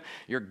over them,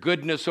 your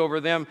goodness over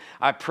them.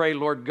 I pray,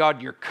 Lord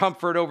God, your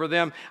comfort over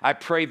them. I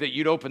pray that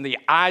you'd open the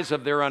eyes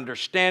of their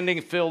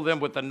understanding, fill them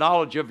with the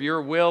knowledge of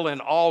your will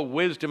and all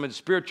wisdom and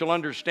spiritual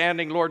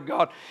understanding, Lord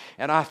God.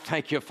 And I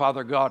thank you,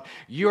 Father God,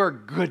 your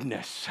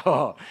goodness,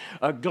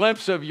 a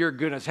glimpse of your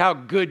goodness, how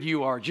good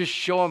you are. Just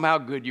show them how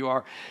good you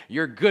are.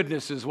 Your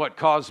goodness is what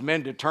caused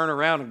men to turn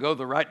around and go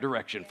the right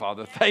direction,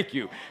 Father. Thank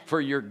you for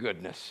your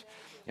goodness.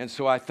 And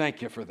so I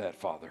thank you for that,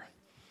 Father.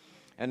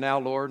 And now,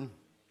 Lord,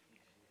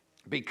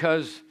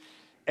 because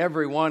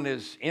anyone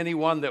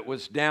that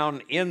was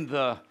down in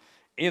the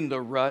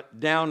rut,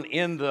 down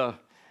in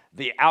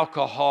the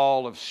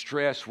alcohol of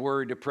stress,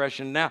 worry,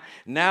 depression,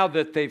 now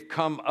that they've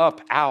come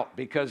up out,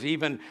 because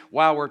even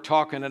while we're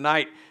talking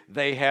tonight,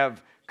 they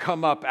have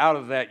come up out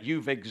of that.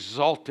 You've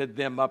exalted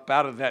them up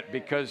out of that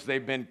because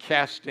they've been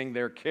casting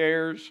their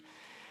cares.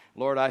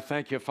 Lord, I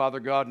thank you, Father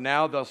God.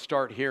 Now they'll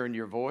start hearing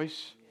your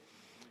voice.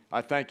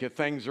 I thank you,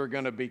 things are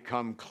going to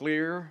become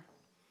clear.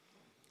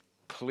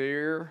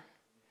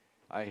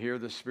 I hear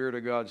the Spirit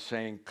of God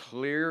saying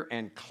clear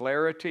and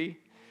clarity.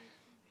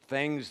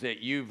 Things that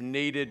you've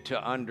needed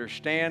to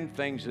understand,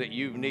 things that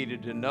you've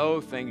needed to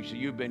know, things that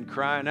you've been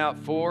crying out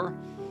for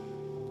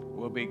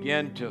will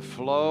begin to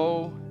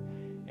flow,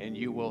 and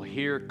you will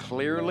hear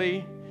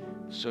clearly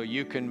so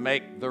you can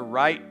make the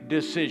right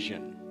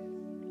decision.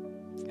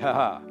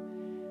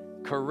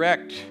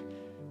 Correct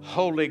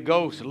Holy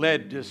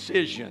Ghost-led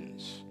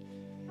decisions,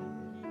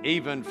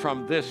 even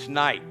from this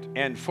night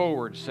and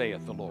forward,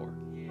 saith the Lord.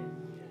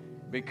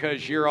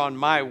 Because you're on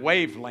my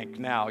wavelength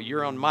now.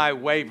 You're on my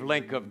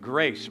wavelength of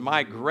grace,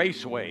 my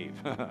grace wave.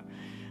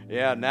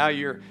 Yeah, now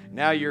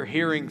you're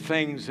hearing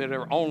things that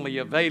are only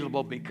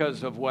available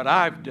because of what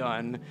I've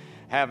done,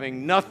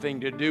 having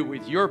nothing to do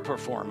with your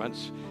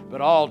performance,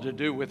 but all to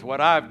do with what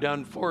I've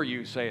done for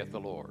you, saith the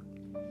Lord.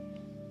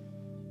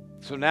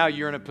 So now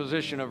you're in a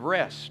position of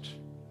rest.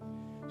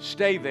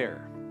 Stay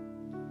there.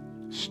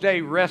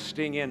 Stay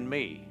resting in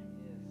me.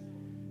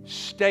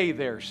 Stay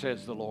there,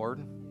 says the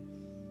Lord.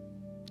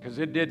 Because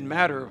it didn't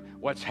matter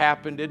what's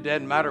happened. It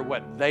doesn't matter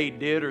what they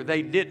did or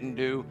they didn't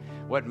do.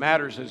 What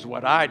matters is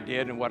what I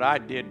did and what I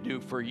did do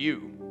for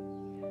you.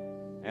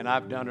 And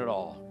I've done it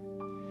all.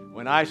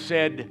 When I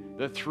said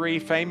the three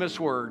famous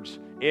words,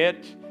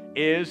 "It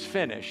is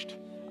finished,"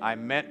 I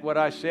meant what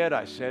I said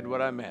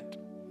what I meant.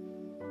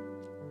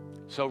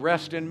 So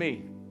rest in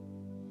me.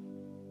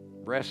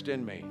 Rest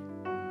in me.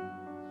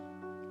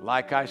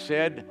 Like I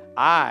said,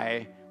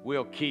 I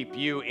will keep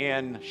you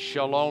in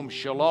shalom,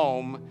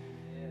 shalom,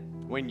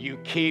 when you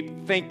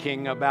keep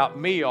thinking about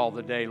me all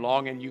the day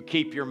long and you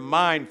keep your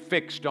mind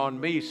fixed on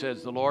me,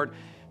 says the Lord,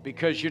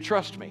 because you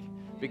trust me,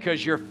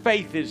 because your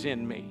faith is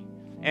in me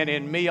and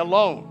in me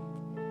alone.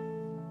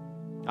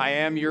 I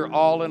am your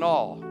all in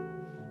all.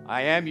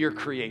 I am your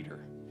creator.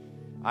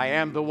 I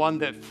am the one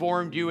that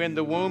formed you in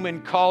the womb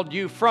and called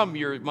you from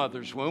your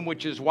mother's womb,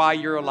 which is why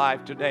you're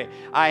alive today.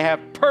 I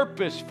have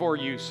purpose for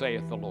you,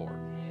 saith the Lord.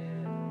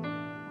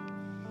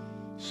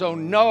 So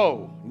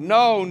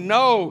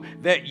know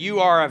that you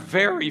are a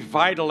very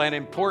vital and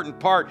important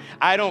part.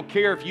 I don't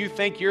care if you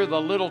think you're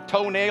the little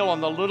toenail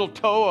on the little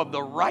toe of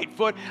the right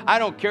foot. I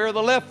don't care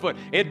the left foot.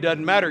 It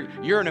doesn't matter.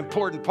 You're an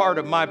important part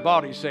of my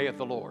body, saith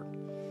the Lord.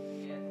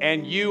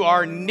 And you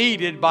are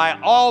needed by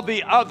all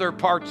the other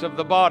parts of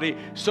the body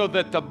so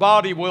that the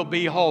body will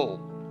be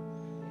whole.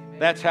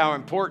 That's how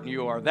important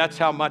you are. That's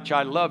how much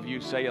I love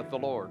you, saith the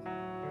Lord.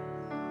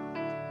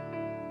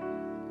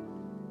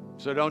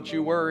 So don't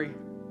you worry.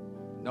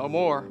 No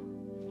more.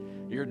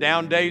 Your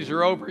down days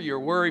are over. Your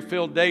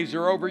worry-filled days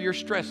are over. Your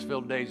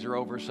stress-filled days are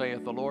over,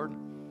 saith the Lord.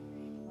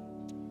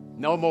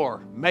 No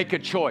more. Make a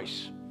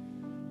choice.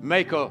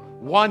 Make a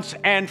once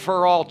and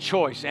for all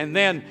choice. And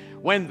then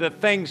when the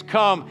things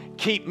come,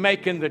 keep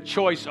making the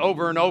choice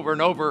over and over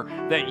and over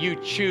that you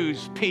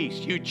choose peace.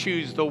 You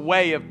choose the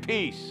way of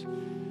peace.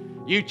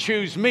 You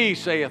choose me,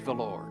 saith the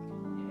Lord.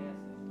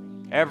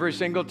 Every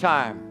single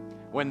time.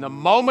 When the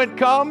moment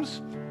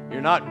comes, you're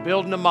not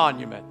building a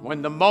monument.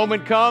 When the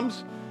moment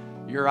comes,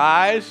 your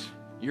eyes,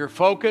 your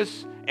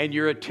focus, and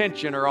your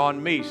attention are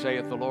on me,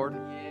 saith the Lord.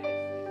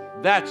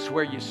 That's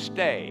where you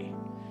stay.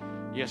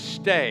 You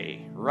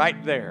stay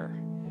right there,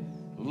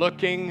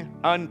 looking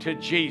unto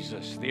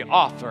Jesus, the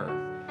author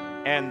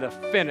and the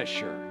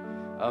finisher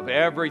of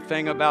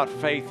everything about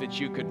faith that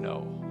you could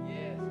know.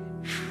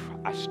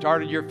 I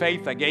started your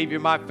faith. I gave you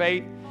my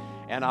faith.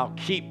 And I'll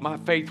keep my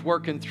faith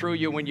working through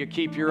you when you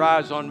keep your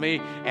eyes on me,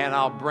 and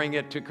I'll bring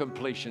it to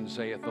completion,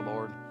 saith the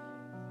Lord.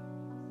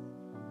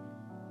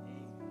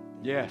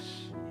 Yes,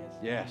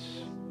 yes.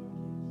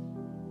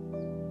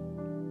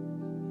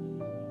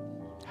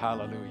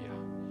 Hallelujah.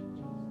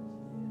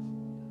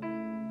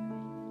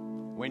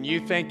 When you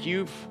think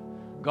you've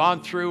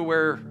gone through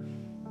where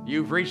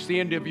you've reached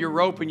the end of your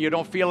rope and you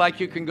don't feel like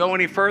you can go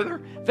any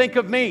further, think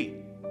of me.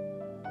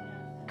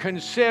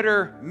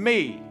 Consider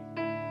me.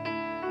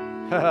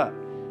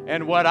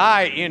 And what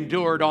I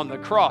endured on the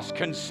cross.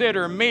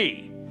 Consider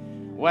me.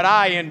 What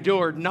I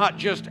endured, not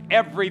just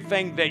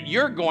everything that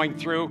you're going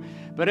through,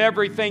 but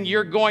everything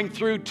you're going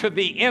through to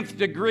the nth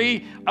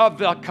degree of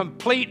the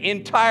complete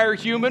entire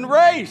human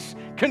race.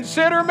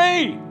 Consider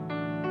me.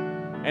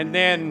 And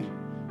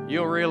then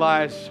you'll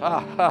realize,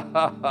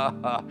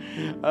 oh,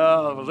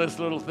 this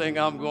little thing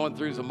I'm going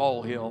through is a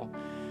molehill.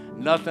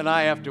 Nothing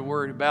I have to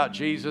worry about,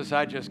 Jesus.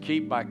 I just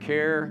keep my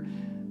care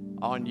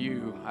on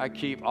you. I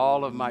keep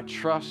all of my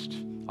trust,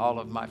 all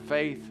of my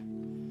faith,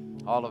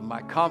 all of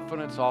my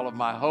confidence, all of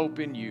my hope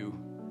in you.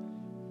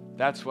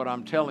 That's what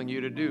I'm telling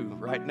you to do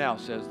right now,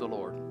 says the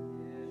Lord.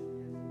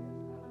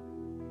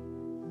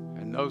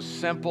 And those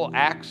simple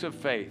acts of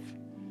faith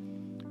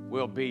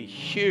will be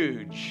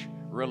huge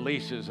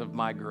releases of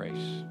my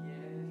grace.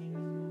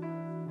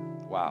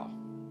 Wow.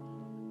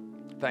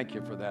 Thank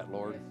you for that,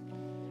 Lord.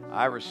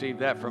 I received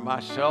that for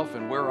myself,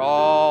 and we're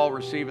all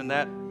receiving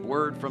that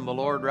word from the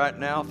Lord right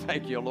now.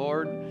 Thank you,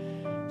 Lord.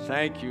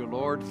 Thank you,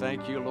 Lord.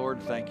 Thank you,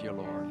 Lord. Thank you,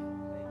 Lord.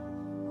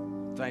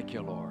 Thank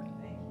you, Lord.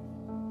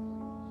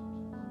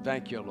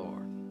 Thank you, Lord.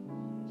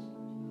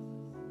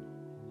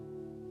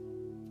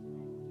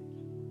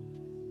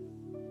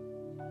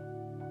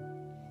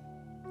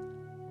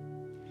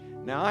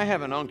 Now, I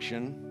have an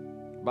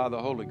unction by the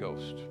Holy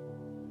Ghost.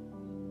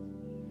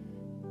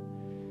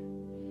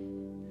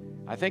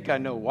 I think I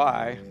know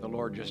why the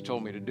Lord just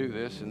told me to do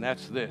this, and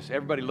that's this.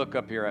 Everybody look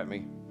up here at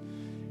me.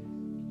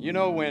 You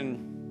know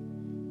when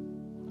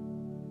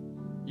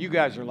you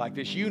guys are like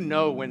this, you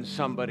know when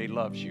somebody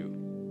loves you,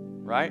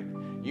 right?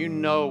 You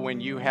know when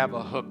you have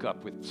a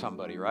hookup with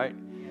somebody, right?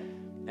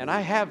 And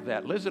I have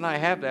that. Liz and I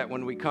have that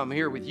when we come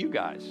here with you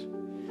guys.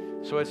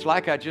 So it's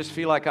like I just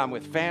feel like I'm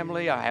with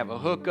family. I have a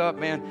hookup,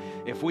 man.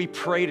 If we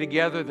pray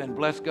together, then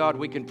bless God,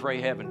 we can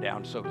pray heaven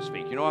down, so to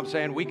speak. You know what I'm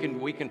saying? We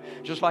can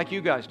just like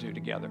you guys do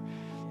together.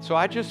 So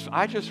I just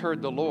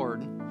heard the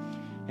Lord,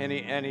 and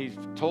he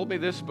told me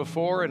this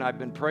before, and I've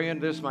been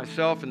praying this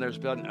myself, and there's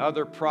been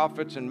other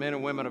prophets and men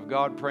and women of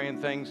God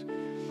praying things.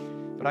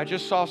 But I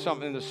just saw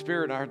something in the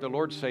Spirit, and I heard the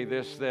Lord say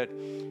this, that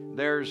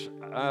there's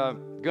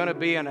going to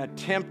be an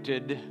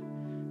attempted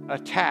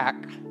attack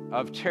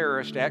of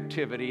terrorist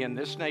activity in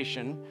this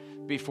nation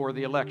before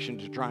the election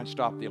to try and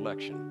stop the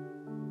election.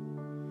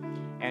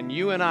 And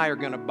you and I are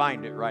going to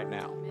bind it right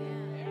now.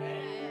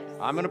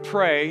 I'm going to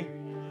pray,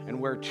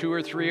 and where 2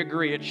 or 3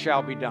 agree, it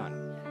shall be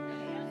done.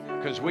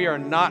 Because we are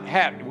not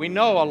happy. We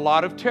know a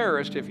lot of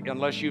terrorists,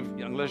 unless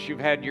you've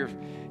had your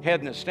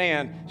head in the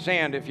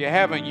sand. If you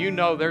haven't, you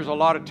know there's a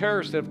lot of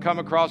terrorists that have come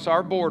across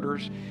our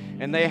borders,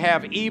 and they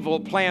have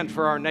evil planned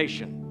for our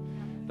nation.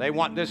 They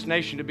want this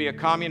nation to be a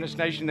communist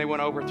nation. They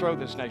want to overthrow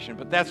this nation.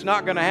 But that's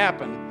not going to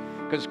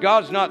happen because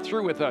God's not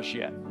through with us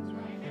yet.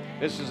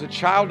 This is a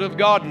child of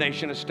God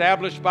nation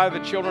established by the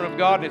children of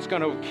God. It's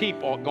going to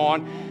keep on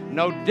going.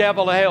 No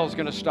devil of hell is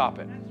going to stop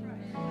it.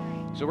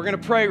 So we're going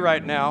to pray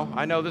right now.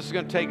 I know this is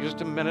going to take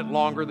just a minute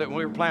longer than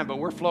we were planning, but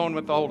we're flowing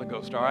with the Holy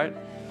Ghost, all right?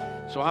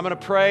 So I'm going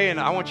to pray, and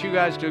I want you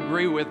guys to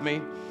agree with me.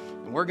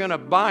 And we're going to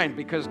bind,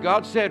 because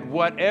God said,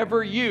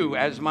 whatever you,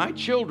 as my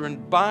children,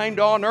 bind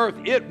on earth,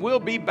 it will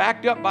be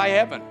backed up by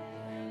heaven,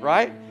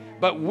 right?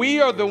 But we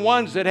are the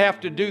ones that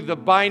have to do the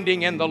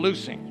binding and the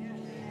loosing.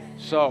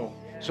 So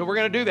we're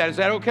going to do that. Is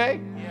that okay?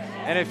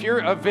 And if you're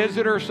a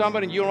visitor or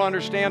somebody and you don't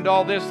understand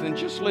all this, then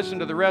just listen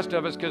to the rest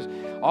of us, because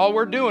all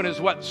we're doing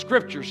is what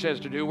Scripture says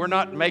to do. We're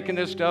not making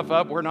this stuff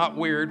up. We're not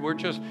weird. We're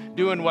just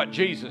doing what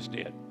Jesus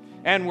did.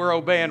 And we're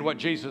obeying what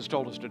Jesus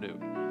told us to do.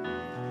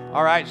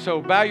 All right,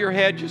 so bow your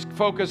head. Just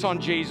focus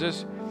on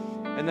Jesus.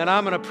 And then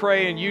I'm going to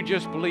pray, and you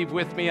just believe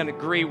with me and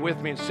agree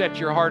with me and set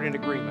your heart in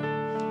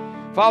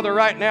agreement. Father,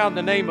 right now in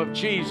the name of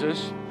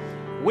Jesus,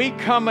 we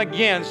come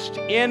against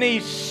any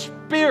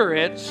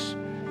spirits,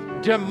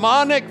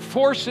 demonic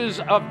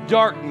forces of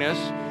darkness,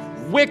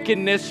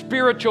 wickedness,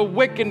 spiritual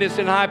wickedness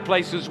in high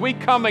places. We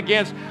come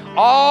against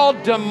all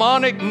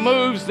demonic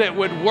moves that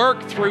would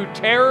work through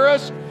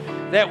terrorists,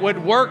 that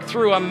would work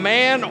through a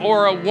man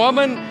or a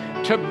woman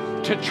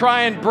to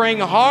try and bring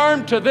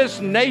harm to this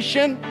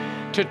nation,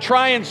 to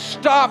try and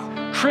stop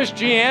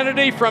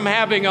Christianity from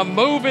having a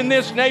move in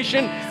this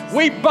nation.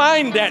 We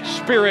bind that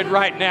spirit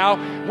right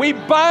now. We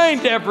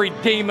bind every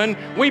demon.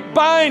 We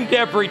bind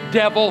every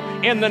devil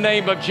in the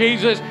name of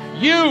Jesus.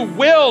 You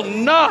will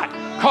not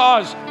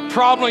cause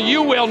problem.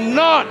 You will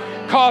not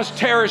cause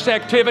terrorist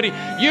activity.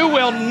 You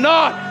will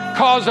not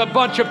cause a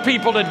bunch of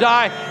people to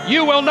die.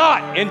 You will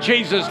not, in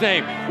Jesus'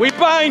 name. We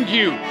bind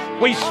you.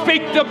 We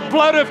speak the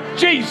blood of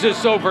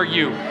Jesus over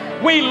you.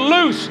 We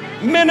loose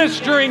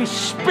ministering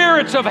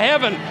spirits of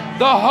heaven,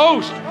 the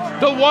host,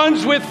 the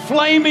ones with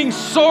flaming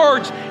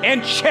swords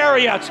and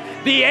chariots,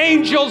 the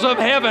angels of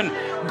heaven.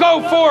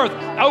 Go forth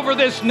over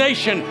this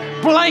nation.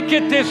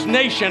 Blanket this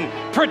nation.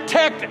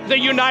 Protect the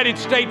United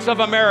States of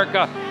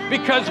America,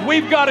 because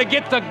we've got to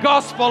get the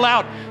gospel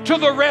out to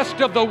the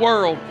rest of the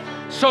world.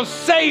 So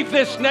save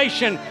this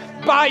nation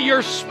by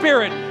your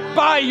Spirit,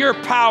 by your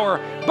power,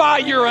 by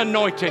your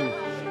anointing.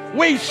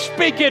 We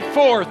speak it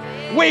forth.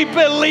 We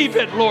believe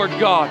it, Lord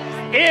God.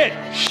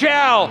 It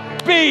shall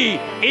be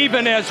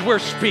even as we're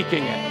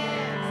speaking it.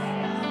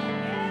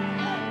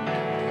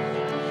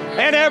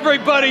 And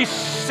everybody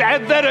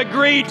said that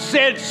agreed,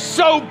 said,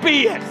 so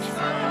be it.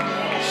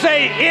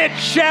 Say, it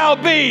shall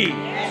be.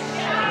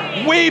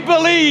 We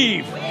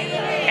believe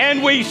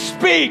and we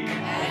speak,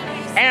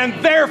 and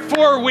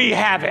therefore we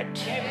have it.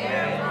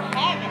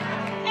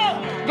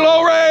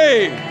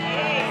 Glory.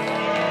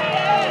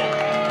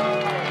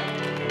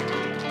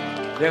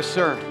 Yes,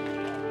 sir.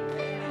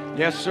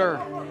 Yes, sir.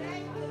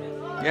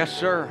 Yes,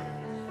 sir.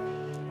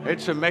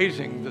 It's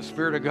amazing, the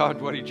Spirit of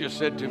God, what He just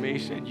said to me. He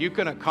said, you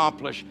can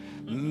accomplish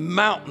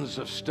mountains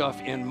of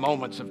stuff in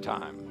moments of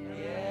time.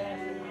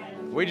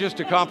 We just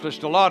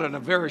accomplished a lot in a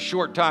very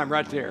short time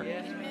right there.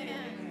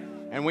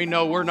 And we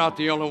know we're not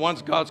the only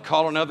ones. God's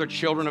calling other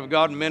children of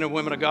God, men and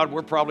women of God.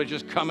 We're probably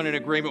just coming in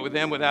agreement with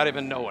them without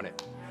even knowing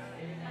it.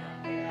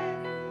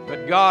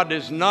 But God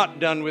is not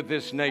done with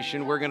this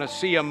nation. We're going to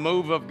see a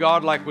move of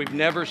God like we've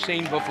never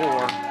seen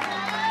before.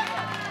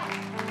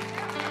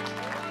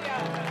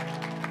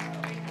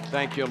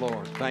 Thank you,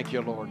 Lord. Thank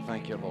you, Lord.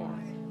 Thank you, Lord.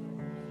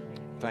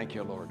 Thank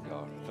you, Lord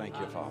God. Thank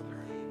you, Father.